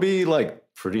 Like that would be like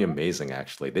pretty amazing,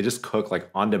 actually. They just cook like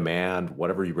on demand,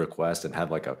 whatever you request, and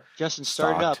have like a Justin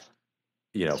start it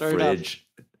up. Fridge.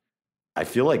 I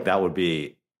feel like that would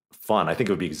be fun. I think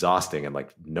it would be exhausting, and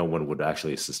like no one would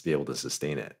actually be able to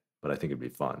sustain it. But I think it'd be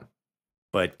fun.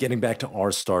 But getting back to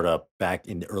our startup back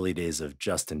in the early days of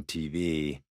Justin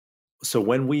TV. So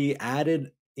when we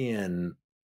added in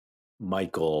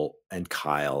Michael and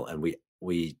Kyle, and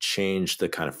we changed the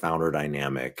kind of founder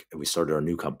dynamic, and we started our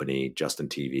new company, Justin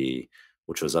TV,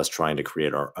 which was us trying to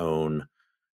create our own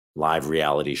live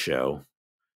reality show.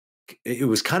 It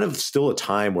was kind of still a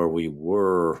time where we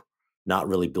were not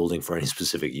really building for any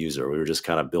specific user. We were just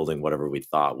kind of building whatever we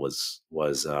thought was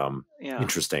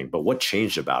interesting. But what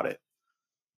changed about it?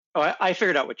 Oh, I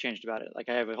figured out what changed about it. Like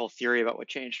I have a whole theory about what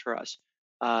changed for us.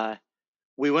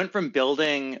 We went from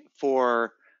building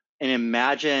for an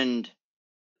imagined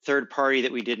third party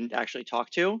that we didn't actually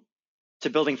talk to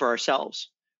building for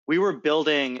ourselves. We were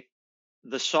building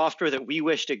the software that we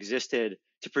wished existed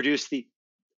to produce the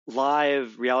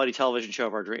live reality television show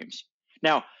of our dreams.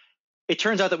 Now, it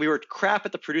turns out that we were crap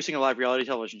at the producing a live reality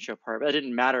television show part, but that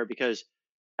didn't matter because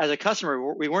as a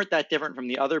customer, we weren't that different from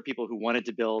the other people who wanted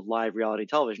to build live reality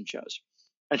television shows.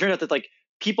 And it turned out that like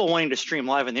people wanting to stream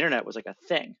live on the internet was like a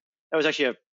thing. That was actually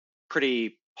a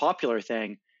pretty popular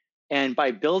thing. And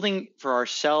by building for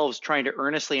ourselves, trying to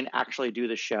earnestly and actually do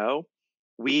the show,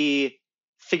 we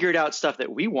figured out stuff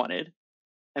that we wanted.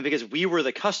 And because we were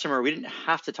the customer, we didn't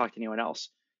have to talk to anyone else.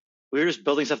 We were just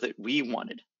building stuff that we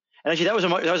wanted. And actually,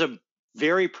 that was a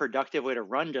very productive way to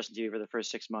run Justin TV for the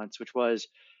first 6 months, which was,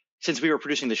 since we were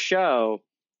producing the show,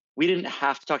 we didn't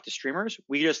have to talk to streamers.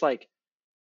 We just like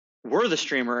were the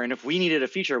streamer, and if we needed a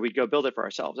feature, we'd go build it for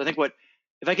ourselves. I think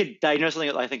if I could diagnose something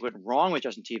that I think went wrong with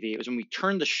Justin TV, it was when we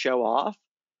turned the show off,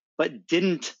 but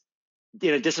didn't,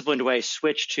 in a disciplined way,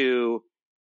 switch to.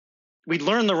 We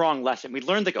learned the wrong lesson. We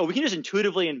learned like, oh, we can just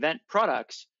intuitively invent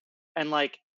products, and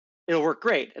like it'll work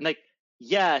great. And like,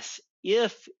 yes,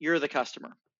 if you're the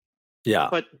customer. Yeah.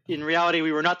 But in reality,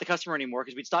 we were not the customer anymore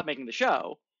because we'd stopped making the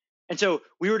show. And so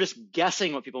we were just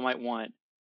guessing what people might want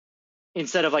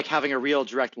instead of like having a real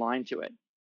direct line to it.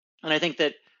 And I think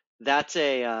that's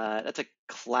a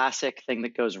classic thing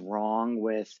that goes wrong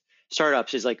with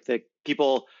startups, is like the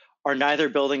people are neither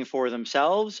building for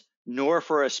themselves nor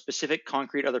for a specific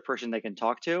concrete other person they can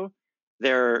talk to.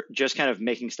 They're just kind of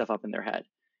making stuff up in their head.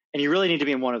 And you really need to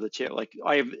be in one of the two. Like,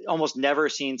 I've almost never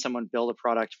seen someone build a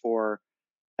product for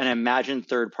an imagined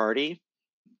third party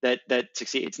that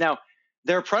succeeds. Now,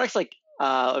 there are products like,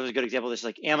 it was a good example of this,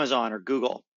 like Amazon or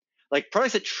Google. Like,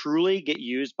 products that truly get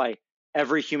used by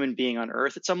every human being on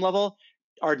earth at some level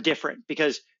are different,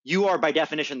 because you are by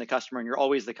definition the customer, and you're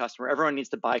always the customer. Everyone needs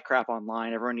to buy crap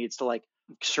online. Everyone needs to like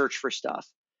search for stuff.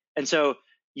 And so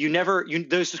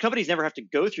those companies never have to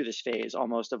go through this phase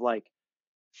almost of like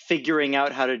figuring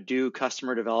out how to do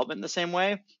customer development in the same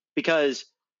way, because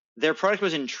their product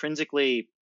was intrinsically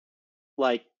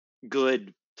like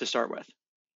good to start with.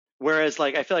 Whereas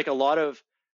like, I feel like a lot of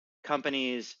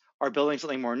companies are building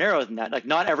something more narrow than that. Like,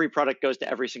 not every product goes to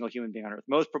every single human being on earth.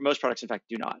 Most products, in fact,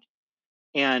 do not.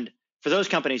 And for those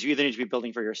companies, you either need to be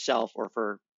building for yourself or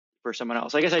for someone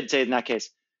else. I guess I'd say in that case,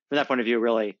 from that point of view,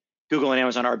 really, Google and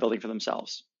Amazon are building for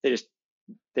themselves.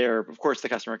 They're of course the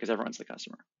customer, because everyone's the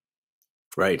customer.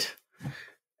 Right.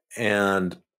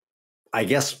 And I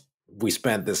guess we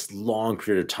spent this long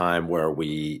period of time where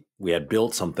we had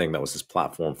built something that was this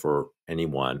platform for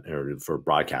anyone, or for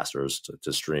broadcasters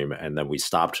to stream. And then we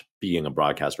stopped being a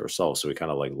broadcaster ourselves. So we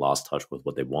kind of like lost touch with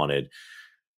what they wanted,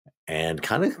 and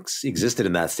kind of existed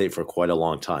in that state for quite a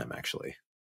long time, actually.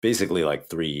 Basically like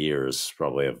 3 years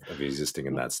probably of existing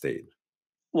in that state.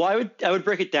 Well, I would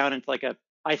break it down into like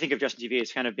I think of Justin TV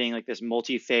as kind of being like this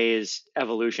multi-phase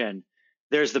evolution.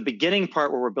 There's the beginning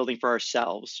part where we're building for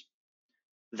ourselves.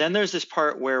 Then there's this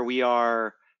part where we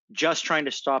are just trying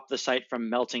to stop the site from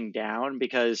melting down,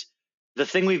 because the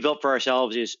thing we built for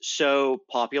ourselves is so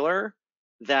popular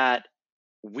that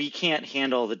we can't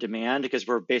handle the demand, because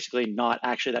we're basically not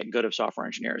actually that good of software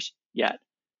engineers yet,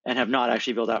 and have not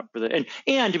actually built out for the,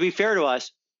 and to be fair to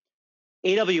us,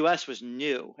 AWS was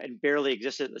new and barely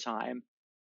existed at the time.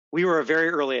 We were a very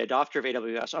early adopter of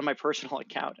AWS on my personal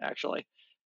account, actually.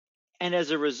 And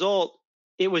as a result,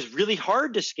 it was really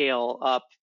hard to scale up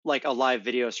like a live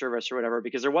video service or whatever,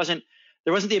 because there wasn't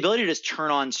the ability to just turn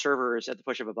on servers at the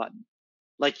push of a button.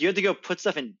 Like, you had to go put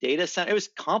stuff in data center. It was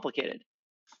complicated.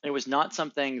 It was not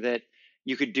something that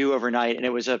you could do overnight. And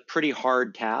it was a pretty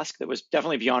hard task that was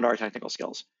definitely beyond our technical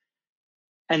skills.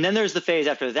 And then there's the phase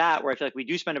after that where I feel like we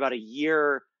do spend about a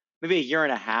year, maybe a year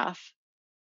and a half,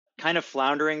 kind of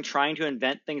floundering, trying to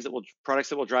invent products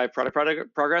that will drive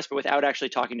product progress, but without actually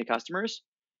talking to customers.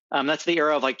 That's the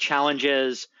era of like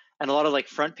challenges and a lot of like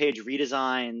front page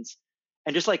redesigns,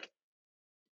 and just like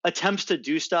attempts to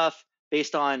do stuff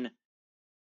based on,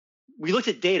 we looked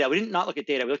at data. We didn't not look at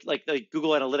data. We looked at like the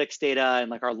Google Analytics data and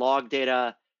like our log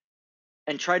data,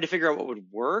 and tried to figure out what would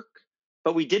work,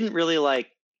 but we didn't really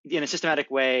like, in a systematic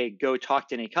way, go talk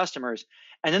to any customers.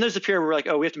 And then there's the period where we're like,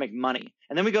 oh, we have to make money.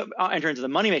 And then we enter into the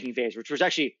money making phase, which was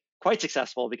actually quite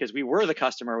successful, because we were the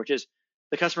customer, which is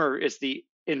the customer is the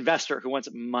investor who wants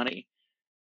money.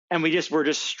 And we're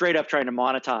just straight up trying to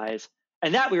monetize.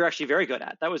 And that we were actually very good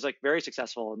at. That was like very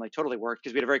successful and like totally worked,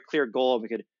 because we had a very clear goal and we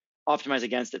could optimize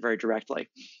against it very directly.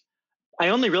 I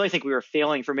only really think we were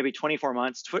failing for maybe 24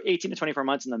 months, 18 to 24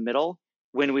 months in the middle,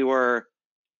 when we were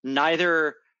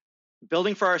neither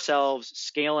building for ourselves,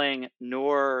 scaling,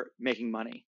 nor making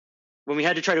money, when we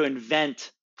had to try to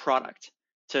invent product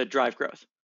to drive growth.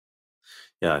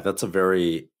 Yeah, that's a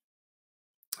very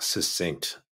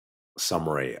succinct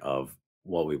summary of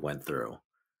what we went through.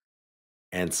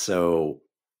 And so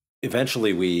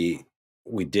eventually we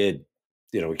did,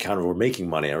 we kind of were making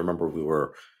money. I remember we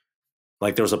were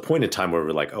like, there was a point in time where we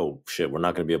were like, oh shit, we're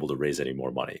not going to be able to raise any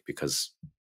more money, because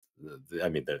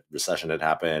the recession had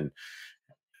happened.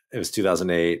 it was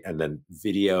 2008, and then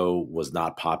video was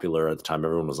not popular at the time.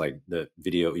 Everyone was like, the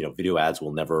video, video ads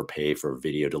will never pay for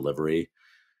video delivery.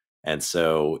 And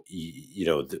so,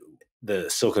 the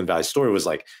Silicon Valley story was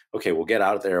like, okay, we'll get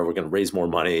out there, we're going to raise more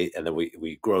money, and then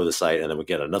we grow the site, and then we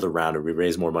get another round, and we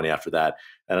raise more money after that.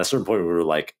 And at a certain point,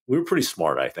 we were pretty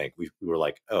smart, I think. We were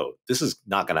like, oh, this is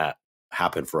not going to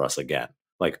happen for us again.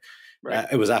 Like, Right.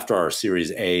 It was after our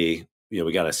Series A,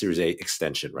 we got a Series A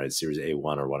extension, right? Series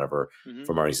A1 or whatever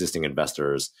from our existing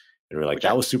investors. And we're like,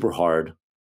 that was super hard.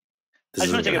 I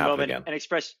just want to take a moment and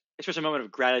express a moment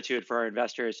of gratitude for our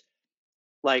investors.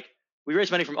 Like, we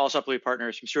raised money from Allsop Louis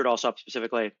Partners, from Stuart Allsop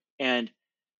specifically. And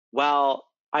while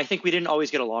I think we didn't always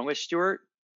get along with Stuart,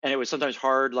 and it was sometimes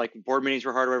hard, like board meetings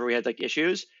were hard, wherever we had like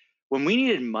issues, when we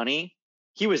needed money,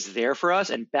 he was there for us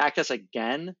and backed us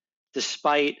again,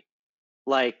 despite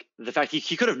like the fact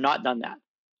he could have not done that.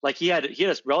 Like he had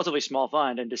a relatively small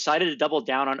fund and decided to double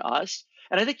down on us.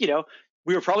 And I think,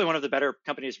 we were probably one of the better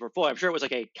companies for portfolio. I'm sure it was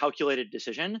like a calculated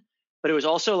decision, but it was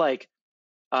also like,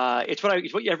 it's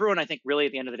what everyone, I think, really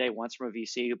at the end of the day wants from a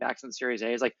VC who backs in the Series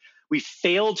A is like, we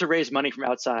failed to raise money from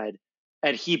outside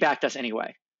and he backed us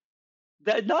anyway.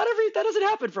 That doesn't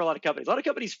happen for a lot of companies. A lot of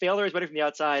companies fail to raise money from the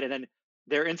outside and then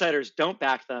their insiders don't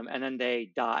back them and then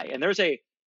they die. And there's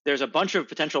a bunch of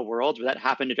potential worlds where that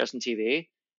happened to Justin TV.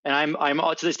 And I'm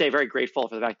to this day very grateful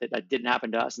for the fact that that didn't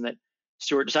happen to us and that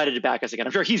Stuart decided to back us again.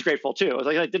 I'm sure he's grateful too. It was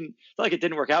like it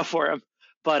didn't work out for him,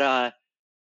 but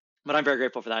I'm very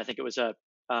grateful for that. I think it was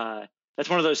that's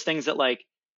one of those things that like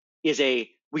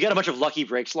we got a bunch of lucky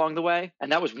breaks along the way,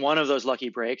 and that was one of those lucky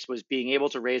breaks, was being able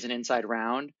to raise an inside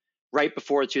round right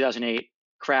before the 2008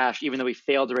 crash, even though we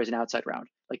failed to raise an outside round.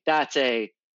 Like that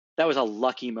was a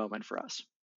lucky moment for us.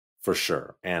 For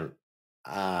sure. And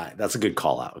that's a good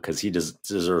call out because he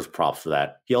deserves props for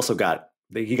that. He also got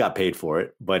paid for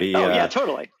it, but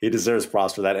totally. He deserves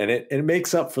props for that. And it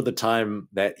makes up for the time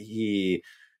that he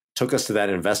took us to that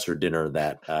investor dinner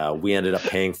that we ended up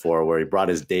paying for, where he brought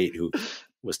his date who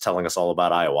was telling us all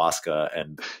about ayahuasca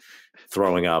and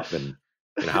throwing up and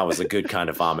how it was a good kind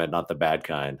of vomit, not the bad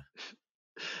kind.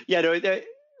 Yeah, no,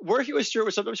 working with Stuart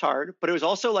was sometimes hard, but it was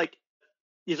also like,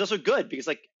 he's also good because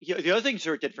like the other thing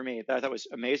Stuart did for me that I thought was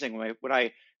amazing when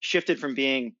I shifted from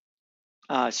being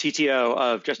CTO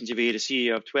of Justin TV to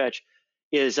CEO of Twitch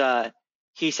is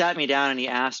he sat me down and he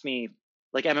asked me,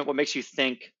 like, Emmett, what makes you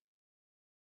think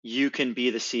you can be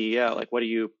the CEO? Like,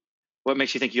 what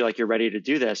makes you think you're ready to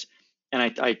do this? And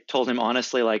I told him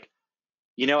honestly, like,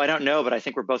 I don't know, but I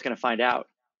think we're both going to find out.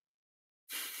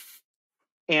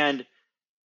 And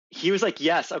he was like,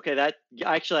 yes, okay,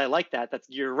 I like that.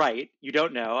 You're right. You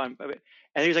don't know. And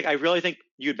he was like, I really think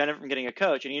you'd benefit from getting a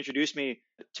coach. And he introduced me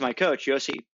to my coach,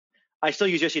 Yossi. I still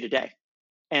use Yossi today.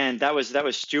 And that was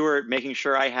Stuart making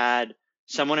sure I had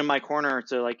someone in my corner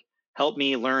to like help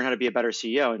me learn how to be a better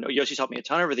CEO. And Yossi's helped me a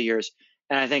ton over the years.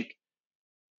 And I think,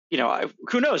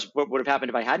 who knows what would have happened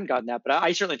if I hadn't gotten that, but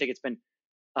I certainly think it's been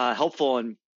helpful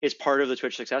and is part of the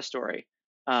Twitch success story.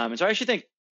 And so I actually think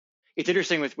it's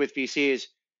interesting with VCs.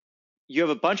 You have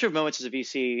a bunch of moments as a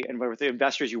VC and with the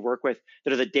investors you work with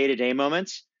that are the day-to-day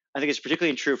moments. I think it's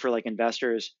particularly true for like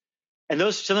investors. And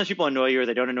those, sometimes people annoy you or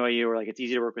they don't annoy you, or like it's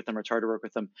easy to work with them or it's hard to work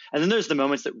with them. And then there's the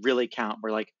moments that really count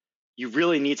where like you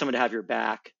really need someone to have your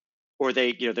back, or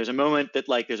there's a moment that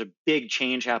like there's a big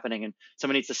change happening and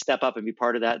someone needs to step up and be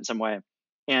part of that in some way.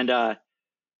 And I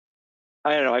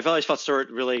don't know, I've always felt Stuart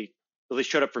really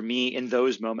showed up for me in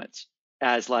those moments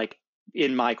as like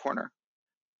in my corner.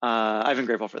 I've been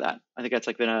grateful for that. I think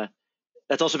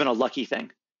that's also been a lucky thing.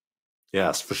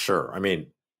 Yes, for sure. I mean,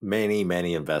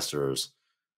 many investors,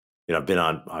 I've been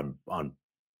on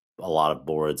a lot of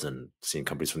boards and seen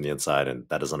companies from the inside, and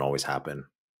that doesn't always happen.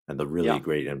 And the really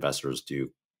great investors do,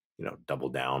 double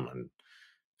down and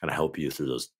kind of help you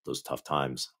through those tough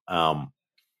times. Well,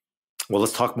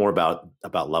 let's talk more about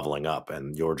leveling up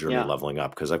and your journey leveling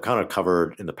up, because I've kind of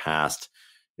covered in the past,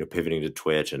 pivoting to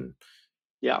Twitch, and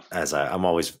as I'm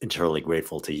always internally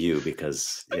grateful to you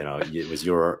because it was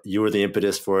you were the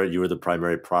impetus for it. You were the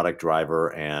primary product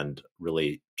driver and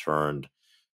really turned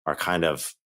our kind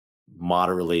of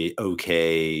moderately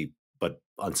okay but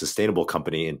unsustainable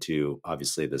company into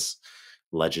obviously this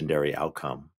legendary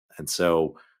outcome. And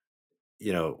so,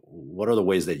 what are the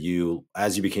ways that you,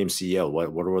 as you became CEO,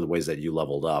 what were the ways that you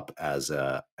leveled up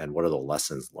and what are the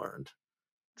lessons learned?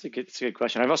 It's a good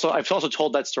question. I've also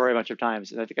told that story a bunch of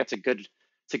times, and I think it's a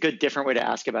good different way to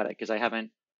ask about it, because I haven't.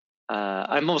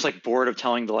 I'm almost like bored of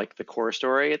telling the core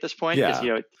story at this point, because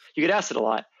you get asked it a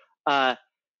lot.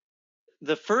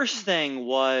 The first thing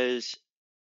was,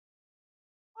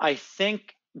 I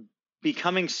think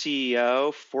becoming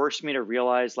CEO forced me to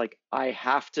realize like I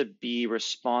have to be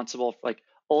responsible for, like,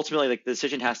 ultimately, like, the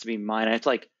decision has to be mine. I have to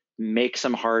like make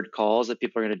some hard calls that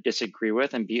people are going to disagree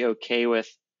with and be okay with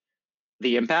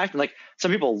the impact. And like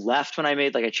some people left when I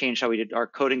made, like, I changed how we did our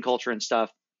coding culture and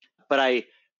stuff. But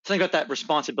something about that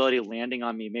responsibility landing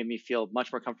on me made me feel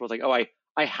much more comfortable with like, oh,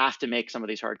 I have to make some of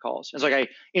these hard calls. It's like I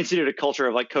instituted a culture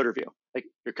of like code review. Like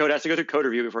your code has to go through code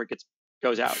review before it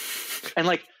goes out. And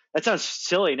like that sounds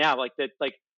silly now, like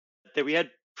that we had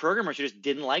programmers who just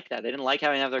didn't like that. They didn't like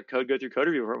having to have their code go through code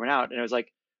review before it went out. And it was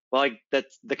like, well, like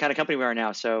that's the kind of company we are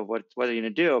now. So what are you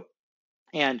gonna do?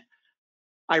 And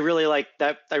I really like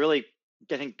that. I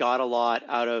think got a lot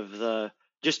out of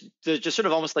just sort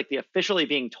of almost like the officially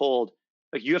being told,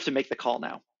 like, you have to make the call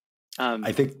now.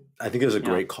 I think there's a Yeah,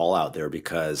 great call out there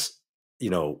because, you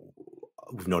know,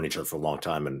 we've known each other for a long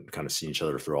time and kind of seen each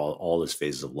other through all these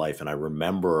phases of life. And I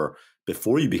remember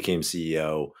before you became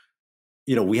CEO,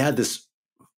 you know, we had this,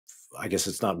 I guess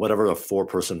it's not whatever the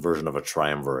 4-person version of a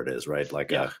triumvirate is, right?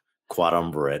 Like yeah, a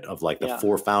quadrumvirate of like the yeah,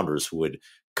 4 founders who would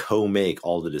co-make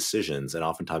all the decisions. And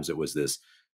oftentimes it was this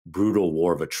brutal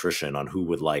war of attrition on who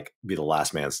would like be the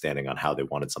last man standing on how they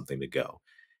wanted something to go.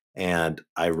 And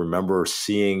I remember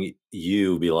seeing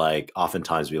you be like,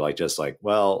 oftentimes be like, just like,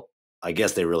 well, I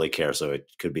guess they really care. So it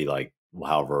could be like,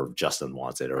 however Justin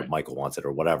wants it or right, Michael wants it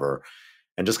or whatever.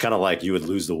 And just kind of like you would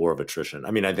lose the war of attrition.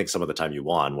 I mean, I think some of the time you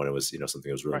won when it was, you know, something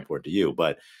that was really right, important to you.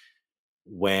 But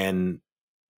when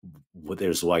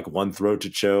there's like one throat to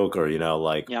choke or, you know,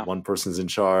 like yeah, one person's in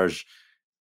charge,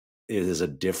 it is a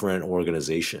different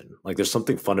organization. Like there's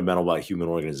something fundamental about human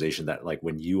organization that like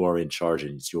when you are in charge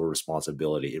and it's your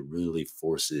responsibility, it really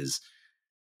forces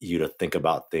you to think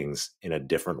about things in a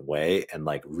different way and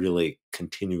like really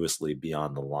continuously be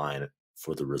on the line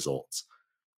for the results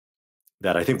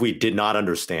that I think we did not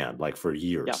understand like for yeah.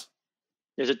 years.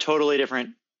 There's a totally different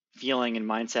feeling and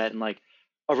mindset, and like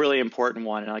a really important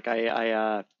one. And like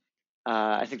I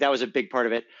think that was a big part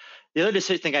of it. The other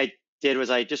thing I did was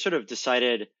I just sort of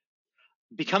decided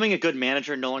becoming a good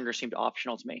manager no longer seemed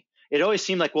optional to me. It always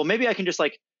seemed like, well, maybe I can just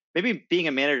like, maybe being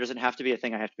a manager doesn't have to be a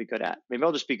thing I have to be good at. Maybe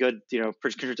I'll just be good, you know,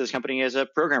 contribute to this company as a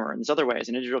programmer in this other way, as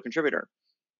an individual contributor.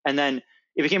 And then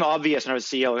it became obvious when I was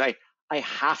CEO, I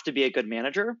have to be a good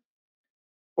manager,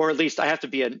 or at least I have to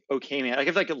be an okay man. I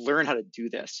have to like learn how to do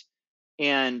this.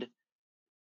 And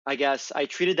I guess I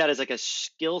treated that as like a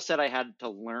skill set I had to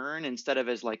learn instead of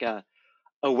as like a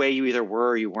way you either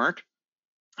were or you weren't.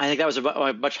 I think that was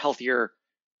a much healthier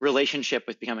relationship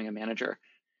with becoming a manager.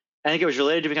 I think it was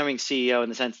related to becoming CEO in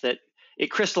the sense that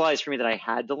it crystallized for me that I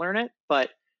had to learn it. But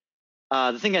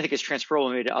the thing I think is transferable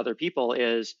maybe to other people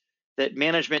is that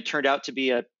management turned out to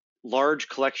be a large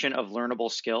collection of learnable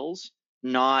skills,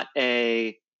 not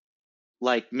a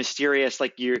like mysterious,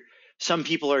 like some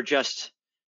people are just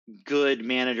good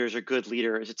managers or good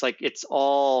leaders. It's like it's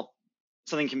all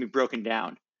something can be broken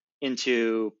down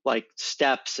into like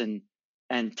steps and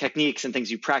techniques and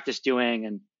things you practice doing.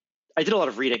 And I did a lot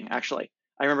of reading actually.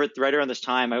 I remember right around this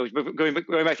time I was going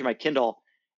back to my Kindle,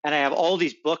 and I have all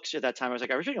these books at that time. I was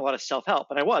reading a lot of self-help,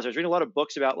 and I was reading a lot of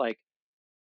books about like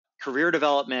career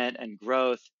development and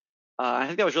growth. I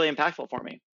think that was really impactful for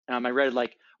me. I read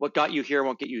like What Got You Here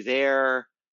Won't Get You There,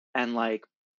 and like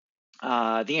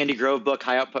the Andy Grove book,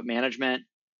 High Output Management,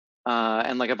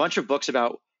 and like a bunch of books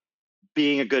about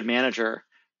being a good manager.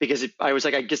 Because I was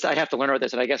like, I guess I have to learn about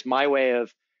this. And I guess my way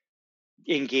of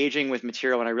engaging with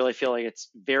material when I really feel like it's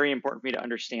very important for me to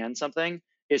understand something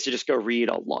is to just go read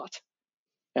a lot.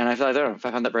 And I don't know if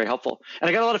I found that very helpful. And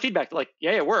I got a lot of feedback like,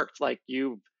 yeah, it worked. Like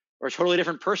you are a totally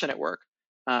different person at work.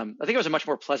 I think I was a much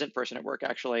more pleasant person at work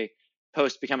actually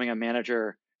post becoming a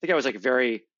manager. I think I was like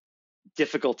very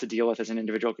difficult to deal with as an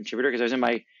individual contributor because I was in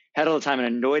my head all the time and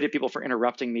annoyed at people for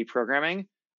interrupting me programming,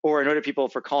 or annoyed at people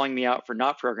for calling me out for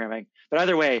not programming. But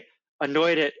either way,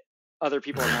 annoyed at other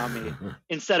people around me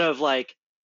instead of like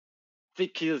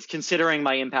considering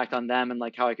my impact on them and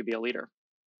like how I could be a leader.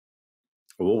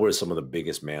 What were some of the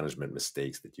biggest management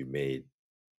mistakes that you made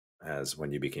as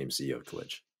when you became CEO of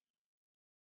Twitch?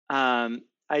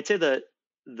 I'd say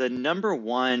the number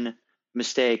one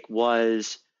mistake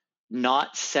was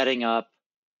not setting up.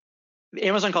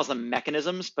 Amazon calls them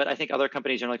mechanisms, but I think other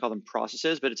companies generally call them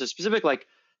processes. But it's a specific like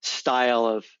style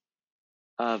of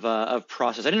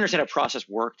process. I didn't understand how process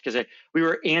worked because we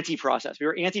were anti-process. We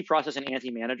were anti-process and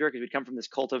anti-manager because we'd come from this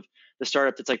cult of the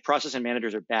startup that's like process and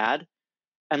managers are bad,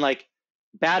 and like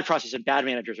bad process and bad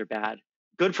managers are bad.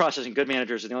 Good process and good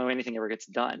managers are the only way anything ever gets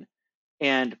done.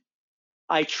 And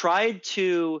I tried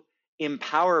to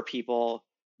empower people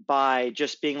by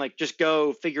just being like, just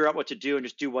go figure out what to do and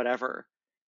just do whatever.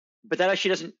 but that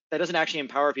doesn't actually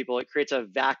empower people. It creates a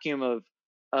vacuum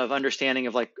of understanding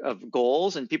of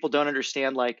goals, and people don't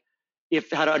understand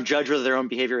how to judge whether their own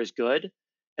behavior is good,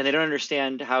 and they don't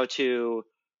understand how to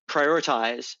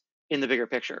prioritize in the bigger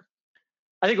picture.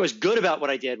 I think what was good about what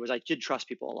I did was I did trust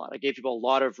people a lot. I gave people a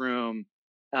lot of room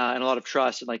and a lot of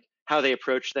trust in how they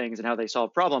approach things and how they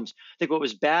solve problems. I think what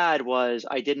was bad was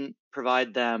I didn't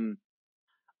provide them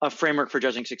a framework for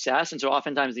judging success. And so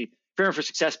oftentimes the framework for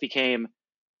success became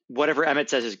whatever Emmett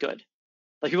says is good.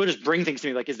 People just bring things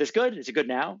to me is this good? Is it good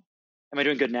now? Am I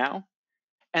doing good now?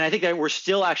 And I think that we're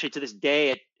still actually to this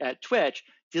day at Twitch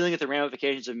dealing with the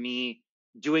ramifications of me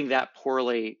doing that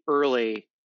poorly early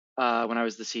when I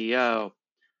was the CEO.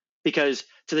 Because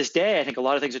to this day, I think a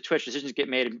lot of things at Twitch, decisions get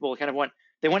made and people kind of want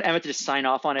Emmett to just sign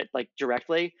off on it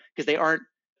directly, because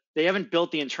they haven't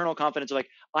built the internal confidence of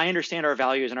I understand our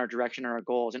values and our direction and our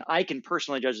goals, and I can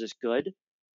personally judge this good.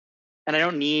 And I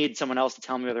don't need someone else to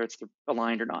tell me whether it's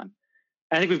aligned or not. And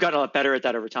I think we've gotten a lot better at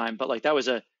that over time, but that was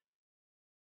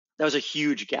a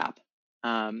huge gap.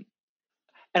 And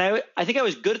I think I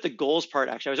was good at the goals part,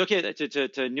 actually. I was okay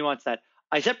to nuance that.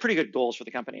 I set pretty good goals for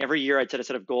the company. Every year I'd set a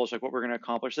set of goals, what we're going to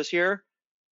accomplish this year.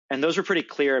 And those were pretty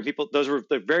clear. And those were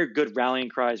the very good rallying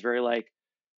cries, very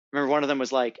remember one of them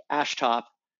was ASHTOP,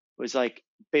 was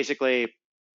basically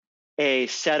a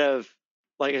set of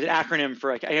an acronym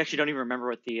for I actually don't even remember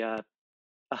what the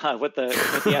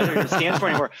acronym stands for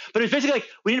anymore. But it's basically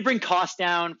we need to bring costs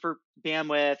down for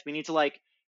bandwidth. We need to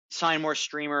sign more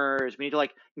streamers. We need to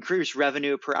increase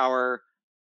revenue per hour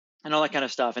and all that kind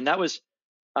of stuff. And that was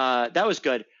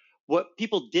good. What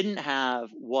people didn't have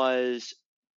was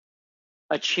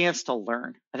a chance to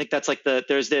learn. I think that's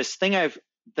there's this thing I've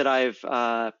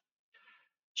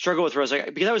struggled with, where I was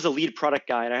because I was the lead product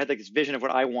guy and I had this vision of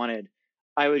what I wanted.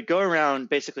 I would go around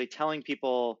basically telling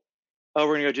people, oh,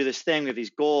 we're gonna go do this thing, we have these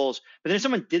goals. But then if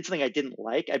someone did something I didn't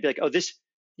like, I'd be oh,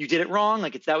 you did it wrong,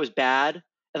 that was bad,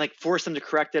 and force them to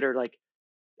correct it, or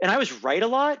and I was right a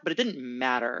lot, but it didn't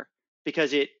matter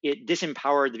because it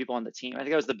disempowered the people on the team. I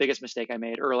think that was the biggest mistake I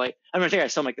made early. I think I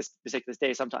still make this mistake this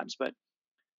day sometimes, but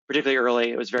particularly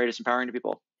early, it was very disempowering to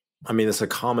people. I mean, it's a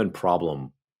common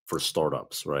problem for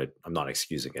startups, right? I'm not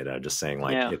excusing it. I'm just saying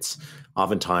it's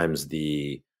oftentimes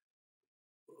the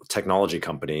technology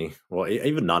company, well,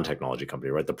 even non-technology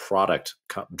company, right? The product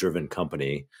driven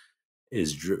company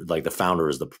is the founder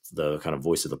is the kind of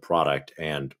voice of the product.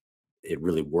 And it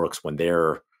really works when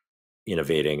they're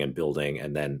innovating and building.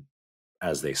 And then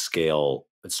as they scale,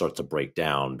 it starts to break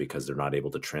down because they're not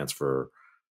able to transfer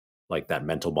that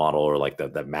mental model or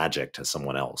that magic to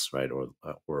someone else, right?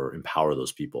 Or empower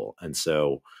those people. And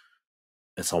so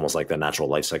it's almost like the natural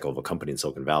life cycle of a company in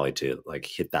Silicon Valley to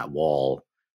hit that wall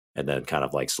and then kind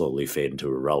of slowly fade into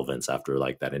irrelevance after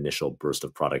that initial burst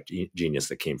of product genius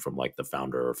that came from the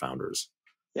founder or founders.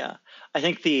 Yeah. I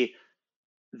think the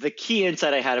key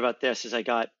insight I had about this as I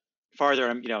got farther,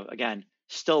 I'm, again,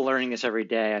 still learning this every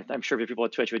day. I'm sure people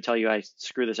at Twitch would tell you I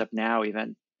screw this up now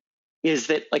even, is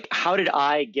that how did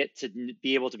I get to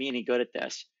be able to be any good at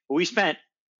this? Well, we spent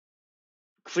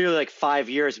clearly 5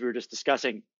 years, we were just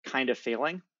discussing, kind of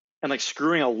failing and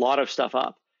screwing a lot of stuff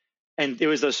up. And it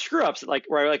was those screw ups that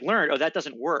where I learned, oh, that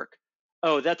doesn't work.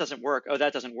 Oh, that doesn't work. Oh,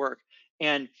 that doesn't work.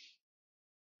 And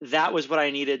that was what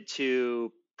I needed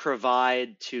to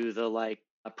provide to the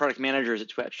product managers at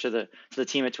Twitch, to the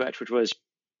team at Twitch, which was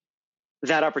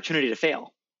that opportunity to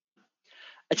fail.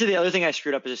 I'd say the other thing I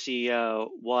screwed up as a CEO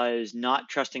was not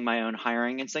trusting my own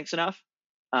hiring instincts enough.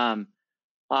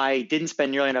 I didn't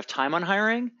spend nearly enough time on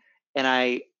hiring, and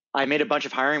I made a bunch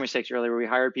of hiring mistakes earlier where we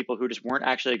hired people who just weren't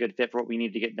actually a good fit for what we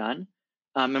needed to get done.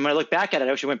 And when I look back at it,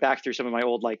 I actually went back through some of my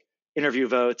old interview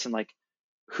votes and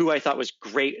who I thought was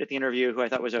great at the interview, who I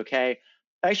thought was okay.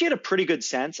 I actually had a pretty good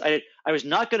sense. I was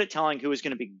not good at telling who was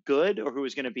going to be good or who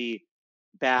was going to be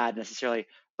bad necessarily,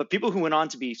 but people who went on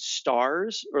to be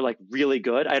stars or really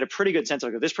good, I had a pretty good sense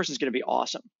of this person's going to be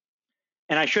awesome.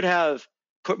 And I should have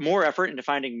put more effort into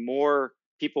finding more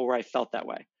people where I felt that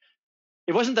way.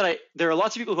 It wasn't that there are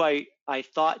lots of people who I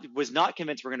thought was not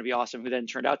convinced were going to be awesome who then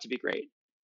turned out to be great.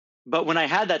 But when I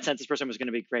had that sense this person was going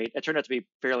to be great, it turned out to be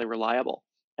fairly reliable.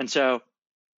 And so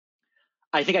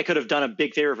I think I could have done a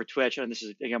big favor for Twitch. And this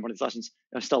is, again, one of these lessons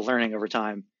I'm still learning over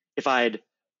time. If I'd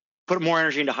put more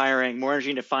energy into hiring, more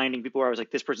energy into finding people where I was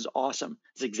this person's awesome.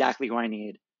 This is exactly who I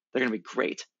need. They're going to be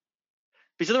great.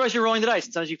 Because otherwise you're rolling the dice.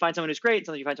 And sometimes you find someone who's great. And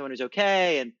sometimes you find someone who's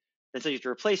okay. And then so you have to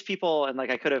replace people. And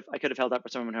I could have held up for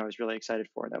someone who I was really excited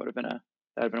for. That would have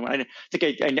been one. I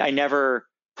think I never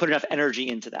put enough energy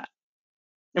into that.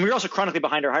 And we were also chronically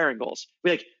behind our hiring goals.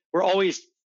 We're always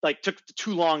took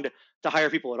too long to hire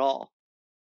people at all.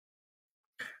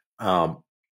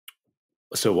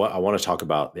 So what I want to talk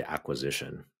about the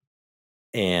acquisition.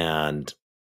 And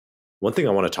one thing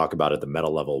I want to talk about at the meta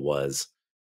level was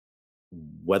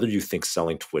whether you think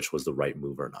selling Twitch was the right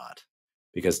move or not.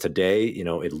 Because today,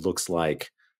 it looks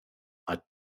like a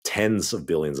tens of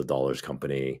billions of dollars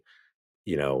company,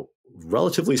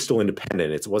 relatively still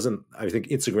independent. It wasn't, I think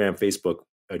Instagram, Facebook,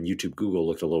 and YouTube, Google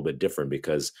looked a little bit different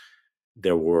because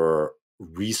there were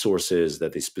resources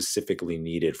that they specifically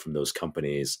needed from those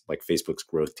companies. Like Facebook's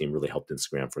growth team really helped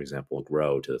Instagram, for example,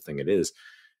 grow to the thing it is.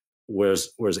 Whereas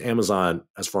Amazon,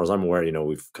 as far as I'm aware,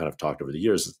 we've kind of talked over the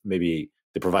years, maybe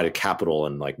they provided capital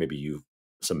and like maybe you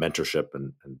some mentorship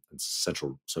and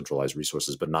centralized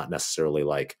resources, but not necessarily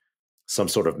like some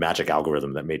sort of magic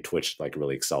algorithm that made Twitch like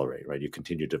really accelerate, right? You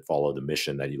continue to follow the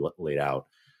mission that you laid out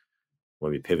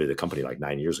when we pivoted the company like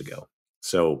 9 years ago.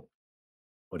 So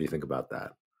what do you think about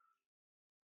that?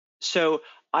 So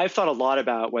I've thought a lot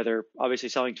about whether obviously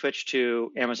selling Twitch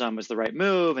to Amazon was the right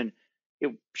move, and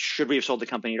should we have sold the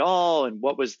company at all, and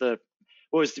was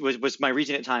my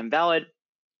reason at the time valid?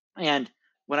 And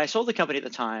when I sold the company at the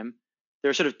time, there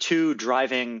were sort of two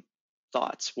driving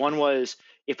thoughts. One was,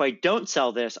 if I don't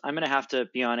sell this, I'm going to have to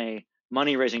be on a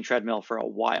money-raising treadmill for a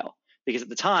while, because at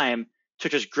the time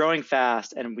Twitch was growing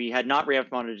fast and we had not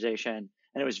ramped monetization,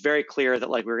 and it was very clear that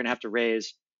like we were going to have to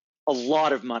raise a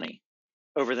lot of money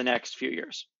over the next few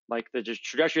years. Like the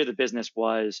trajectory of the business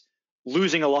was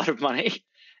losing a lot of money,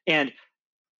 and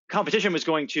competition was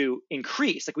going to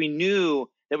increase. Like we knew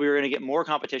that we were going to get more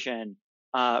competition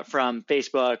from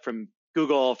Facebook, from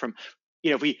Google, from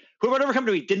whatever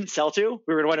company we didn't sell to,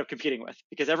 we were going to wind up competing with,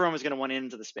 because everyone was going to want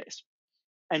into the space.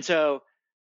 And so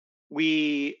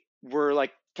we were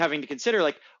like having to consider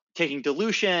like taking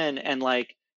dilution and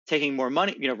like taking more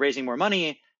money, raising more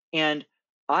money. And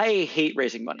I hate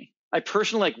raising money. I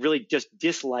personally like really just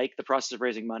dislike the process of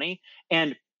raising money.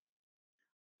 And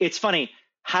it's funny,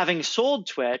 having sold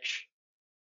Twitch,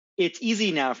 it's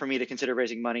easy now for me to consider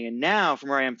raising money. And now from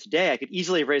where I am today, I could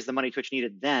easily raise the money Twitch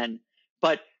needed then.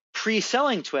 But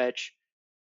pre-selling Twitch,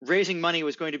 raising money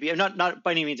was going to be not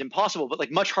by any means impossible, but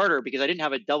like much harder, because I didn't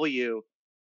have a W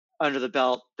under the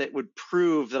belt that would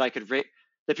prove that I could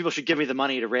that people should give me the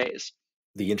money to raise.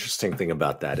 The interesting thing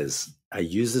about that is I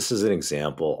use this as an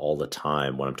example all the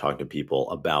time when I'm talking to people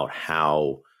about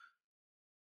how,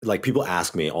 like, people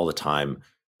ask me all the time,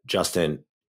 Justin,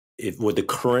 if with the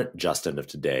current Justin of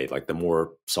today, like the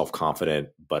more self-confident,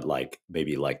 but like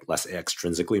maybe like less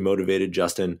extrinsically motivated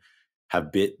Justin,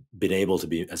 have been able to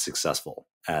be as successful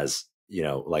as,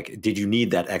 like, did you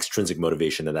need that extrinsic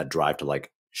motivation and that drive to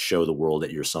like show the world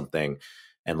that you're something,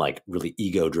 and like really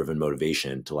ego-driven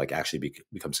motivation to like actually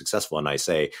become successful? And I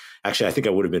say, actually, I think I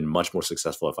would have been much more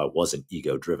successful if I wasn't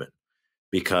ego-driven,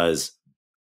 because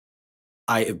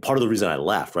part of the reason I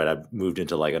left, right, I moved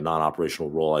into like a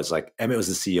non-operational role. I was like, Emmett was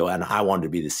the CEO and I wanted to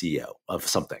be the CEO of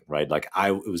something, right? Like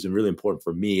it was really important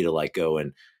for me to like go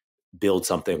and build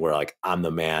something where like I'm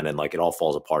the man, and like it all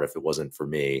falls apart if it wasn't for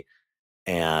me.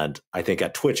 And I think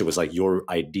at Twitch, it was like your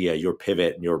idea, your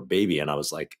pivot, and your baby. And I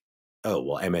was like, oh,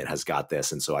 well, Emmett has got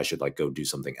this, and so I should like go do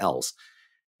something else.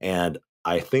 And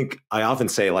I think I often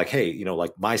say like, hey,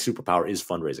 like my superpower is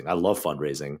fundraising. I love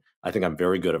fundraising. I think I'm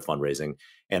very good at fundraising.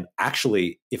 And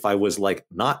actually, if I was like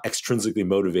not extrinsically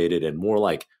motivated and more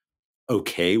like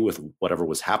okay with whatever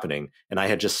was happening, and I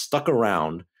had just stuck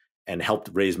around and helped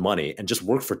raise money and just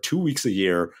worked for 2 weeks a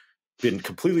year, been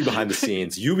completely behind the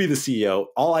scenes, you be the CEO,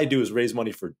 all I do is raise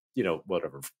money for,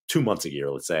 whatever, 2 months a year,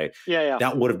 let's say. Yeah.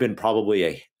 That would have been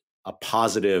probably a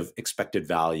positive expected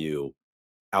value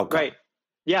outcome. Right.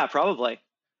 Yeah, probably.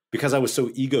 Because I was so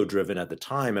ego driven at the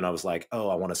time, and I was like, oh,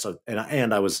 I want to,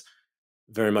 and I was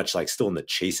very much like still in the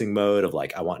chasing mode of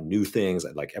like, I want new things.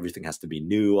 Like everything has to be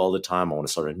new all the time. I want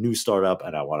to start a new startup,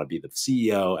 and I want to be the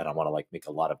CEO, and I want to like make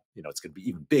a lot of, it's going to be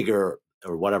even bigger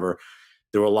or whatever.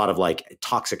 There were a lot of like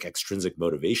toxic extrinsic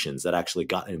motivations that actually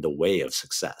got in the way of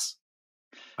success,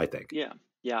 I think.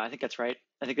 Yeah, I think that's right.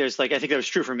 I think that was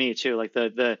true for me too. Like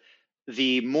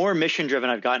the more mission driven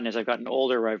I've gotten as I've gotten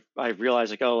older, where I've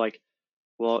realized like, oh, like,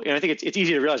 well, and I think it's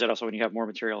easy to realize that also when you have more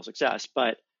material success,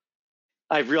 but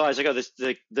I've realized like, oh,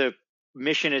 the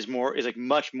mission is like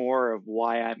much more of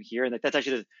why I'm here. And that's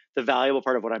actually the valuable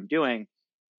part of what I'm doing.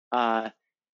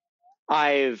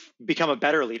 I've become a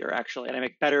better leader actually, and I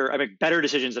make better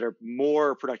decisions that are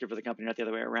more productive for the company, not the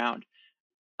other way around.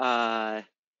 The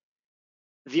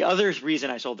other reason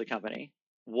I sold the company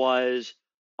was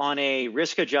on a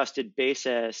risk adjusted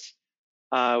basis.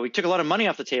 We took a lot of money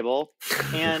off the table,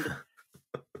 and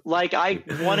like I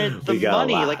wanted the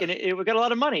money, like, and it got a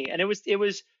lot of money, and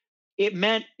it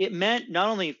meant not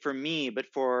only for me, but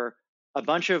for a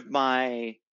bunch of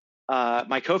my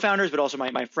my co-founders, but also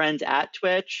my friends at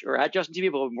Twitch or at Justin TV,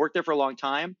 people who worked there for a long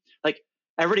time, like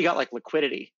everybody got like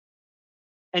liquidity.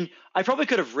 And I probably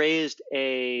could have raised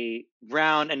a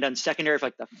round and done secondary for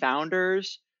like the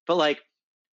founders, but like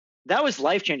that was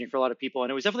life changing for a lot of people.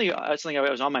 And it was definitely something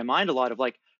that was on my mind a lot of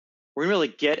like, we're gonna really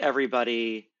get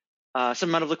everybody some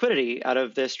amount of liquidity out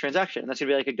of this transaction. That's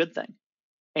gonna be like a good thing.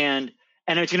 And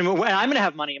it's gonna, and I'm gonna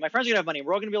have money, and my friends are gonna have money, and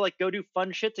we're all gonna be like go do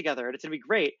fun shit together, and it's gonna be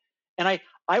great. And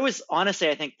I was honestly,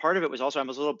 I think part of it was also I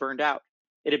was a little burned out.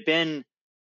 It had been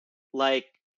like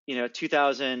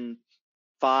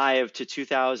 2005 to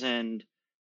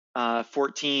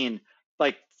 2014,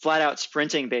 like flat out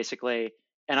sprinting basically,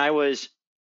 and I was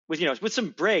with some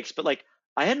breaks, but like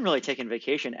I hadn't really taken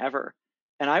vacation ever,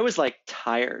 and I was like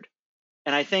tired,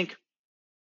 and I think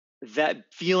that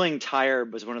feeling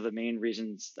tired was one of the main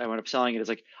reasons I wound up selling it. Is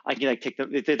like I can like take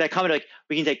that comment like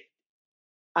we can take.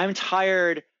 I'm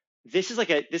tired. This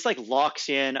like locks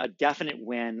in a definite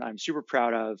win I'm super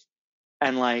proud of,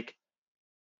 and like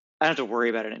I don't have to worry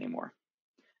about it anymore.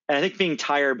 And I think being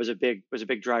tired was a big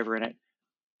driver in it.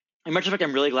 And much of fact,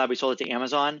 I'm really glad we sold it to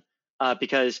Amazon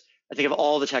because I think of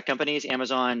all the tech companies,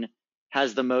 Amazon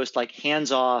has the most like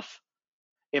hands-off,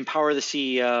 empower the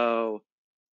CEO,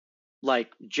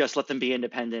 like just let them be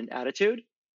independent attitude.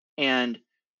 And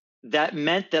that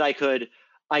meant that I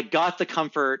got the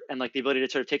comfort and like the ability to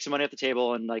sort of take some money off the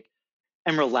table and like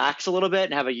and relax a little bit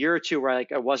and have a year or two where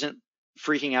like I wasn't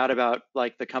freaking out about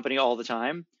like the company all the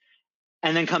time,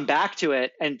 and then come back to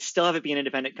it and still have it be an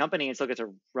independent company and still get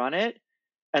to run it.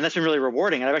 And that's been really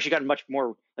rewarding. And I've actually gotten much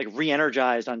more like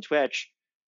re-energized on Twitch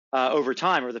over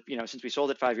time, or since we sold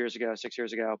it 6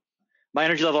 years ago. My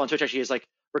energy level on Twitch actually is like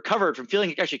recovered from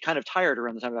feeling actually kind of tired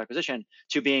around the time of acquisition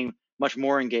to being much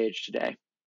more engaged today.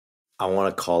 I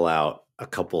want to call out a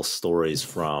couple stories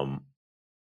from,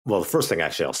 well, the first thing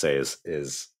actually I'll say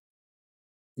is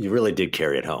you really did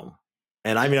carry it home.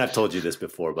 And I mean, I've told you this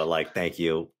before, but like, thank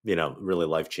you, really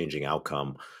life-changing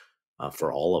outcome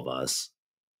for all of us.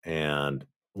 And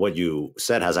what you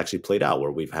said has actually played out,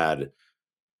 where we've gotten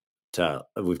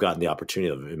the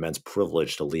opportunity of immense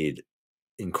privilege to lead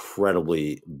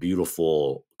incredibly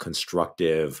beautiful,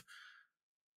 constructive,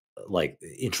 like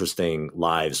interesting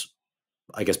lives,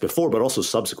 I guess before, but also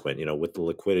subsequent, with the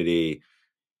liquidity,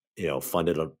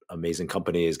 funded amazing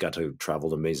companies, got to travel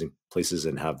to amazing places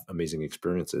and have amazing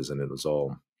experiences. And it was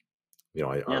all,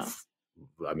 I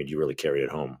mean, you really carried it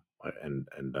home. And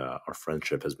our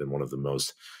friendship has been one of the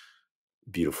most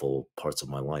beautiful parts of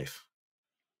my life.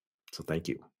 So thank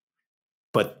you.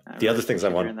 But the other things I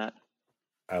want,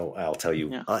 I'll tell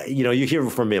you, you hear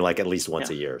from me like at least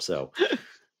once a year. So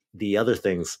the other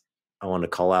things I want to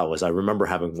call out was I remember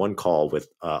having one call with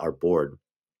our board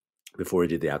before we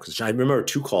did the acquisition. I remember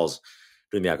 2 calls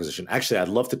during the acquisition. Actually, I'd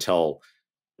love to tell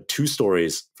 2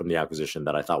 stories from the acquisition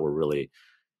that I thought were really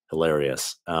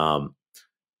hilarious.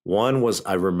 One was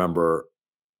I remember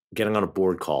getting on a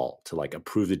board call to like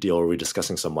approve the deal, or we're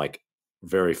discussing some like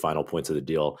very final points of the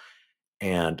deal.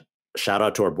 And shout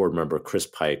out to our board member, Chris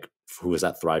Pike, who was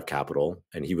at Thrive Capital.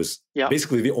 And he was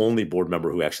basically the only board member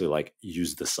who actually like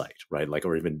used the site, right? Like,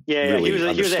 or even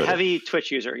really he was a heavy Twitch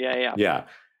user. Yeah.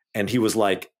 And he was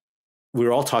like, we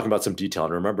were all talking about some detail.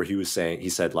 And I remember he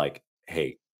said like,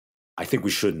 hey, I think we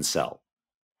shouldn't sell.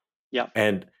 Yeah.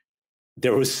 And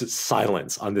there was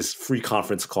silence on this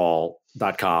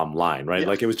freeconferencecall.com line, right? Yeah.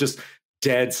 Like it was just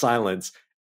dead silence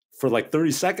for like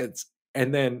 30 seconds.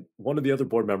 And then one of the other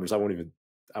board members, I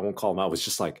won't call him out, was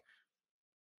just like,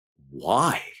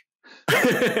 why?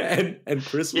 and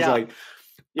Chris was like,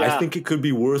 I think it could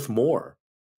be worth more.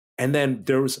 And then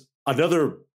there was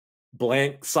another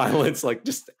blank silence, like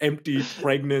just empty,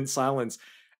 pregnant silence.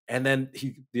 And then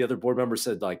the other board member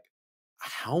said like,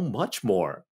 how much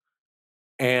more?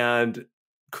 And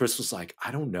Chris was like,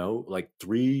 I don't know, like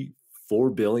 3-4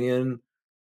 billion.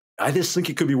 I just think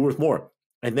it could be worth more.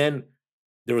 And then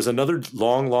there was another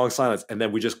long silence. And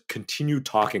then we just continued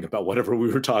talking about whatever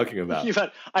we were talking about.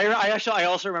 I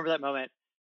also remember that moment.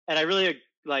 And I really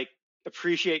like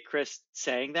appreciate Chris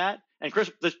saying that. And Chris,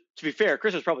 to be fair,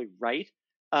 Chris was probably right.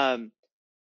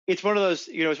 It's one of those,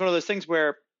 it's one of those things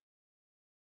where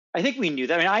I think we knew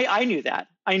that. I mean, I knew that.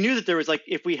 I knew that there was like,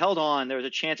 if we held on, there was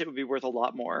a chance it would be worth a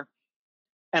lot more.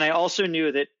 And I also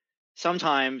knew that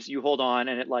sometimes you hold on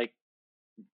and it like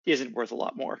isn't worth a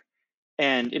lot more.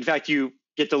 And in fact, you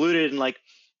get diluted. And like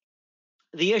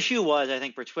the issue was, I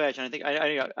think for Twitch, and I think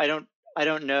I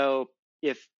don't know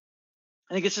if,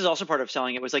 I think this is also part of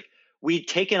selling it, was like we'd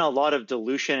taken a lot of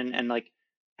dilution and like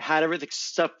had everything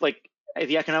stuff, like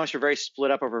the economics were very split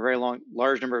up over a very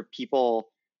large number of people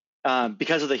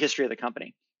because of the history of the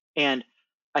company. And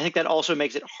I think that also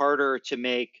makes it harder to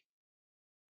make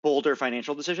bolder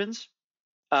financial decisions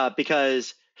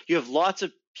because you have lots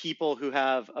of people who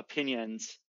have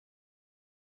opinions,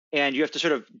 and you have to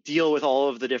sort of deal with all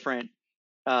of the different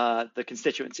the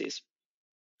constituencies.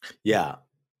 Yeah,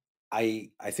 I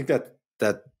think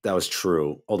that was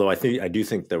true. Although I do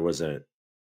think there was an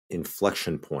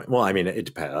inflection point. Well, I mean, it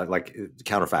depends. Like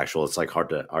counterfactual, it's like hard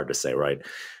to say, right?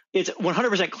 It's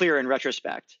 100% clear in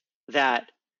retrospect that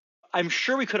I'm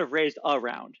sure we could have raised a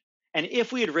round, and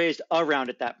if we had raised a round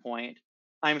at that point,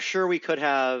 I'm sure we could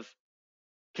have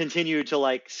continued to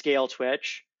like scale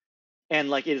Twitch, and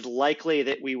like it is likely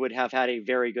that we would have had a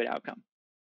very good outcome.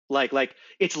 Like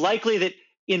it's likely that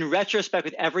in retrospect,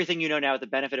 with everything you know now, with the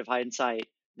benefit of hindsight,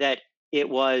 that it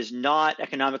was not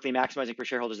economically maximizing for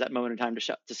shareholders that moment in time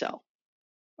to sell,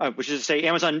 which is to say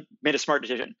Amazon made a smart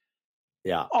decision.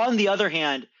 Yeah. On the other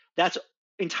hand, that's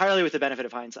entirely with the benefit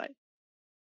of hindsight.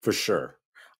 For sure.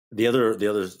 The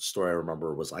other story I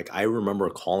remember was like, I remember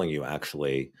calling you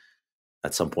actually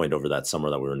at some point over that summer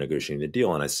that we were negotiating the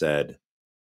deal. And I said,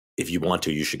 if you want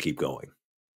to, you should keep going.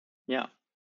 Yeah.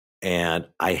 And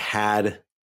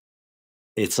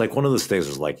it's like one of those things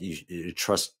was like,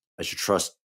 I should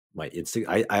trust my instinct.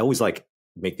 I always like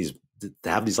to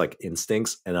have these like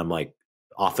instincts, and I'm like,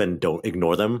 often don't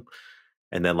ignore them.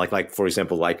 And then like, for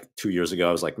example, like 2 years ago,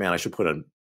 I was like, man, I should put a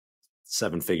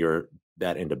 7-figure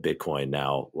bet into Bitcoin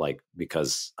now, like,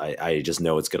 because I just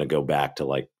know it's going to go back to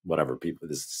like whatever people,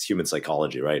 this is human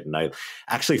psychology. Right. And I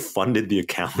actually funded the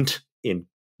account in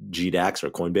GDAX or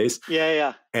Coinbase.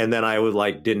 Yeah. And then I would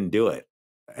like, didn't do it.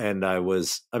 And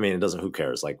it doesn't, who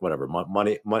cares? Like whatever,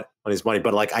 money's money.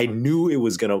 But like, I knew it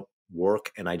was going to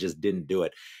work and I just didn't do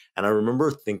it. And I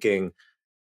remember thinking,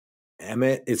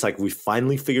 Emmett, it's like, we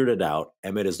finally figured it out.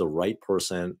 Emmett is the right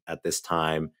person at this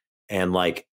time. And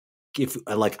like,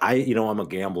 I'm a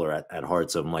gambler at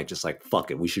heart. So I'm like, just like,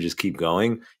 fuck it. We should just keep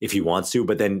going if he wants to.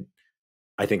 But then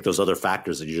I think those other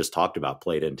factors that you just talked about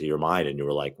played into your mind, and you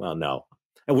were like, well, no.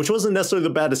 And which wasn't necessarily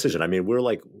the bad decision. I mean, we're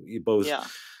like both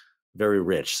very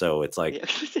rich. So it's like,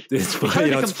 it's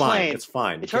fine. It's fine. It's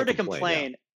fine. It's hard to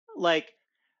complain. Yeah. Like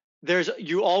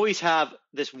you always have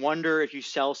this wonder if you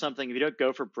sell something, if you don't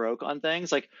go for broke on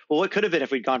things, like, well, what could have been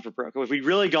if we'd gone for broke? If we'd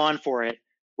really gone for it,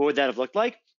 what would that have looked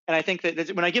like? And I think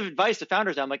that when I give advice to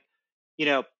founders, I'm like, you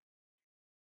have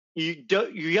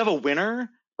a winner.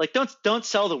 Like, don't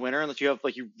sell the winner unless you have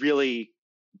like, you really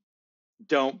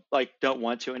don't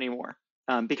want to anymore.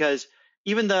 Because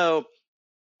even though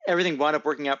everything wound up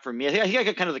working out for me, I think I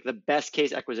got kind of like the best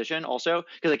case acquisition also,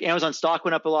 because like Amazon stock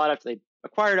went up a lot after they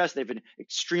acquired us. They've been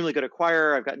extremely good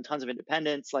acquirer. I've gotten tons of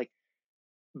independence. Like,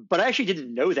 but I actually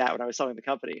didn't know that when I was selling the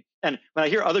company. And when I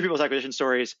hear other people's acquisition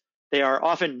stories, they are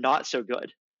often not so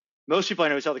good. Most people I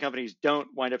know who sell the companies don't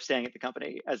wind up staying at the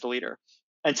company as the leader.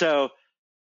 And so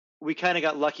we kind of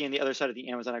got lucky on the other side of the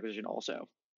Amazon acquisition also.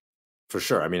 For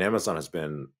sure. I mean, Amazon has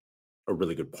been a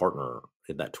really good partner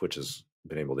in that Twitch has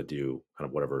been able to do kind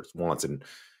of whatever it wants. And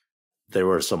there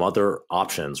were some other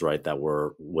options, right, that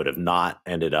would have not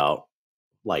ended up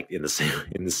like in the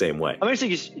same way. I'm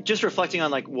actually just reflecting on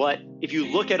like if you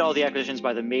look at all the acquisitions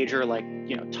by the major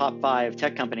top 5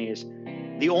 tech companies,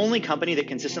 the only company that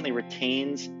consistently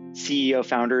retains CEO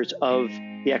founders of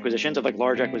the acquisitions, of like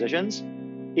large acquisitions,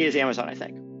 is Amazon, I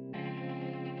think.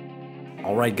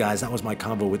 All right, guys, that was my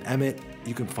convo with Emmett.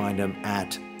 You can find him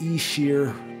at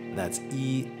Shear. That's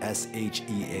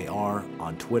ESHEAR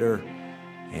on Twitter.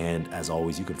 And as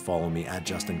always, you can follow me at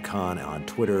Justin Kahn on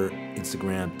Twitter,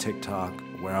 Instagram, TikTok,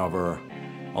 wherever.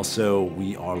 Also,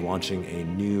 we are launching a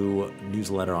new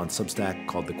newsletter on Substack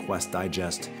called The Quest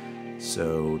Digest.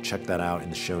 So check that out in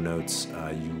the show notes.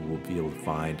 You will be able to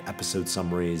find episode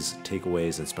summaries,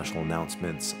 takeaways, and special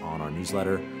announcements on our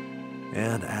newsletter.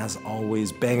 And as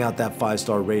always, bang out that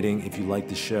 5-star rating if you like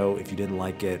the show. If you didn't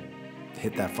like it,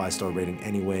 hit that 5-star rating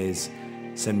anyways.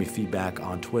 Send me feedback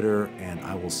on Twitter, and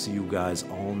I will see you guys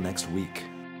all next week.